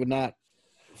obviously would not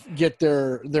get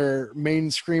their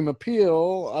mainstream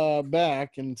appeal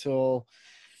back until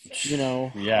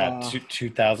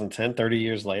 2010, 30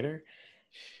 years later.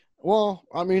 Well,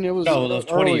 I mean, it was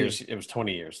 20 years. It was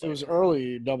 20 years later. It was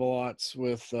early double aughts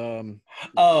with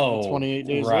 28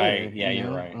 days right later, yeah you're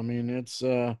right. I mean, it's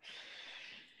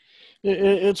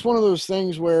one of those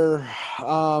things where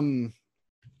the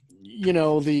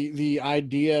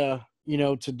idea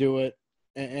to do it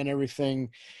and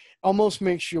everything almost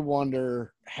makes you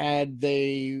wonder, had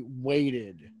they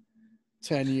waited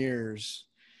 10 years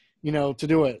to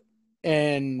do it.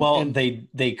 And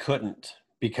they couldn't,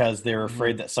 because they were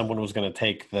afraid that someone was going to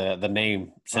take the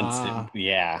name and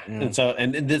so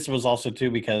this was also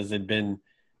too because it'd been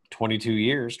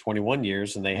 21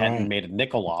 years and they hadn't made a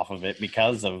nickel off of it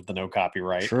because of the no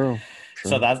copyright. True.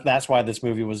 So that's why this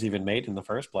movie was even made in the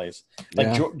first place.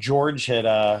 Like George had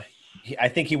I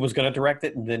think he was going to direct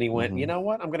it, and then he went, you know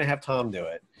what, I'm going to have Tom do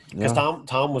it, because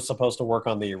Tom was supposed to work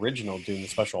on the original doing the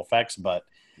special effects, but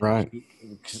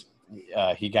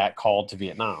he got called to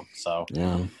Vietnam. So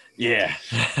yeah.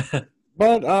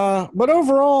 But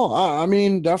overall, I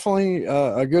mean, definitely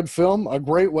a good film, a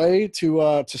great way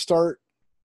to start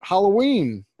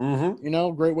Halloween. Mm-hmm. You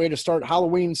know, great way to start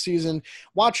Halloween season.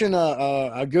 Watching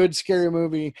a good scary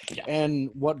movie, and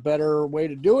what better way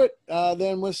to do it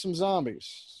than with some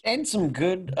zombies and some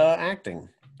good acting.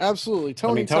 Absolutely,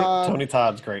 Tony Todd. Tony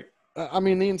Todd's great. I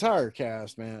mean, the entire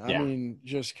cast, man. Yeah. I mean,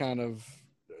 just kind of,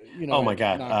 you know. Oh my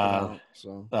God!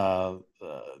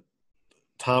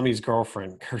 Tommy's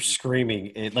girlfriend, her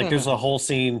screaming. There's a whole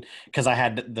scene because I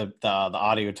had the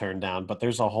audio turned down, but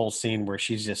there's a whole scene where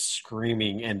she's just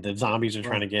screaming and the zombies are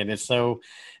trying to get in. It's so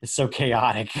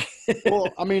chaotic. Well,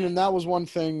 I mean, and that was one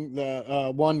thing,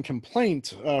 one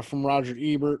complaint from Roger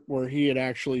Ebert, where he had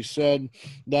actually said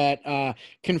that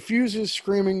confuses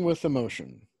screaming with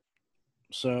emotion.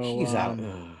 So he's out.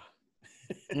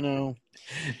 You know,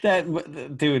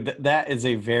 that is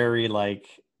a very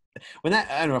when that,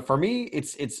 I don't know, for me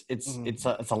it's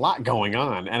a lot going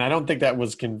on, and I don't think that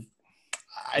was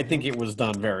I think it was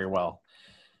done very well.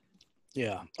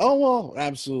 Yeah. Oh well,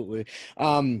 absolutely.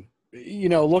 You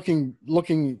know, looking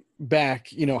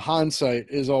back, you know, hindsight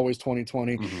is always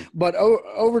 2020. Mm-hmm. But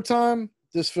over time,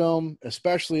 this film,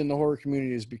 especially in the horror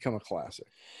community, has become a classic.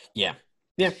 Yeah.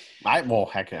 Yeah. I've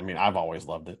always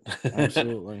loved it.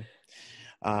 Absolutely.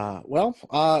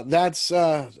 That's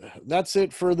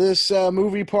it for this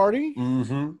movie party.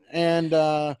 Mm-hmm.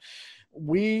 And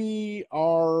we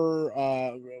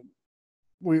are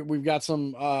we've got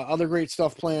some other great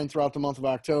stuff planned throughout the month of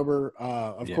October.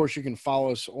 Of course, you can follow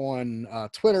us on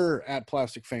Twitter at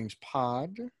Plastic Fangs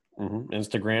Pod,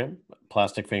 Instagram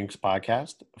Plastic Fangs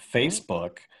Podcast,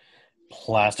 Facebook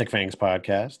Plastic Fangs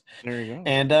Podcast. There you go.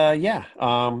 And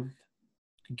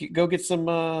go get some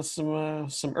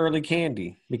early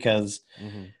candy, because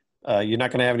you're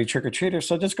not going to have any trick or treaters.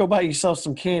 So just go buy yourself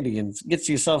some candy and get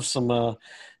yourself some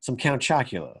Count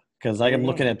Chocula, because I am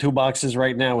looking at 2 boxes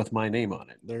right now with my name on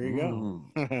it. There you go.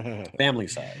 Family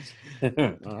size.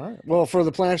 All right. Well, for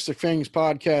the Plastic Fangs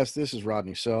Podcast, this is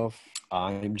Rodney Self.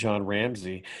 I'm John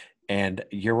Ramsey, and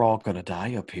you're all going to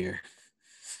die up here.